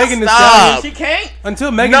Megan Thee Stop. Stallion, She can't.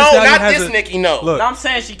 until Megan No, Thee Stallion not has this a, Nicki. No, Look, No, I'm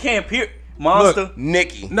saying she can't. Monster.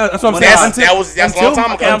 Nicki. No, that's what I'm That's saying. that's a long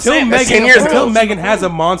time ago. I'm Until saying that's 10 Megan, years until ago. Megan has a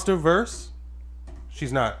monster verse,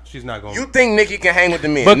 she's not going. You think Nicki can hang with the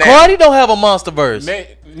men? But Now, Cardi don't have a monster verse.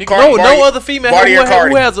 Cardi- No other female Cardi or who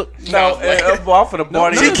Cardi? has a No, bar for the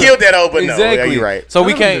party. She killed that over. No, exactly. yeah, you're right. So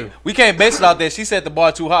None of them we can't base it out there. She set the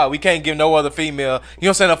bar too high. We can't give no other female. You know what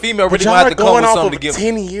I'm saying? A female But really y'all gonna are have to come going with off something of to give.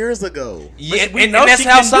 10 years ago. Yeah, we and know that's she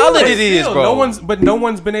how can do solid it it is, Still, bro. no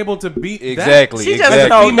one's been able to beat Exactly. She exactly. just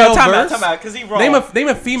no, Female time verse? out, because he wrong. Name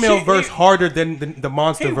a female She- verse harder than the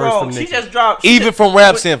monster he verse wrong. from She Nicki. just dropped. Even from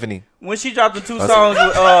Rap Symphony. when she dropped the 2 songs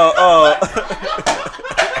with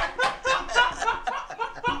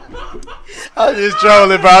I'm just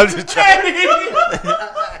trolling, bro. I'm just trolling.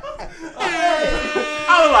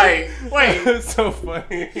 I was like, wait. It's so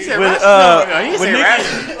funny. He said When, Ratchet? uh, No, he when said Nicki-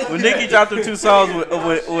 Ratchet. when Nicki dropped them 2 songs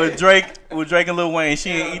with Drake and Lil Wayne, she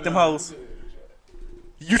ain't eat them hoes.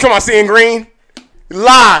 You talking about seeing green?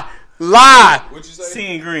 Lie.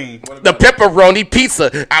 Seeing green. The pepperoni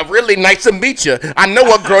pizza. I really nice to meet you. I know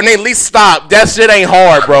a girl named Lee. Stop. That shit ain't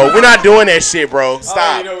hard, bro. We're not doing that shit, bro.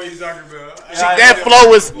 Stop. what he's talking about. That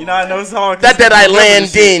flow is. You know I know it's hard. That I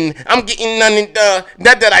land in. I'm getting none in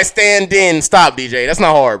that I stand in. Stop, DJ. That's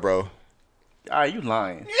not hard, bro. Alright, you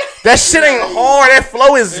lying. That shit ain't hard. That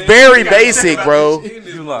flow is very basic, bro.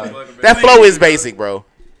 You lying. That flow is basic, bro.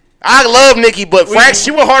 I love Nicki, but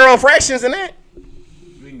she went harder on fractions than that.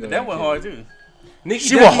 That went hard too.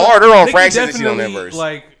 She went harder on Nicki fractions than she on that definitely, verse.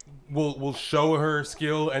 Like, will show her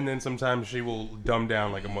skill, and then sometimes she will dumb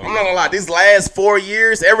down like a mother. I'm not gonna lie. These last 4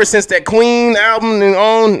 years, ever since that Queen album and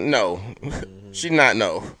on, no, she not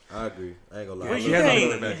no. I agree. I ain't gonna lie. What She has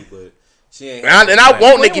think? a Nicki, but She ain't. And I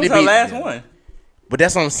want When Nicki was to her be. last one? But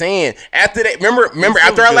that's what I'm saying. After that, remember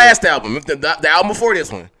after our last album, the album before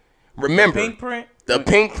this one. Remember Pink Print. the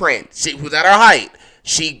Pink Print. She was at her height.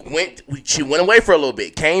 She went away for a little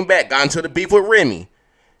bit, came back, got into the beef with Remy.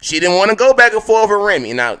 She didn't want to go back and forth with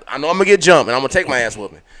Remy. Now I know I'm gonna get jumped and I'm gonna take my ass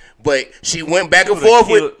whooping. But she went back and forth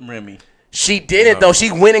with Remy. She didn't though. She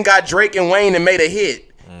went and got Drake and Wayne and made a hit,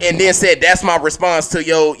 and then said that's my response to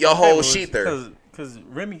your whole sheether. Because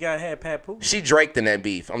Remy had Papoose. She Draked in that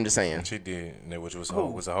beef. I'm just saying. She did, which was a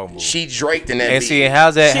whole move. She Draked in that And beef. see,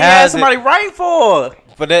 how's that? She had somebody write for her.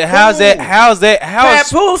 But how's that?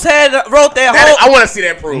 Papoose wrote that whole. I want to see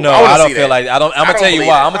that proof. No, I don't feel like. I'm gonna tell you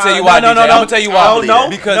why. I'm gonna tell you why. No, DJ. I'm gonna tell you why. No,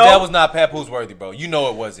 because that was not Papoose worthy, bro. You know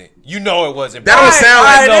it wasn't. Bro. That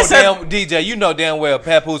don't sound like DJ. You know damn well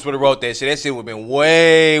Papoose would have wrote that shit. That shit would have been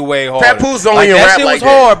way harder. Papoose don't even rap like that. That shit was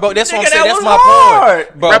hard, bro. That's what I'm saying. That's my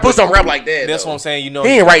point. Bro, Papoose don't rap like that. That's what I'm saying. You know, he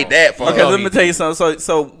ain't write that for Okay, her. let me tell you something.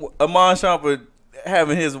 So Amon Shumpert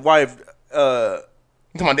having his wife. You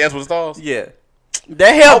talking about Dance with the Stars? Yeah.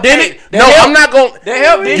 That helped, didn't it? No, I'm not going. That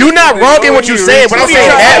helped, didn't You're not wrong in what you said, but I'm saying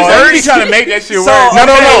that verse. He trying to make that shit work.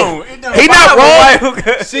 No. He not wrong.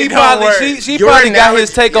 She probably got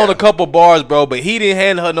his take on a couple bars, bro, but he didn't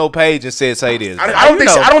hand her no page and say this.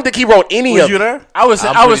 I don't think he wrote any of you it. there? I was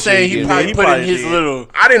saying sure he probably put in his little.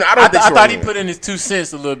 I thought he put in his 2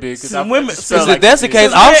 cents a little bit. Because If that's the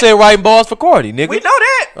case, I'll say writing bars for Cardi, nigga. We know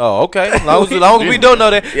that. Oh, okay. As long as we don't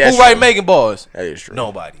know that. Yeah, Who write making bars? That is true.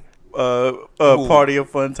 Nobody. Party of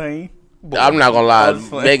Fontaine. I'm not gonna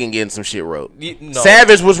lie. Megan getting some shit wrote. No.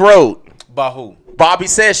 Savage was wrote. By who? Bobby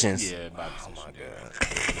Sessions. Yeah, Bobby. Oh my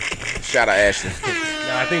god. Shout out Ashley.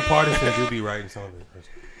 I think Partisan do be writing some of it.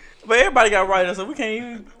 But everybody got writers, so we can't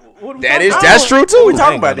even. That's true too. We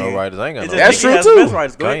talking about no writers. I ain't got no That's writers. true, too.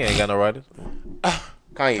 Kanye ain't got no writers.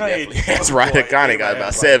 Kanye definitely has writer. Kanye got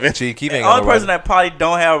about 7. Chief Keef The ain't got only no person writers. that probably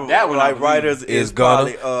don't have That one I like believe writers Is is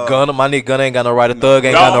Gunna. probably Gunna, my nigga Gunna ain't got no writer. Thug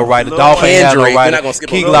ain't got no writer. Lil Dolph ain't got no Kendrick. We're not gonna writer. skip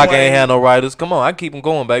Key over Glock Lil ain't Wayne. had no writers. Come on, I keep them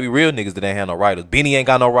going, baby. Real niggas that ain't had no writers. Benny ain't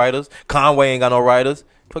got no writers. Conway ain't got no writers.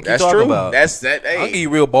 What That's you talking true. about? That's that. I'll give Hey, you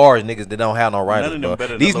real bars, niggas that don't have no None writers, of them bro.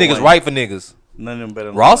 better than These Lil niggas Wayne. write for niggas. none of them better.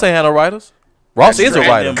 Than Ross ain't had no writers. Ross is a true.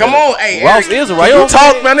 writer. come on, hey, Ross Eric, is a can writer. you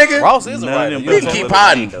talk, my nigga. Ross is a None of writer. them You We know can what keep I'm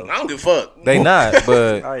potting. though. I don't give a fuck. They not,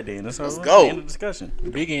 but All right, then. Let's go. End of discussion.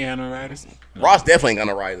 Biggie ain't had no writers. Ross definitely ain't got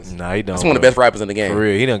no writers. nah, he don't. That's one of the best rappers in the game. For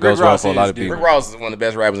real, he done Rick goes Ross for a lot is of people. Rick Ross is one of the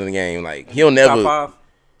best rappers in the game. Like he'll Top never. 5.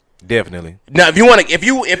 Definitely. Now, if you want to, if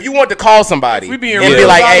you want to call somebody we and being be real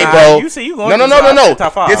like, about "Hey, it, bro," you see, you going no. to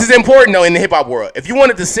top 5. This is important though in the hip hop world. If you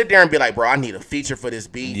wanted to sit there and be like, "Bro, I need a feature for this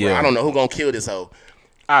beat," bro, Yeah. I don't know who gonna kill this hoe.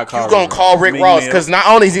 I You gonna call Rick Meek Ross Mill. because not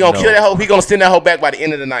only is he gonna No. kill that hoe, he gonna send that hoe back by the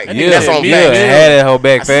end of the night. Yeah, That's on yeah, fact. had that hoe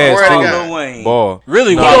back I fast swear to too. God. Lil Wayne. Boy, Really?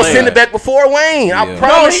 He No, gonna yeah. send it back before Wayne. Yeah. I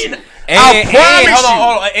promise you. I promise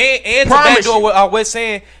hold on. you. And to Promise backdoor you. what I was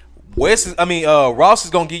saying, Ross is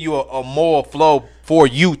gonna give you a more flow for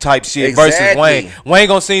you type shit versus Exactly. Wayne. Wayne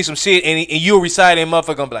gonna sing some shit and you'll recite and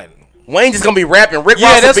motherfucker gonna be like, Wayne just gonna be rapping. Rick yeah,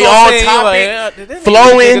 Ross will that's be what I'm on saying. topic, That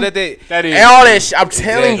flowing, that That is. and all that shit. I'm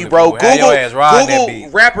telling you, bro. Exactly, bro. Have your ass riding that Google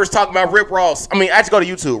beat. rappers talking about Rick Ross. I mean, I just go to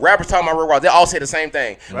YouTube. Rappers talking about Rick Ross. They all say the same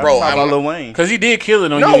thing, bro. Talk about Lil Wayne. Because he did kill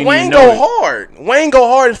it on you. No, and Wayne you go know it. hard. Wayne go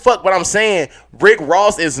hard as fuck. But I'm saying Rick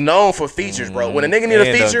Ross is known for features, bro. When a nigga need a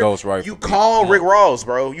And feature, ghostwriter. you call Rick Ross,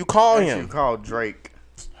 bro. You call You him. call Drake.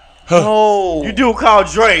 No, You do call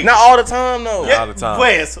Drake. not all the time, though. all the time.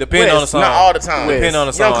 West. Depending on the song. Not all the time. Depending on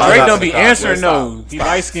the You don't song. call Drake Stop, don't be Stop, answering stop. no. He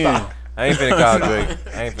light skinned. I ain't finna call Drake.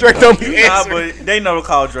 I ain't finna Drake call don't be Drake. Nah, answering. but they know to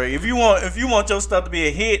call Drake. If you want your stuff to be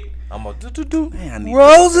a hit, I'm a do. man, I need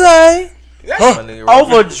Rose. That's-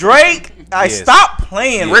 over Drake. I Yes. stop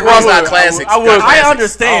playing. Rick Ross not classics. I would- Not I classics.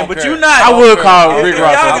 understand, but you not. I would call If Rick y'all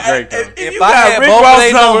Ross got- over Drake, though. if you If I got had Rick both of Ross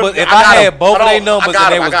their number, numbers, if I I got had him. both of Hold their on. numbers I got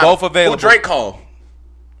and they him. was I got both him. available, Who Drake call?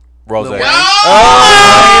 Rose. Lil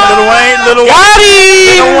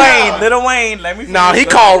Wayne. Let me. Nah, he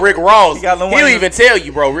finish. called Rick Ross. He got Lil He'll Wayne. even tell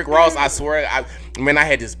you, bro. Rick Ross, I swear, I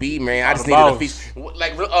had this beat, man. I just needed a boss. feature.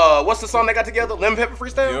 Like, what's the song they got together? Lemon Pepper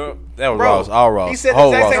Freestyle? That was Bro, Ross. All Ross. he said the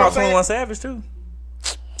Whole exact Ross. same Call thing. 21 Savage too.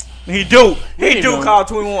 He do don't- call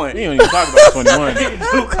 21. He don't even talk about 21. He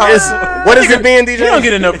do call. What has it been, DJ? He don't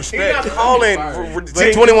get enough He's respect. not calling But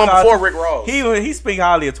he 21 do call- before Rick Ross. He speak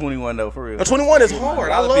highly of 21 though, for real. 21 is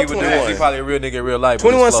hard. I love He 21. probably a real nigga in real life. but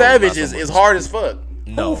 21 his flow Savage not so is much. hard as fuck.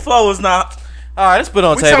 No. Who flow is not? All right, let's put it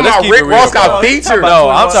on We table. talking Let's about keep Rick it real, Ross got bro. featured. No,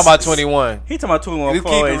 I'm talking about 21. He talking about 21 Let's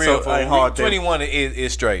flow. keep it ain't real, so ain't hard. 21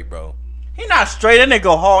 is straight, bro. He not straight. That nigga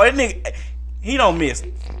go hard. That nigga, he don't miss.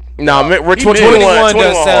 No, we're He 21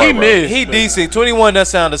 does hard, sound. He missed. He decent. 21 does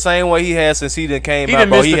sound the same way he has since he done came He out, done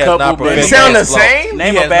bro. missed He a has couple, not but perfected It sound the his flow. same?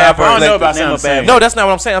 Name He a has bad not verse. I don't know about Name a sound bad No, verse. that's not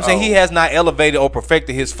what I'm saying. I'm saying he has not elevated or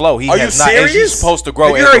perfected his flow. He Are you has not. And he's serious? supposed to grow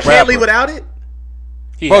Have you as heard a rapper. Can't Leave Without It?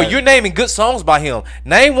 Bro, you're naming good songs by him.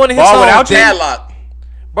 Name one of his Ball songs. Without You? Padlock.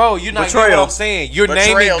 Bro, you're not getting Betrayal. what I'm saying. You're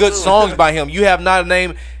Betrayal, naming good too. songs by him. You have not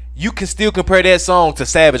named. You can still compare that song to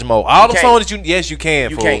Savage Mode. All the can't. songs that yes, you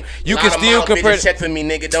can. You fool. can't. You Lot can of still model compare. bitches check for me,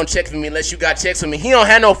 nigga. Don't check for me unless you got checks for me. He don't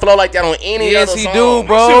have no flow like that on any Yes, other he song. do, That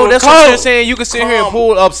bro. shit That's was what I'm cold. saying. You can sit here and Come.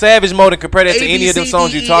 pull up Savage Mode and compare that to any of them A, B, C,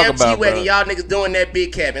 songs D, you E, talk F, G, about, wagon. bro. Y'all niggas doing that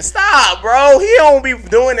big cabin. Stop, bro. He don't be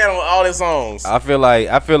doing that on all his songs. I feel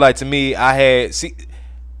like to me, I had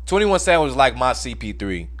 21 Savage was like my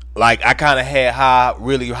CP3. Like I kind of had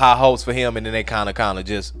really high hopes for him, and then they kind of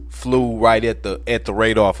just flew right at the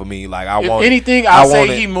radar for me. Like If anything, I'll say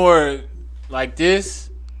wanted- he more like this.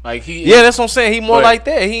 Like he. Yeah, that's what I'm saying. He more But like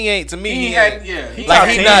that. He ain't to me. He He had- ain't, yeah, he like top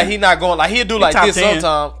he 10. not going like he'll do like top this 10.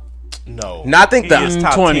 sometime. No, No, I think He is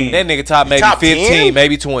top 20. 10. that nigga top maybe Top 15, 10?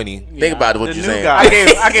 maybe 20. Think about what The you're new saying. guy.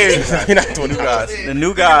 I gave. You're not 20 guys. The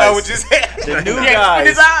new guys. You said. The new Yeah, guys.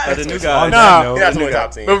 his eyes. The new On guys. Nah. that note, You're not 20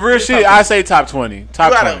 top 10. But real shit, I say top 20. Top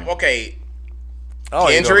You gotta, 20. okay, Oh,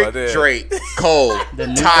 you know Kendrick, about that. Drake, Cole,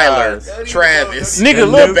 new Tyler, guys. Travis, Nigga,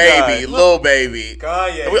 Lil new Baby, guys. Lil Baby.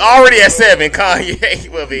 Kanye. We already at 7. Kanye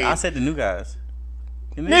will be. I said the new guys.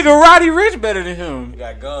 Nigga, Roddy Rich better than him. We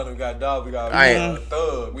got Gun, we got Dog, we got I ain't-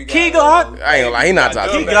 Thug, we got King God. I ain't gonna lie, he not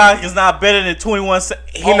top Key 10. God is not better than 21.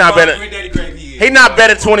 He not better. He He not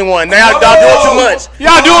better than 21. Now y'all doing too much.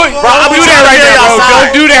 Y'all do it. Bro, I'm do trying that to right be on now, y'all bro. side.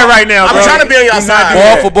 Don't do that right now, I'm bro. trying to be on y'all Do not side. do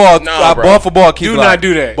Ball that. for ball, Nah, bro. ball for ball. Keep Do like, not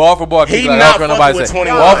do that. Ball for ball. Keep He like, not I don't care nobody fucking say. with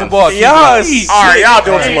 21. Ball for ball. Keep Yes. like. All right, y'all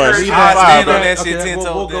doing too much. I stand on that shit Okay, 10 we'll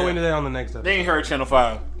toes go down. into that on the next episode. They ain't heard Channel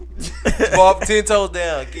 5. Ball 10 toes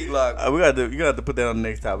down. Keep lock. You got to put that on the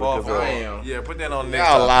next topic. Ball 'cause, for ball. Yeah, put that on the next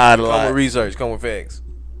Y'all topic. lied a Come lot. with research. Come with facts.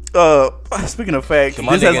 Speaking of facts,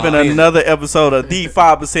 My this has nigga been Henry. another episode of the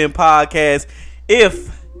 5% Podcast. If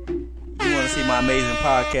you want to see my amazing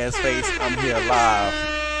podcast face, I'm here live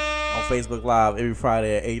on Facebook Live every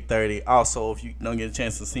Friday at 8:30. Also, if you don't get a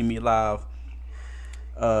chance to see me live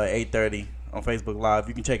 8:30 on Facebook Live,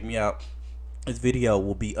 you can check me out. This video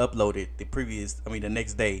will be uploaded the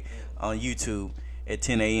next day on YouTube at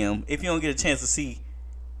 10 a.m. If you don't get a chance to see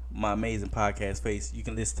my amazing podcast face, you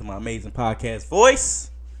can listen to my amazing podcast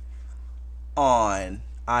voice on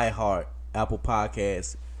iHeart, Apple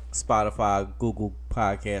Podcasts, Spotify, Google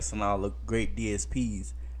Podcasts, and all the great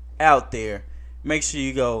DSPs out there. Make sure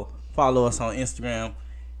you go follow us on Instagram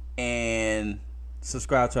and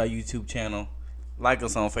subscribe to our YouTube channel. Like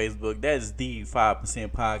us on Facebook. That is the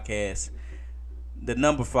 5% Podcast. The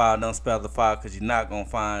number 5, don't spell the 5 because you're not going to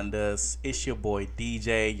find us. It's your boy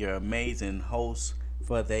DJ, your amazing host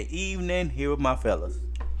for the evening here with my fellas.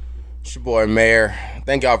 It's your boy Mayor.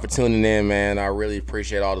 Thank y'all for tuning in, man. I really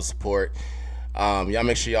appreciate all the support. Y'all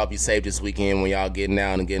make sure y'all be safe this weekend when y'all getting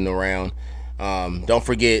out and getting around. Don't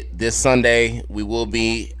forget, this Sunday we will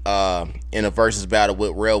be in a versus battle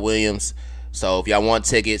with Rel Williams. So if y'all want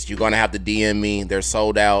tickets, you're gonna have to DM me. They're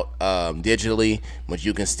sold out digitally, but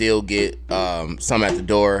you can still get some at the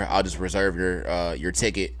door. I'll just reserve your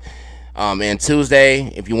ticket. And Tuesday,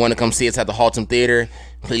 if you want to come see us at the Haltom Theater,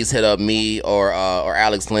 please hit up me or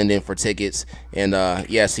Alex Linden for tickets. And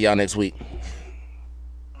yeah, see y'all next week.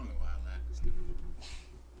 I don't know why I laughed. It's stupid.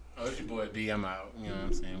 Oh, it's your boy B. I'm out. You know what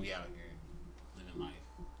I'm saying? We out here living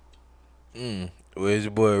life. Where's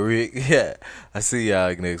your boy Rick? Yeah, I see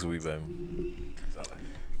y'all next week, baby.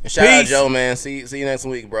 And shout out Peace. Joe, man. See you next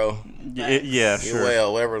week, bro. Yeah, Get sure.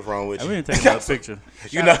 well, whatever's wrong with I you. really take another picture.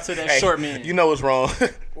 You know, out to that short man. You know what's wrong.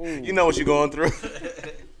 You know what you're going through.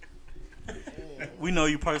 We know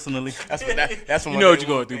you personally. That's You know what you're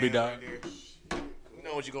going through, big dog. You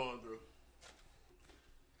know what you're going through.